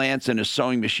help Lance in his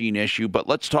sewing machine issue, but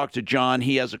let's talk to John.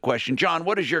 He has a question. John,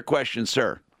 what is your question,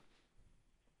 sir?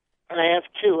 I have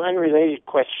two unrelated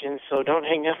questions, so don't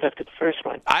hang up after the first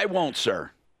one. I won't,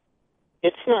 sir.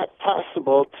 It's not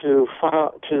possible to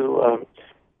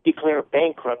declare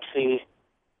bankruptcy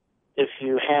if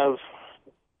you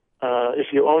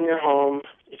own your home,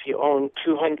 if you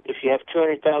have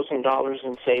 $200,000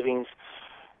 in savings,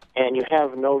 and you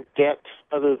have no debt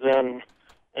other than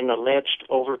an alleged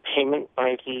overpayment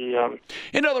by the.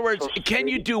 In other words, can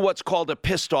you do what's called a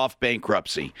pissed-off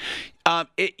bankruptcy?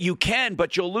 You can,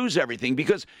 but you'll lose everything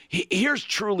because here's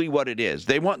truly what it is.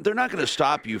 They're not going to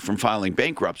stop you from filing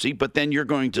bankruptcy, but then you're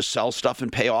going to sell stuff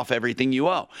and pay off everything you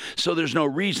owe. So there's no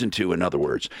reason to, in other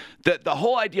words. The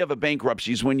whole idea of a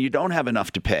bankruptcy is when you don't have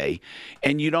enough to pay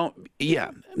and you don't,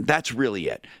 that's really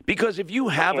it. Because if you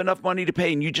have enough money to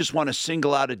pay and you just want to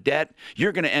single out a debt,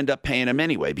 you're going to end up paying them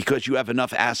anyway because you have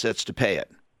enough assets to pay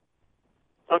it.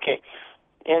 Okay.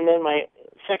 And then my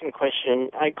second question,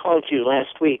 I called you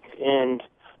last week, and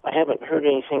I haven't heard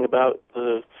anything about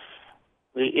the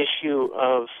issue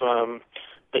of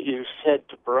that you said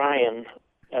to Brian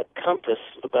at Compass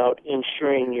about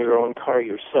insuring your own car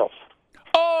yourself.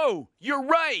 Oh, you're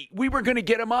right. We were going to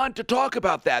get him on to talk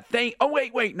about that.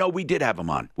 Wait. No, we did have him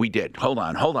on. We did. Hold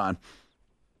on.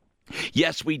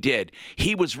 Yes, we did.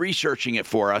 He was researching it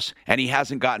for us, and he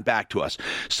hasn't gotten back to us.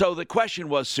 So the question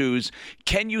was, Suze,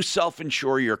 can you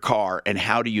self-insure your car, and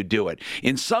how do you do it?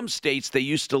 In some states, they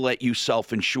used to let you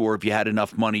self-insure if you had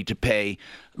enough money to pay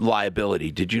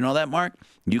liability. Did you know that, Mark?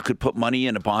 You could put money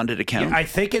in a bonded account? Yeah, I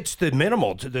think it's the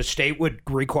minimal. The state would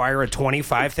require a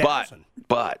 $25,000.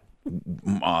 But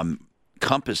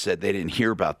Compass said they didn't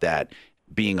hear about that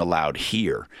being allowed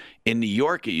here. In New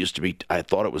York, it used to be, I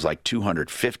thought it was like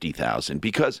 $250,000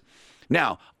 because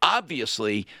now,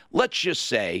 obviously, let's just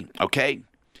say, okay,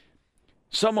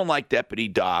 someone like Deputy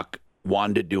Doc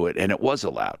wanted to do it and it was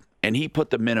allowed and he put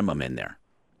the minimum in there,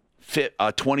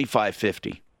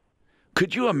 $25.50.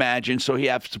 Could you imagine? So he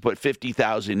has to put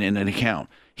 $50,000 in an account.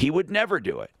 He would never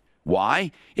do it.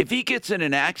 Why? If he gets in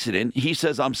an accident, he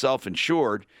says I'm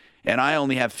self-insured and I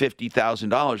only have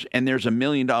 $50,000 and there's $1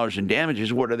 million in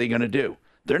damages, what are they going to do?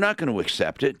 They're not going to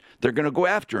accept it. They're going to go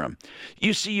after him.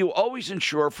 You see, you always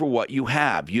insure for what you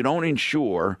have. You don't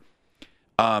insure,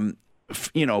 for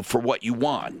what you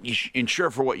want. You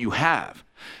insure for what you have.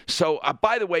 So,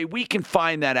 by the way, we can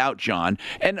find that out, John.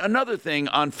 And another thing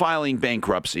on filing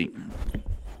bankruptcy.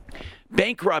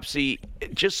 Bankruptcy,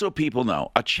 just so people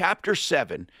know, a Chapter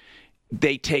 7,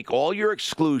 they take all your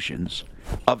exclusions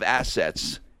of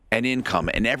assets and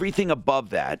income, and everything above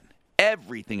that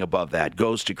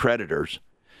goes to creditors.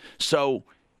 So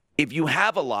if you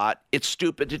have a lot, it's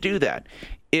stupid to do that.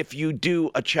 If you do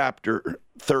a Chapter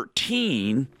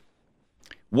 13,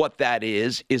 what that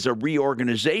is a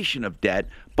reorganization of debt,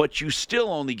 but you still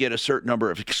only get a certain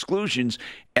number of exclusions,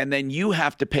 and then you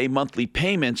have to pay monthly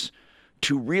payments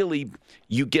to really,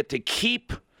 you get to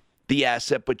keep the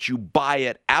asset, but you buy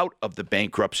it out of the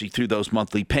bankruptcy through those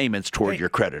monthly payments toward your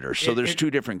creditors. So there's two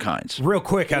different kinds. Real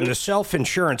quick, on the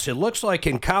self-insurance, it looks like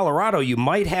in Colorado you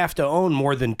might have to own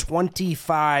more than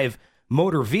 25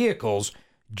 motor vehicles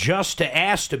just to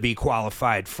ask to be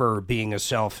qualified for being a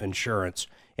self-insurance.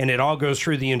 And it all goes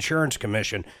through the insurance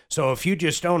commission. So if you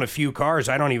just own a few cars,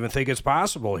 I don't even think it's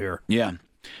possible here. Yeah.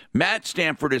 Matt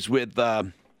Stanford is with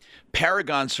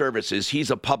Paragon Services. He's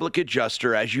a public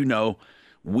adjuster, as you know.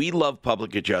 We love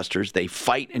public adjusters. They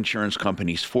fight insurance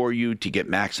companies for you to get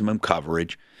maximum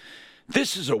coverage.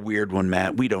 This is a weird one,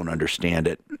 Matt. We don't understand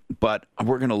it, but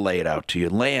we're going to lay it out to you.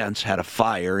 Lance had a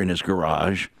fire in his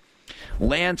garage.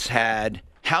 Lance had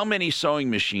how many sewing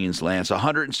machines, Lance?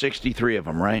 163 of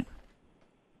them, right?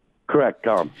 Correct,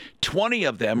 Tom. 20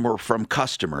 of them were from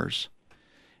customers,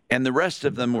 and the rest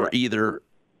of them were either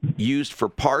used for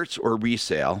parts or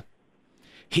resale.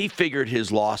 He figured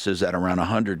his losses at around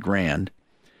 $100,000.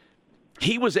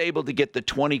 He was able to get the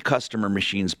 20 customer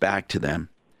machines back to them.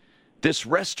 This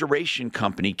restoration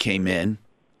company came in,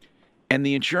 and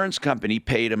the insurance company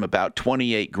paid him about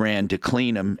 $28,000 to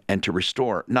clean them and to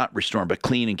not restore them, but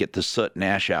clean and get the soot and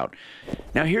ash out.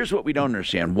 Now, here's what we don't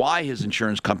understand. Why his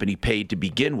insurance company paid to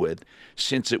begin with,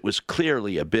 since it was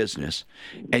clearly a business.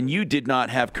 And you did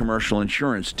not have commercial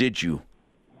insurance, did you,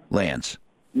 Lance?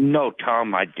 No,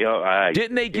 Tom, I don't.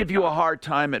 Didn't they give you a hard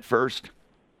time at first?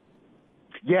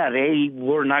 Yeah, they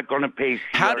were not going to pay.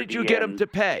 How did you get them to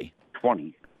pay?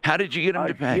 20. How did you get them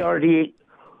to pay?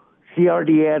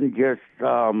 CRDN just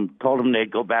told them they'd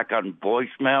go back on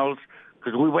voicemails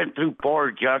because we went through 4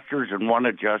 adjusters and one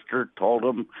adjuster told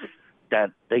them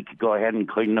that they could go ahead and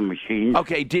clean the machines.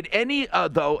 Okay, did any,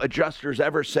 though, adjusters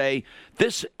ever say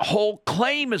this whole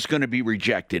claim is going to be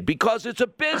rejected because it's a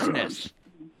business?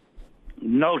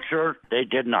 No, sir, they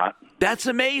did not. That's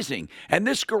amazing. And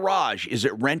this garage, is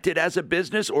it rented as a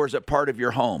business or is it part of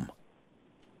your home?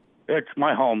 It's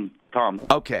my home, Tom.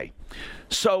 Okay.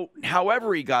 So,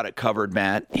 however he got it covered,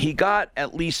 Matt, he got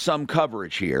at least some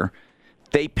coverage here.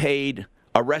 They paid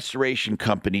a restoration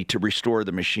company to restore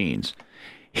the machines.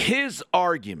 His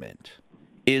argument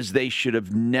is they should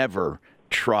have never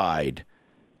tried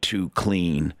to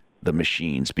clean the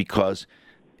machines because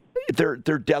they're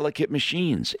delicate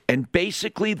machines, and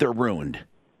basically they're ruined.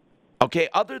 Okay,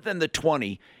 other than the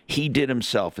 20 he did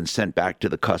himself and sent back to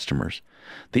the customers,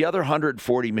 the other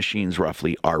 140 machines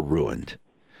roughly are ruined.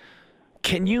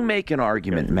 Can you make an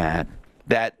argument, Matt,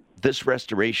 that this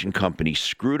restoration company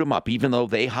screwed him up, even though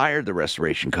they hired the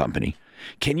restoration company?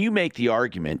 Can you make the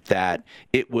argument that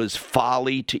it was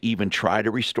folly to even try to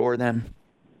restore them?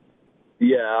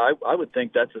 Yeah, I would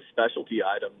think that's a specialty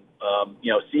item.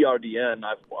 CRDN,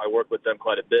 I work with them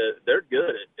quite a bit. They're good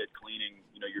at cleaning,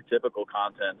 your typical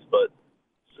contents, but,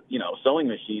 sewing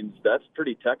machines, that's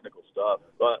pretty technical stuff.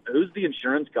 But who's the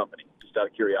insurance company, just out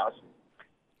of curiosity?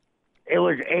 It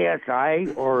was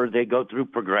ASI, or they go through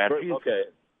Progressive. Okay.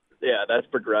 Yeah, that's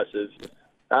Progressive.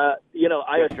 I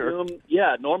assume,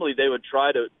 normally they would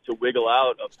try to wiggle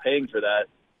out of paying for that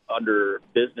under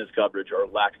business coverage or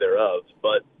lack thereof.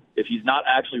 But if he's not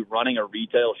actually running a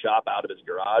retail shop out of his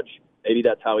garage, maybe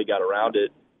that's how he got around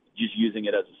it, just using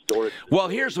it as a storage. Well,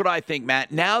 here's what I think,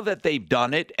 Matt. Now that they've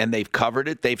done it and they've covered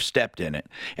it, they've stepped in it.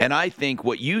 And I think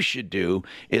what you should do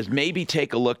is maybe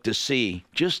take a look to see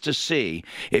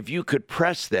if you could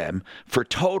press them for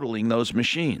totaling those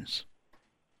machines.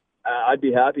 I'd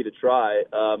be happy to try.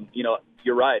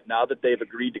 You're right. Now that they've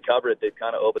agreed to cover it, they've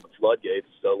kind of opened the floodgates.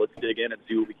 So let's dig in and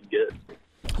see what we can get.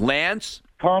 Lance?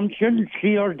 Tom, shouldn't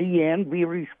CRDN be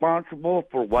responsible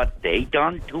for what they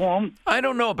done to them? I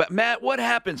don't know, but Matt, what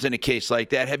happens in a case like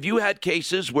that? Have you had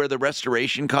cases where the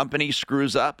restoration company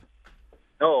screws up?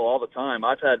 No, all the time.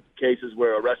 I've had cases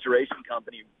where a restoration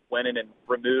company went in and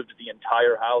removed the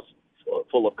entire house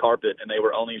full of carpet, and they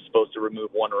were only supposed to remove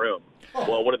one room.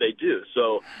 Well, what do?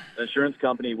 So the insurance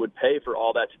company would pay for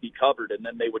all that to be covered, and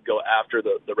then they would go after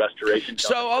the restoration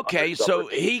company. So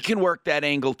he can work that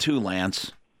angle too,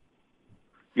 Lance.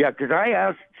 Yeah, because I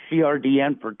asked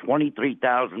CRDN for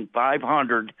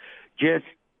 $23,500 just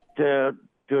to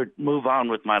move on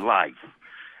with my life,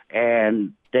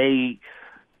 and they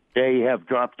have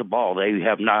dropped the ball. They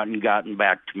have not gotten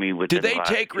back to me with. Do they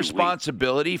take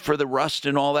responsibility for the rust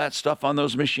and all that stuff on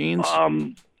those machines?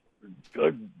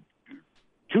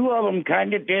 Two of them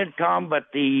kind of did, Tom, but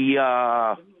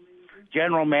the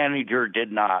general manager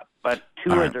did not. But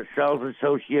two of the sales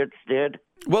associates did.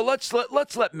 Well, let's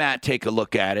let Matt take a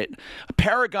look at it.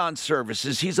 Paragon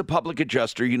Services, he's a public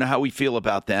adjuster. You know how we feel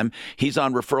about them. He's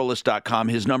on referralist.com.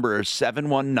 His number is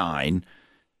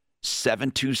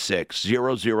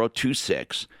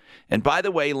 719-726-0026. And by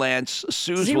the way, Lance,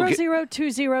 Suze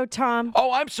 0020, Tom.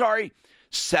 Oh, I'm sorry.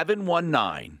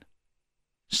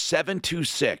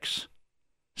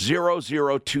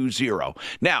 719-726-0020.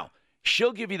 Now,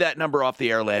 she'll give you that number off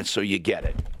the air, Lance, so you get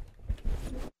it.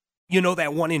 You know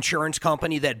that one insurance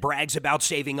company that brags about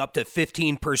saving up to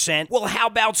 15%? Well, how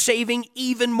about saving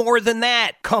even more than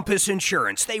that? Compass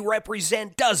Insurance. They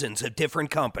represent dozens of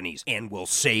different companies and will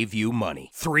save you money.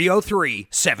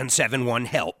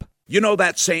 303-771-HELP. You know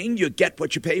that saying, you get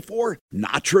what you pay for?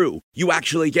 Not true. You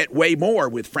actually get way more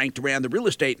with Frank Duran, the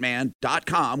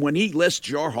realestateman.com, when he lists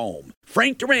your home.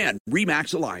 Frank Duran,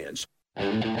 RE/MAX Alliance.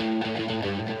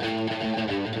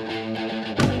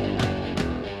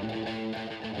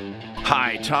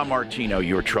 Hi, Tom Martino,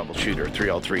 your troubleshooter,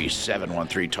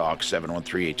 303-713-TALK,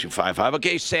 713-8255.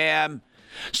 Okay, Sam,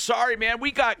 sorry, man,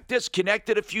 we got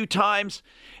disconnected a few times,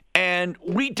 and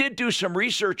we did do some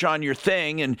research on your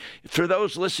thing, and for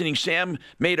those listening, Sam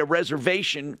made a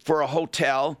reservation for a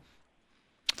hotel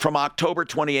from October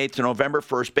 28th to November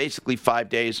 1st, basically 5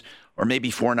 days or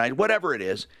maybe 4 nights, whatever it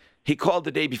is. He called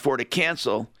the day before to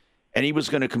cancel, and he was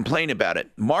going to complain about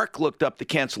it. Mark looked up the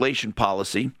cancellation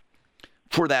policy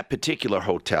for that particular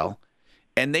hotel,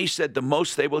 and they said the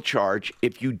most they will charge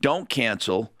if you don't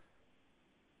cancel,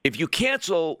 if you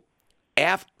cancel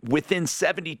within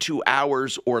 72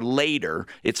 hours or later,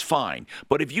 it's fine.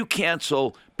 But if you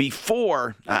cancel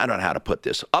before, I don't know how to put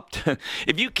this,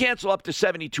 if you cancel up to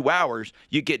 72 hours,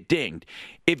 you get dinged.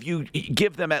 If you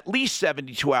give them at least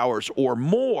 72 hours or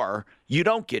more, you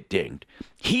don't get dinged.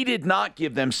 He did not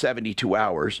give them 72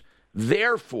 hours.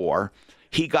 Therefore,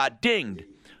 he got dinged.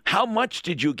 How much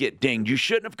did you get dinged? You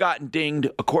shouldn't have gotten dinged,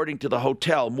 according to the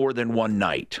hotel, more than one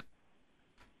night.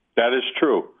 That is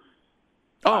true.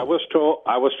 Oh. I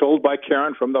was told by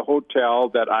Karen from the hotel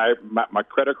that my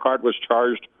credit card was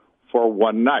charged for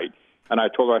one night. And I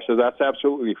told her, I said, that's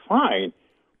absolutely fine.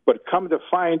 But come to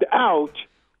find out,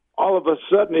 all of a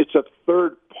sudden it's a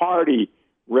third-party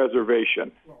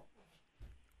reservation.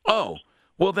 Oh,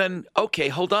 well then, okay,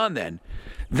 hold on then.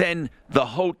 Then the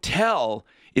hotel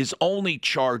is only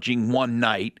charging one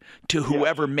night to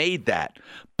whoever made that.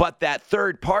 But that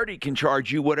third party can charge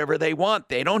you whatever they want.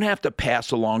 They don't have to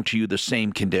pass along to you the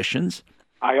same conditions.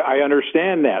 I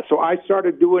understand that. So I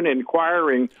started doing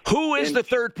inquiring. Who is the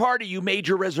third party you made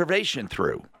your reservation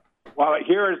through? Well,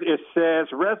 here it says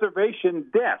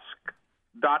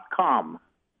reservationdesk.com.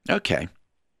 Okay.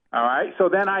 All right. So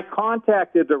then I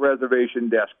contacted the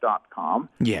reservationdesk.com.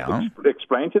 Yeah.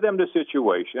 Explained to them the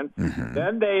situation. Mm-hmm.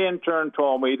 Then they in turn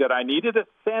told me that I needed to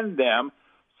send them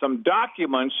some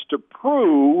documents to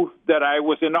prove that I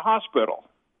was in the hospital.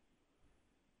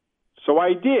 So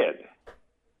I did.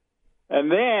 And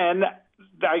then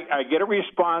I get a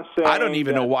response saying... I don't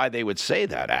even know why they would say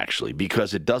that, actually,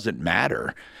 because it doesn't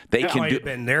matter. They That can might do have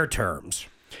been their terms.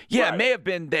 Yeah, It may have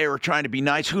been they were trying to be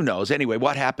nice. Who knows? Anyway,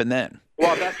 what happened then?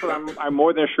 Well, that's what I'm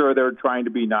more than sure they were trying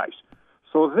to be nice.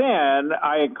 So then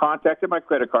I contacted my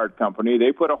credit card company.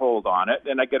 They put a hold on it.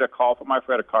 Then I get a call from my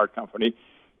credit card company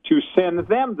to send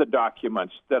them the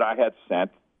documents that I had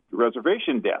sent to the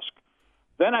reservation desk.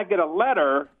 Then I get a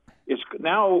letter. It's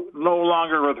now no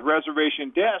longer with Reservation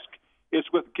Desk. It's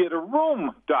with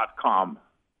getaroom.com.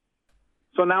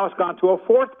 So now it's gone to a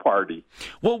fourth party.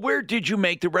 Well, where did you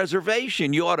make the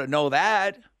reservation? You ought to know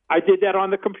that. I did that on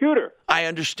the computer. I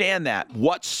understand that.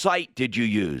 What site did you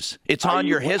use? It's on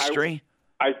your history.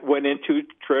 I went into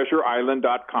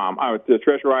treasureisland.com, the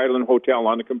Treasure Island Hotel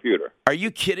on the computer. Are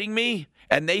you kidding me?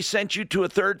 And they sent you to a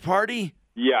third party?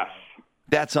 Yes.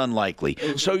 That's unlikely.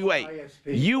 So wait,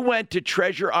 you went to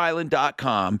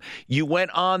treasureisland.com, you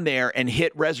went on there and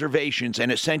hit reservations,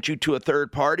 and it sent you to a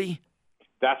third party?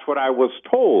 That's what I was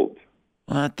told.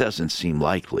 Well, that doesn't seem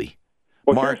likely.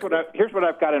 Well, Mark, here's what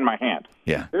I've got in my hand.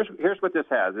 Yeah. Here's what this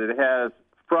has. It has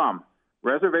from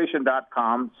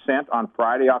reservation.com, sent on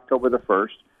Friday, October the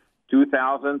 1st,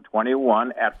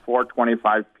 2021 at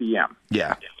 4:25 p.m.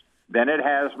 Yeah. Then it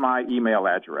has my email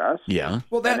address. Yeah.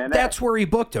 Well, that's where he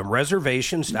booked them,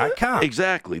 reservations.com.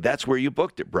 Exactly. That's where you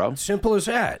booked it, bro. Simple as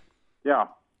that. Yeah.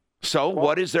 So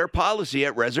what is their policy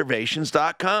at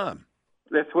reservations.com?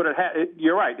 That's what it had.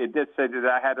 You're right. It did say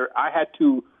that I had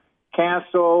to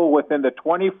cancel within the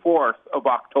 24th of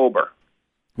October.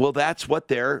 Well, that's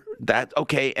what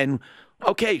okay. And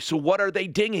okay, so what are they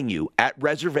dinging you at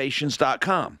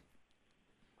reservations.com?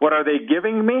 What are they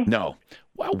giving me? No.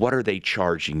 What are they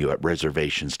charging you at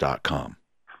reservations.com?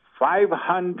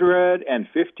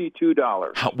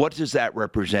 $552. What does that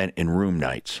represent in room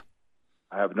nights?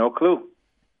 I have no clue.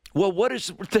 Well, what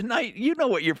is the night? You know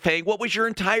what you're paying. What was your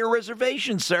entire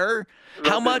reservation, sir?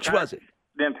 How much was it?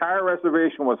 The entire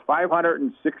reservation was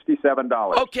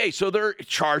 $567. Okay, so they're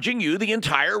charging you the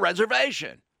entire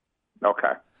reservation.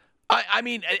 Okay. I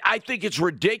mean, I think it's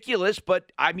ridiculous,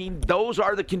 but, I mean, those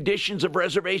are the conditions of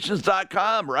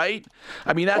reservations.com, right?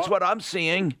 I mean, that's what I'm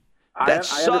seeing. That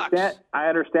sucks. I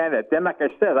understand that. Then, like I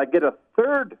said, I get a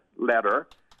third letter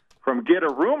from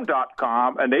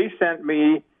getaroom.com, and they sent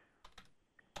me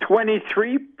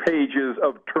 23 pages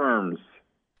of terms.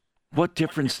 What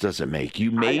difference does it make?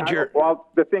 You Well,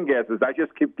 the thing is I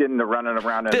just keep getting the running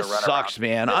around and this the running sucks,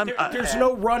 around. Man. There's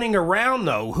no running around,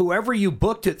 though. Whoever you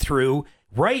booked it through,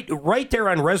 right there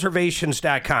on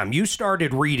reservations.com, you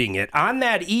started reading it. On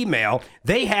that email,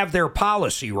 they have their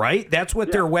policy, right? That's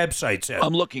what their website says.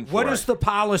 I'm looking for What does the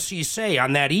policy say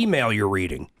on that email you're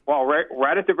reading? Well,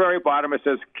 right at the very bottom, it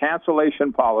says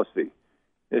cancellation policy.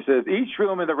 It says each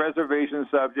room in the reservation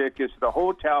subject is the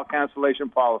hotel cancellation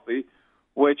policy,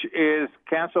 which is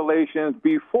cancellations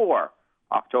before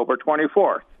October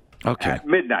 24th at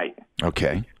midnight.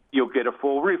 Okay. You'll get a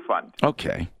full refund.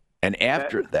 Okay. And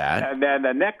after that... And then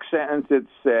the next sentence, it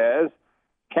says,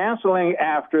 canceling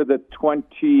after the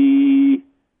 20...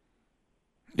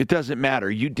 It doesn't matter.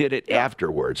 You did it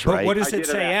afterwards, right? But what does it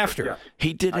say after?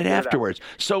 He did it afterwards.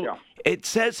 So it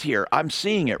says here, I'm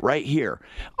seeing it right here.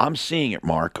 I'm seeing it,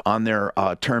 Mark, on their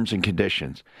terms and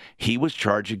conditions. He was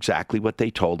charged exactly what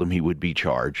they told him he would be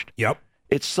charged. Yep.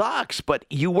 It sucks, but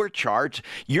you were charged.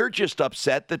 You're just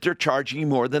upset that they're charging you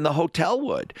more than the hotel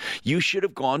would. You should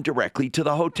have gone directly to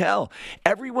the hotel.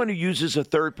 Everyone who uses a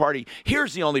third party,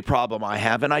 here's the only problem I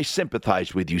have, and I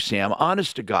sympathize with you, Sam.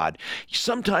 Honest to God,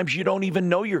 sometimes you don't even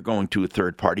know you're going to a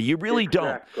third party. You really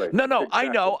don't. No, exactly. I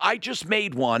know. I just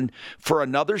made one for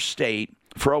another state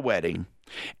for a wedding,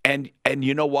 and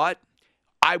you know what?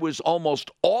 I was almost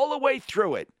all the way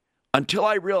through it until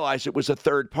I realized it was a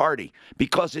third party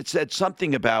because it said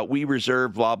something about we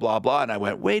reserve blah, blah, blah. And I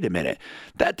went, wait a minute,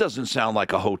 that doesn't sound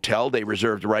like a hotel. They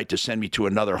reserved the right to send me to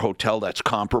another hotel that's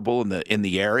comparable in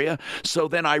the area. So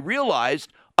then I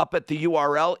realized up at the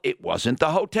URL, it wasn't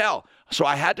the hotel. So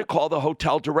I had to call the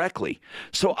hotel directly.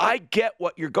 So I get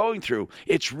what you're going through.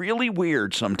 It's really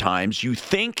weird sometimes. You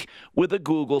think with a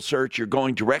Google search you're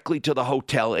going directly to the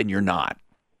hotel and you're not.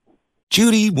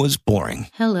 Judy was boring.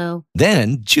 Hello.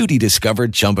 Then Judy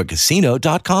discovered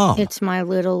ChumbaCasino.com. It's my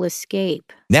little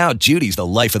escape. Now Judy's the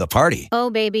life of the party. Oh,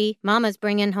 baby, mama's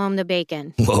bringing home the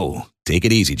bacon. Whoa, take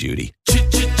it easy, Judy.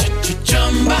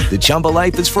 The Chumba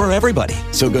life is for everybody.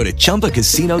 So go to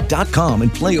ChumbaCasino.com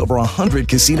and play over 100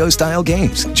 casino-style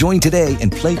games. Join today and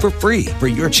play for free for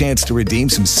your chance to redeem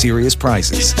some serious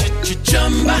prizes.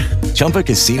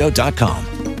 ChumbaCasino.com.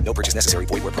 No purchase necessary.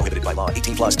 Void where prohibited by law.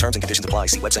 18 plus terms and conditions apply.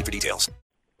 See website for details.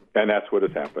 And that's what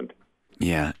has happened.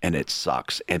 Yeah, and it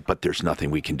sucks. But there's nothing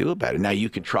we can do about it. Now, you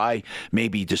could try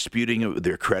maybe disputing it with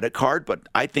their credit card, but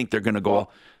I think they're going to go.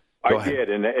 Well, I did,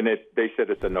 and they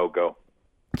said it's a no-go.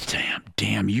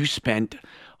 Damn, you spent,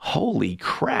 holy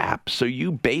crap. So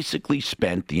you basically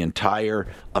spent the entire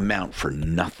amount for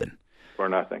nothing. For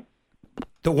nothing.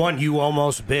 The one you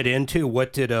almost bit into,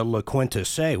 what did La Quinta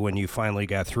say when you finally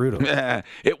got through to him?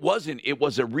 It was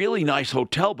a really nice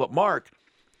hotel, but Mark,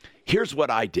 here's what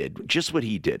I did, just what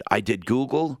he did. I did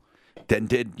Google, then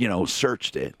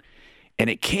searched it,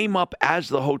 and it came up as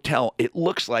the hotel. It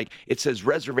looks like it says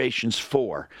reservations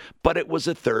for, but it was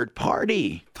a third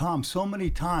party. Tom, so many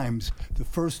times the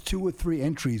first 2 or 3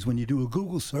 entries when you do a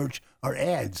Google search are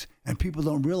ads, and people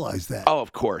don't realize that. Oh,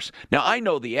 of course. Now, I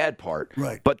know the ad part,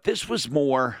 right? But this was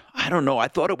more, I don't know, I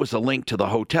thought it was a link to the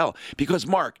hotel because,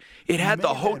 Mark, it had the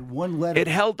it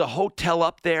held the hotel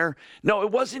up there. No,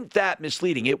 it wasn't that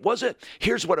misleading. It wasn't.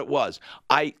 Here's what it was.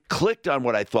 I clicked on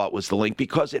what I thought was the link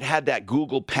because it had that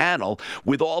Google panel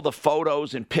with all the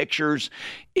photos and pictures.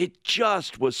 It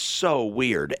just was so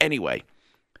weird. Anyway,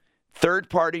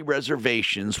 third-party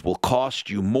reservations will cost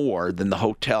you more than the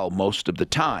hotel most of the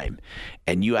time,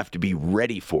 and you have to be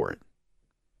ready for it.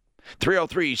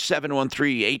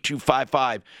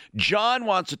 303-713-8255. John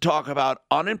wants to talk about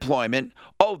unemployment.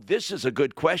 Oh, this is a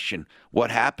good question. What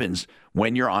happens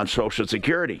when you're on Social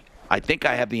Security? I think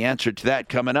I have the answer to that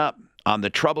coming up on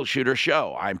the Troubleshooter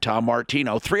Show. I'm Tom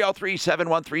Martino.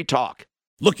 303-713-TALK.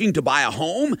 Looking to buy a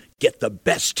home? Get the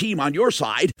best team on your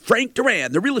side. Frank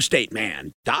Duran,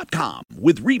 therealestateman.com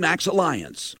with RE/MAX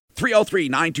Alliance.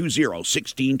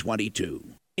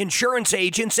 303-920-1622. Insurance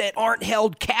agents that aren't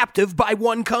held captive by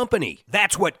one company.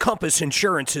 That's what Compass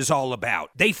Insurance is all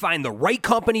about. They find the right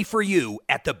company for you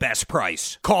at the best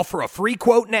price. Call for a free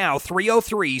quote now,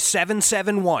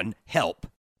 303-771-HELP.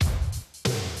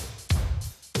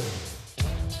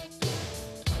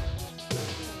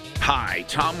 Hi,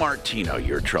 Tom Martino,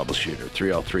 your troubleshooter.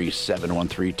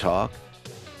 303-713-TALK.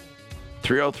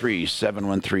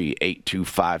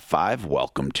 303-713-8255.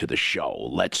 Welcome to the show.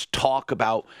 Let's talk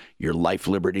about your life,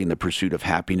 liberty, and the pursuit of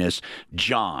happiness.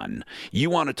 John, you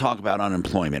want to talk about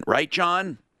unemployment, right,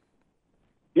 John?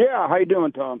 Yeah, how you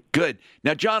doing, Tom? Good.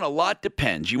 Now, John, a lot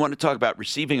depends. You want to talk about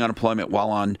receiving unemployment while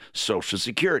on Social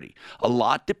Security. A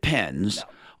lot depends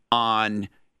on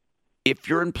if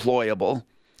you're employable,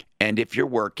 and if you're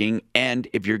working, and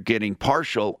if you're getting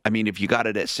partial, if you got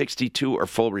it at 62 or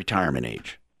full retirement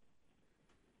age.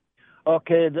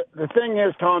 Okay, the thing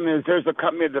is, Tom, is there's a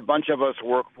company that a bunch of us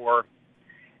work for,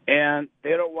 and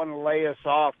they don't want to lay us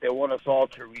off. They want us all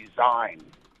to resign.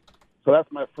 So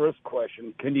that's my first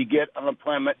question. Can you get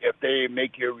unemployment if they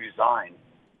make you resign?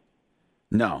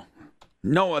 No.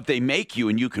 No, if they make you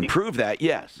and you can prove that,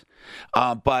 yes.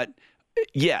 But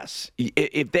yes,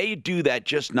 if they do that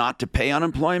just not to pay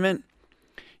unemployment,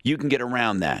 you can get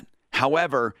around that.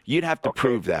 However, you'd have to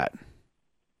prove that.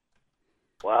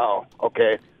 Wow.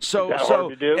 Okay. So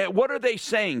hard to do? What are they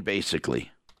saying,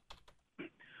 basically?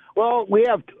 Well, we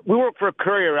work for a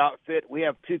courier outfit. We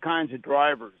have 2 kinds of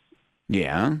drivers.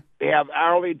 Yeah. They have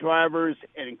hourly drivers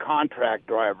and contract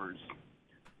drivers.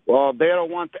 Well, they don't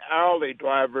want the hourly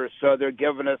drivers, so they're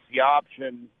giving us the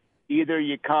option. Either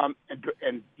you come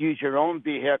and use your own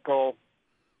vehicle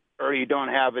or you don't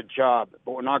have a job.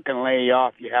 But we're not going to lay you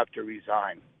off. You have to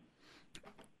resign.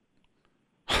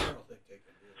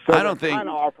 So I don't think. Kind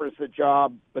of offers the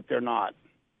job, but they're not.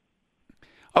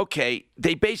 Okay,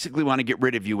 they basically want to get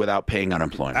rid of you without paying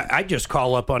unemployment. I just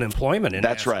call up unemployment and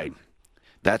That's right.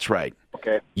 That's right.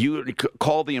 Okay. You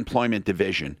call the employment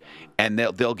division, and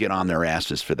they'll get on their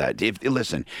asses for that.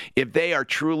 Listen, if they are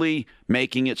truly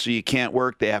making it so you can't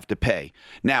work, they have to pay.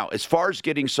 Now, as far as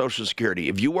getting Social Security,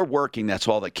 if you were working, that's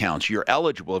all that counts. You're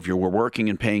eligible if you were working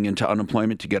and paying into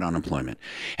unemployment to get unemployment.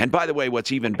 And by the way,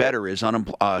 what's even better is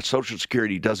Social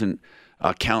Security doesn't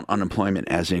count unemployment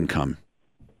as income.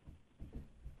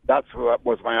 That's what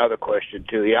was my other question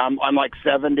too. Yeah, I'm like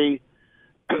 70.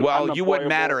 Well, you wouldn't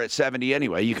matter at 70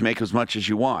 anyway. You can make as much as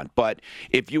you want. But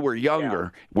if you were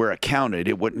younger, where it counted,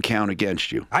 it wouldn't count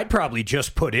against you. I'd probably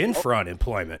just put in for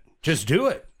unemployment. Just do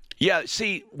it. Yeah,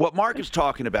 see, what Mark is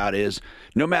talking about is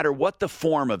no matter what the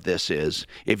form of this is,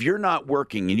 if you're not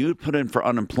working and you put in for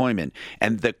unemployment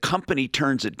and the company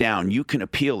turns it down, you can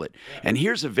appeal it. And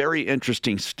here's a very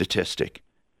interesting statistic.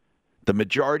 The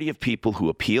majority of people who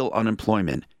appeal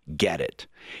unemployment get it,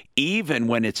 even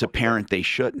when it's apparent they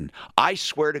shouldn't. I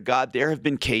swear to God, there have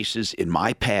been cases in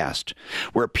my past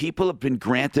where people have been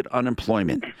granted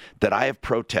unemployment that I have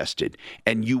protested,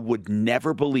 and you would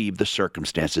never believe the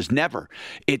circumstances. Never.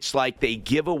 It's like they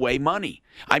give away money.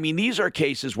 I mean, these are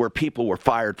cases where people were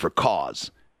fired for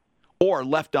cause or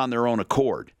left on their own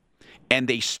accord, and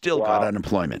they still got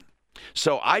unemployment.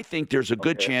 So I think there's a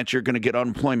good chance you're going to get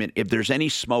unemployment if there's any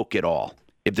smoke at all.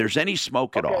 If there's any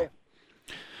smoke at all.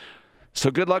 So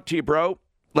good luck to you, bro.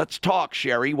 Let's talk,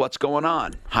 Sherry. What's going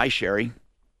on? Hi, Sherry.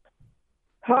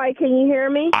 Hi, can you hear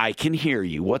me? I can hear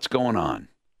you. What's going on?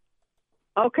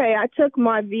 Okay, I took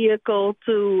my vehicle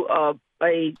to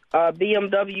a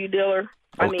BMW dealer.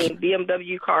 I mean,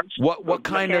 BMW car. What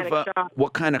kind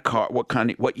of car?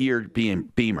 What year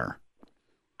Beamer?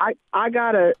 I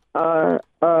got a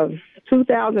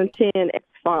 2010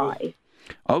 X5.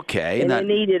 Okay, and it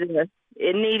needed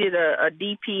a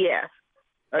DPF,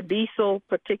 a diesel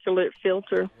particulate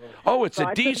filter. Oh, it's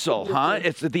a diesel, huh?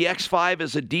 It's the X5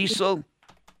 is a diesel.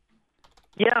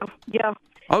 Yeah.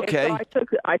 Okay. And so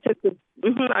I took the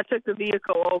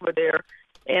vehicle over there,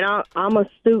 and I'm a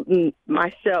student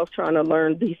myself trying to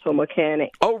learn diesel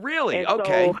mechanics. Oh, really? And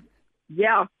okay. So,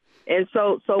 yeah. And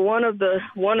so one of the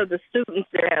students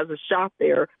there has a shop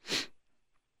there.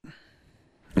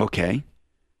 Okay.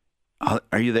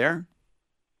 Are you there?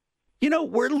 You know,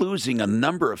 we're losing a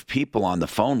number of people on the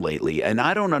phone lately, and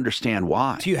I don't understand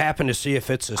why. Do you happen to see if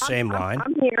it's the same line?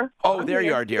 I'm here. Oh, there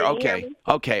you are, dear. Okay.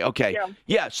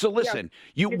 Yeah. So listen,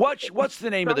 what's the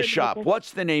name of the shop?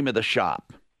 What's the name of the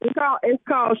shop? It's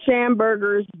called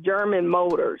Schamberger's German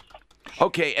Motors.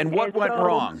 Okay, and what went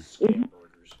wrong?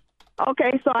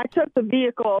 Okay, so I took the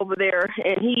vehicle over there,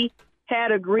 and he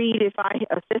had agreed if I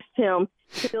assist him,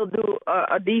 he'll do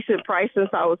a decent price since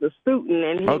I was a student,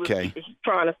 and he was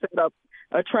trying to set up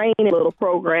a training little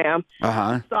program.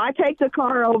 Uh-huh. So I take the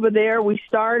car over there, we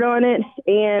start on it,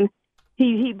 and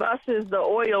he busts the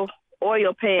oil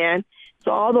pan, so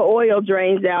all the oil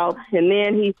drains out, and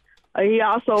then he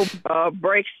also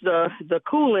breaks the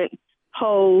coolant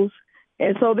hose.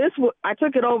 And so I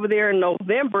took it over there in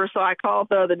November, so I called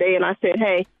the other day and I said,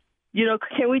 hey,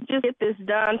 can we just get this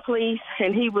done, please?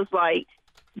 And he was like,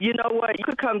 you know what, you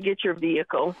could come get your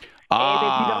vehicle. And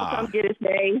if you don't come get it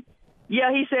today,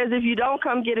 he says if you don't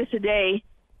come get it today,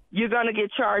 you're going to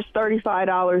get charged $35 an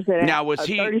hour. Now, was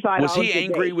he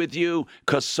angry with you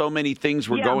because so many things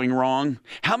were going wrong?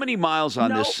 How many miles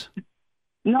on this?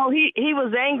 No, he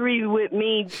was angry with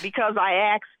me because I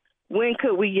asked, when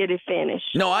could we get it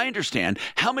finished? No, I understand.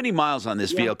 How many miles on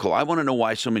this vehicle? I want to know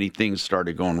why so many things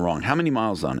started going wrong. How many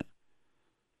miles on it?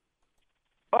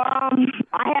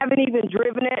 I haven't even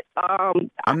driven it.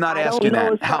 I'm not asking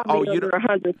that. Over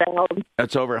 100,000.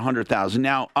 That's over 100,000.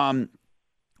 Now,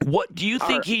 what do you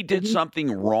think he did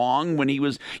something wrong when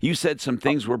you said some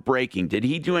things were breaking? Did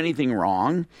he do anything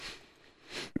wrong?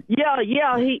 Yeah.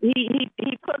 He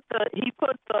put the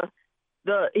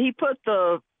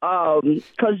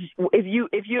because if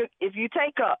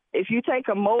you take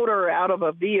a motor out of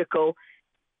a vehicle,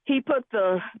 he put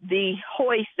the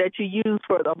hoist that you use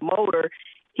for the motor.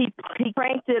 He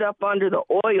cranked it up under the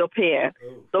oil pan.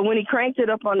 So when he cranked it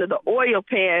up under the oil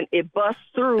pan, it busts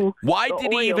through. Why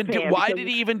did he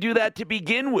even do that to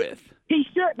begin with? He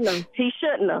shouldn't have.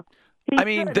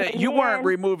 You weren't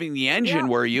removing the engine,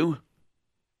 were you?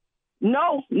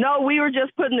 No, we were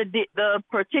just putting the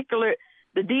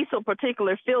diesel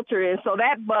particulate filter in, so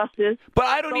that busted. But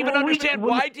I don't even understand,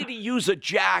 why did he use a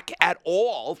jack at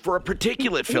all for a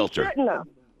particulate filter? He shouldn't have.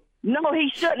 No, he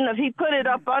shouldn't have. He put it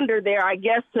up under there, I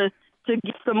guess, to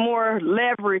get some more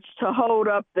leverage to hold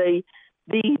up the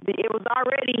it was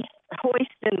already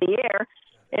hoist in the air,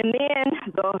 and then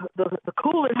the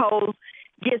coolant hose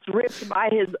gets ripped by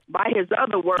his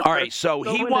other worker. All right, so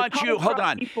he wants you. Hold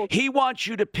on. He wants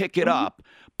you to pick it up,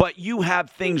 but you have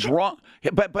things wrong.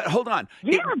 But hold on.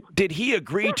 Yeah. Did he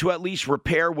agree to at least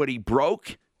repair what he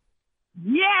broke?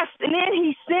 Yes, and then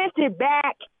he sent it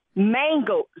back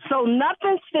mangled. So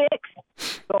nothing's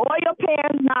fixed. The oil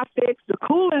pan's not fixed. The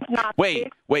coolant's not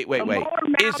fixed. Wait.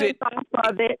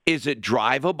 Is it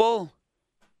drivable?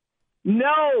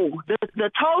 No. The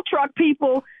tow truck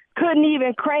people couldn't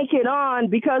even crank it on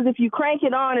because if you crank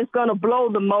it on, it's going to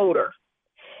blow the motor.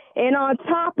 And on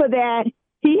top of that,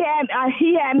 he had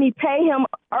me pay him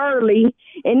early,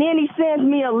 and then he sends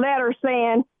me a letter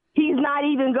saying he's not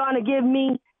even going to give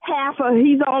me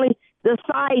he's only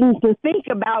deciding to think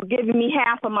about giving me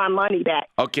half of my money back.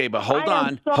 Okay, but hold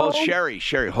on. Sherry,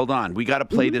 hold on. We got to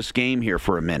play this game here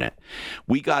for a minute.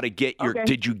 We got to get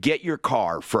Did you get your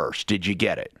car first? Did you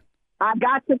get it? I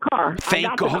got the car.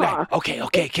 Thank God. Okay.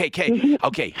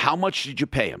 Okay, how much did you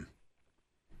pay him?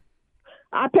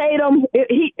 I paid him,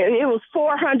 it was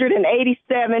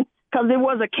 $487 because it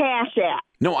was a cash app.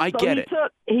 No, I get it.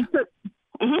 He took.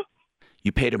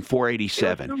 You paid him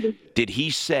 $487. Did he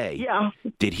say? Yeah.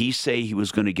 Did he say he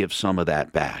was going to give some of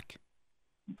that back?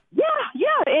 Yeah,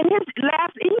 in his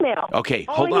last email. Okay,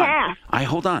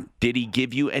 hold on. Did he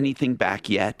give you anything back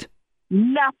yet?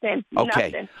 Nothing.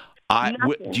 Okay.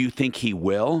 Nothing. Do you think he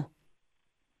will?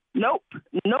 Nope,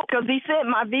 because he sent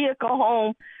my vehicle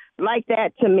home like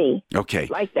that to me. Okay.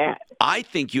 Like that. I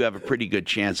think you have a pretty good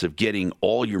chance of getting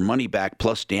all your money back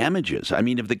plus damages. I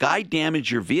mean, if the guy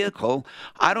damaged your vehicle,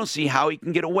 I don't see how he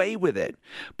can get away with it.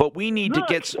 But we need to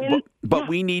get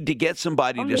we need to get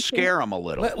somebody to scare him a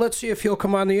little. Let's see if he'll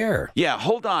come on the air. Yeah,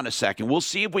 hold on a second. We'll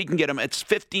see if we can get him. It's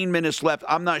 15 minutes left.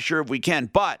 I'm not sure if we can,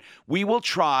 but we will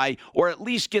try, or at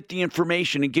least get the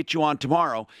information and get you on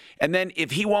tomorrow. And then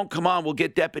if he won't come on, we'll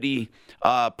get Deputy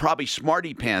probably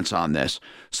Smarty Pants on this.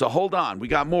 So hold on. We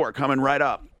got more coming right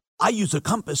up. I use a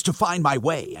compass to find my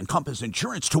way and Compass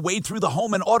Insurance to wade through the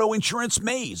home and auto insurance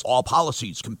maze. All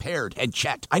policies compared and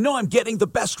checked. I know I'm getting the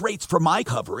best rates for my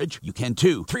coverage. You can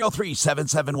too.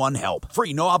 303-771-HELP.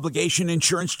 Free no obligation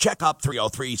insurance checkup.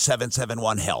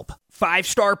 303-771-HELP.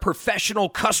 5-star professional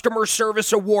customer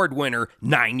service award winner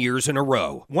 9 years in a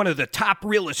row. One of the top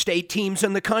real estate teams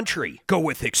in the country. Go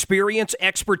with experience,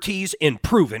 expertise, and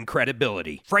proven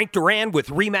credibility. Frank Duran with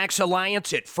RE/MAX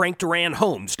Alliance at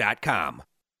frankduranhomes.com.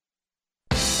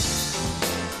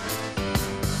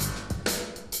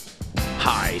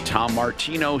 Hi, Tom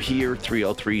Martino here,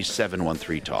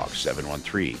 303-713-TALK,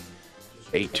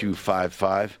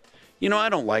 713-8255. You know, I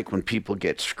don't like when people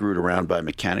get screwed around by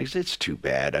mechanics. It's too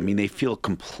bad. I mean, they feel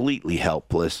completely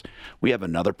helpless. We have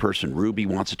another person, Ruby,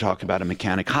 wants to talk about a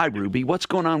mechanic. Hi, Ruby. What's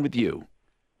going on with you?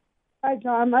 Hi,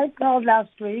 Tom. I called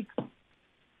last week.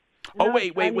 Oh,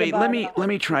 wait. Let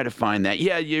me try to find that.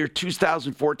 Yeah, your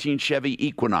 2014 Chevy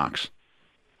Equinox.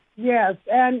 Yes,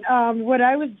 and what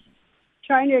I was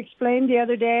trying to explain the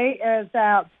other day is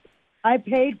that I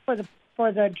paid for the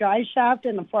drive shaft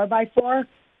and the 4x4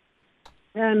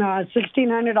 and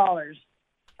 $1,600,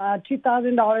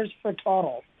 $2,000 for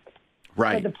total,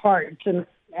 right? For the parts and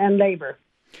labor,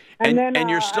 and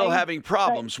you're still having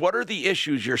problems. What are the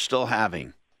issues you're still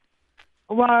having?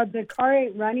 Well, the car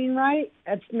ain't running right.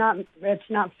 It's not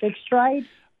fixed right.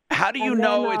 How do you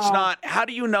know it's not? How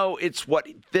do you know it's what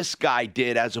this guy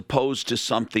did as opposed to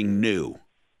something new?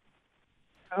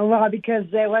 Well, because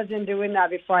they wasn't doing that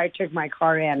before I took my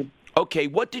car in. Okay,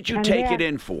 what did you take it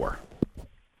in for?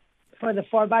 For the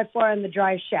 4x4 and the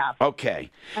drive shaft.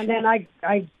 Okay. And then I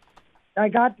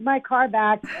got my car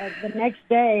back the next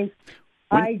day.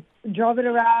 I drove it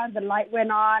around. The light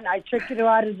went on. I took it to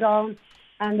AutoZone,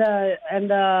 and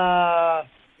the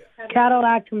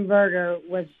Cadillac converter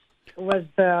was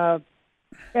the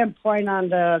pinpoint on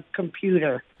the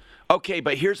computer. Okay,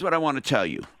 but here's what I want to tell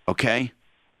you. Okay.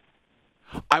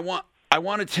 I want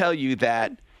to tell you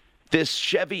that this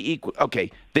Chevy the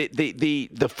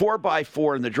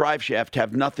 4x4 and the drive shaft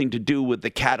have nothing to do with the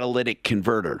catalytic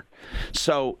converter.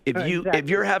 So if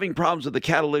you're having problems with the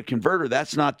catalytic converter,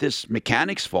 that's not this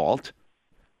mechanic's fault.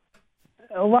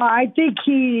 Well, I think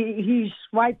he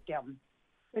swapped them.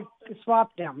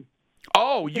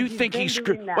 Oh, you think he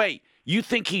screwed? Wait, you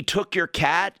think he took your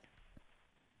cat?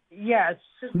 Yes,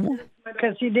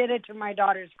 because he did it to my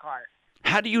daughter's car.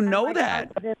 How do you know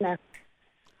that?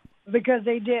 Because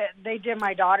they did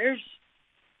my daughter's,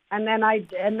 and then I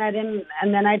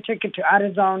took it to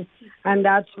AutoZone, and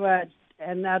that's what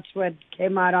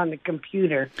came out on the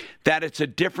computer. That it's a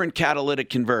different catalytic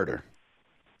converter.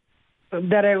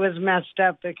 That it was messed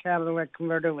up. The catalytic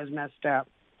converter was messed up.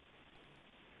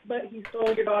 But he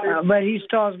stole your daughter's. But he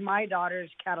stole my daughter's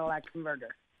Cadillac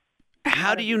converter.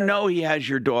 How do you know he has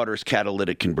your daughter's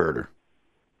catalytic converter?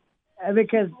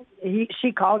 Because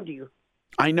she called you.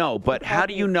 I know, but how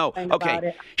do you know? About Okay,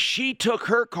 it. she took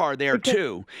her car there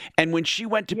too, and when she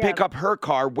went to pick up her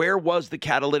car, where was the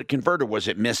catalytic converter? Was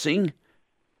it missing?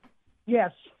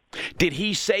 Yes. Did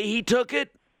he say he took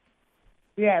it?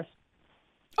 Yes.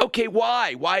 Okay,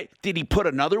 why? Why did he put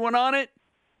another one on it?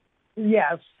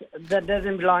 Yes, that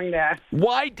doesn't belong there.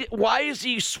 Why is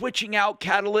he switching out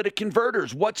catalytic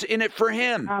converters? What's in it for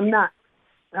him? I'm not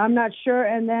sure.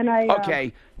 And then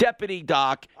Okay, Deputy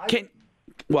Doc,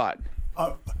 what?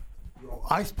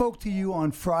 I spoke to you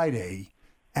on Friday,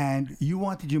 and you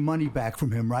wanted your money back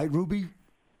from him, right, Ruby?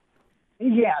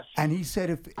 Yes. And he said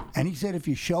if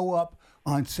you show up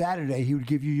on Saturday, he would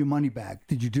give you your money back.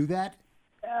 Did you do that?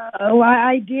 Well,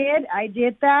 I did. I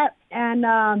did that, and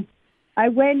I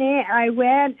went,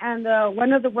 and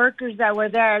one of the workers that were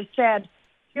there said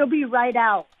he'll be right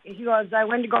out. He goes, I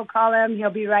went to go call him. He'll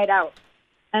be right out.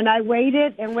 And I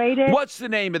waited and waited. What's the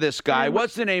name of this guy?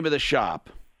 What's the name of the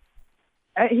shop?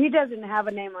 He doesn't have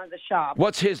a name on the shop.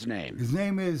 What's his name? His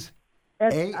name is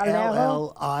It's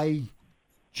Alijo.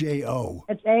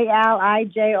 It's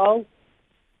Alijo.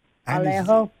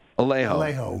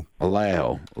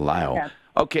 Alejo. Yes.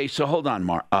 Okay, so hold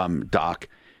on, Doc.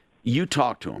 You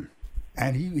talked to him.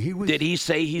 And he was. Did he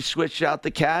say he switched out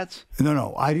the cats?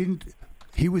 No, I didn't.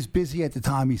 He was busy at the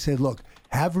time. He said, look,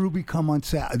 have Ruby come on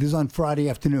Saturday. This is on Friday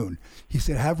afternoon. He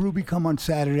said, have Ruby come on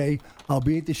Saturday. I'll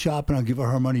be at the shop and I'll give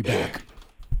her money back.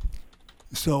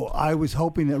 So I was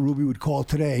hoping that Ruby would call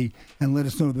today and let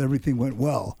us know that everything went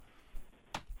well.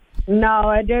 No,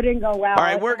 it didn't go well. All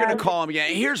right, we're going to call him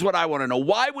again. Here's what I want to know.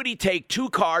 Why would he take two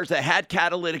cars that had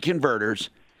catalytic converters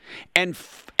and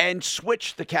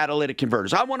switch the catalytic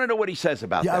converters? I want to know what he says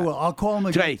about that. Yeah, well, I'll call him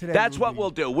again today. That's what we'll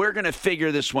do. We're going to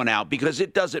figure this one out because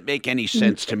it doesn't make any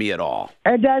sense to me at all.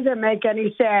 It doesn't make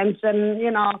any sense. And,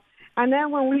 and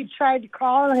then when we tried to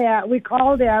call him, we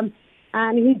called him,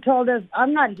 and he told us,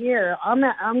 I'm not here.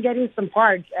 I'm getting some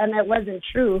parts. And it wasn't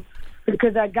true.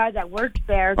 Because that guy that works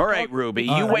there. All right, Ruby,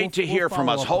 you wait to hear from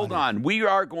us. Hold on. We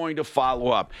are going to follow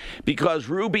up because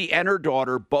Ruby and her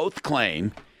daughter both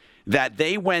claim that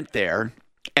they went there,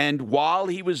 and while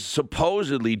he was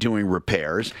supposedly doing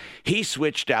repairs, he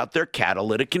switched out their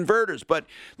catalytic converters. But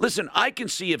listen, I can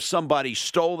see if somebody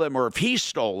stole them or if he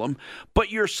stole them,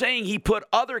 but you're saying he put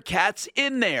other cats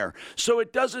in there. So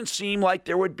it doesn't seem like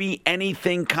there would be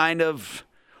anything kind of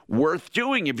worth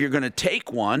doing. If you're going to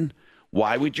take one,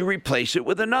 why would you replace it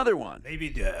with another one? Maybe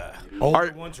the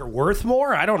older ones are worth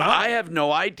more? I don't know. I have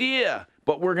no idea,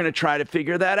 but we're going to try to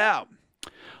figure that out.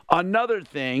 Another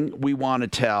thing we want to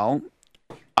tell,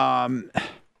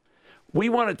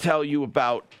 you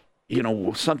about,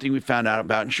 something we found out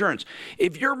about insurance.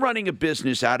 If you're running a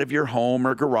business out of your home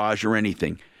or garage or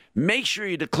anything, make sure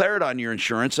you declare it on your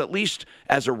insurance, at least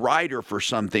as a rider for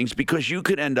some things, because you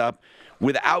could end up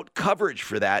without coverage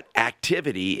for that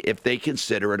activity if they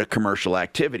consider it a commercial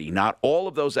activity. Not all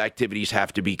of those activities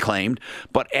have to be claimed,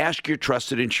 but ask your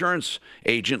trusted insurance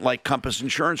agent like Compass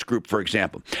Insurance Group, for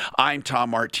example. I'm Tom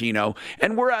Martino,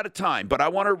 and we're out of time, but I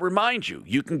want to remind you,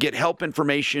 you can get help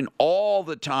information all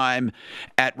the time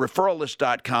at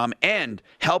referralist.com and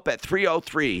help at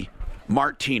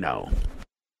 303-MARTINO.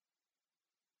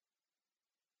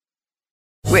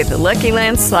 With the Lucky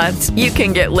Land Slots, you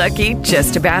can get lucky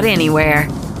just about anywhere.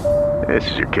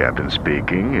 This is your captain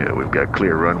speaking. We've got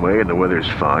clear runway and the weather's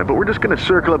fine, but we're just going to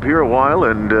circle up here a while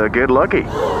and get lucky.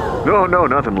 No,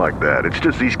 nothing like that. It's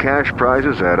just these cash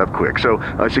prizes add up quick. So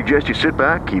I suggest you sit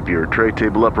back, keep your tray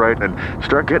table upright, and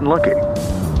start getting lucky.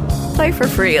 Play for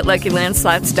free at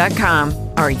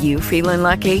LuckyLandSlots.com. Are you feeling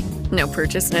lucky? No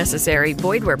purchase necessary.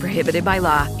 Void where prohibited by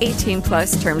law.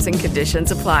 18+ terms and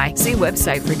conditions apply. See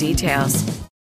website for details.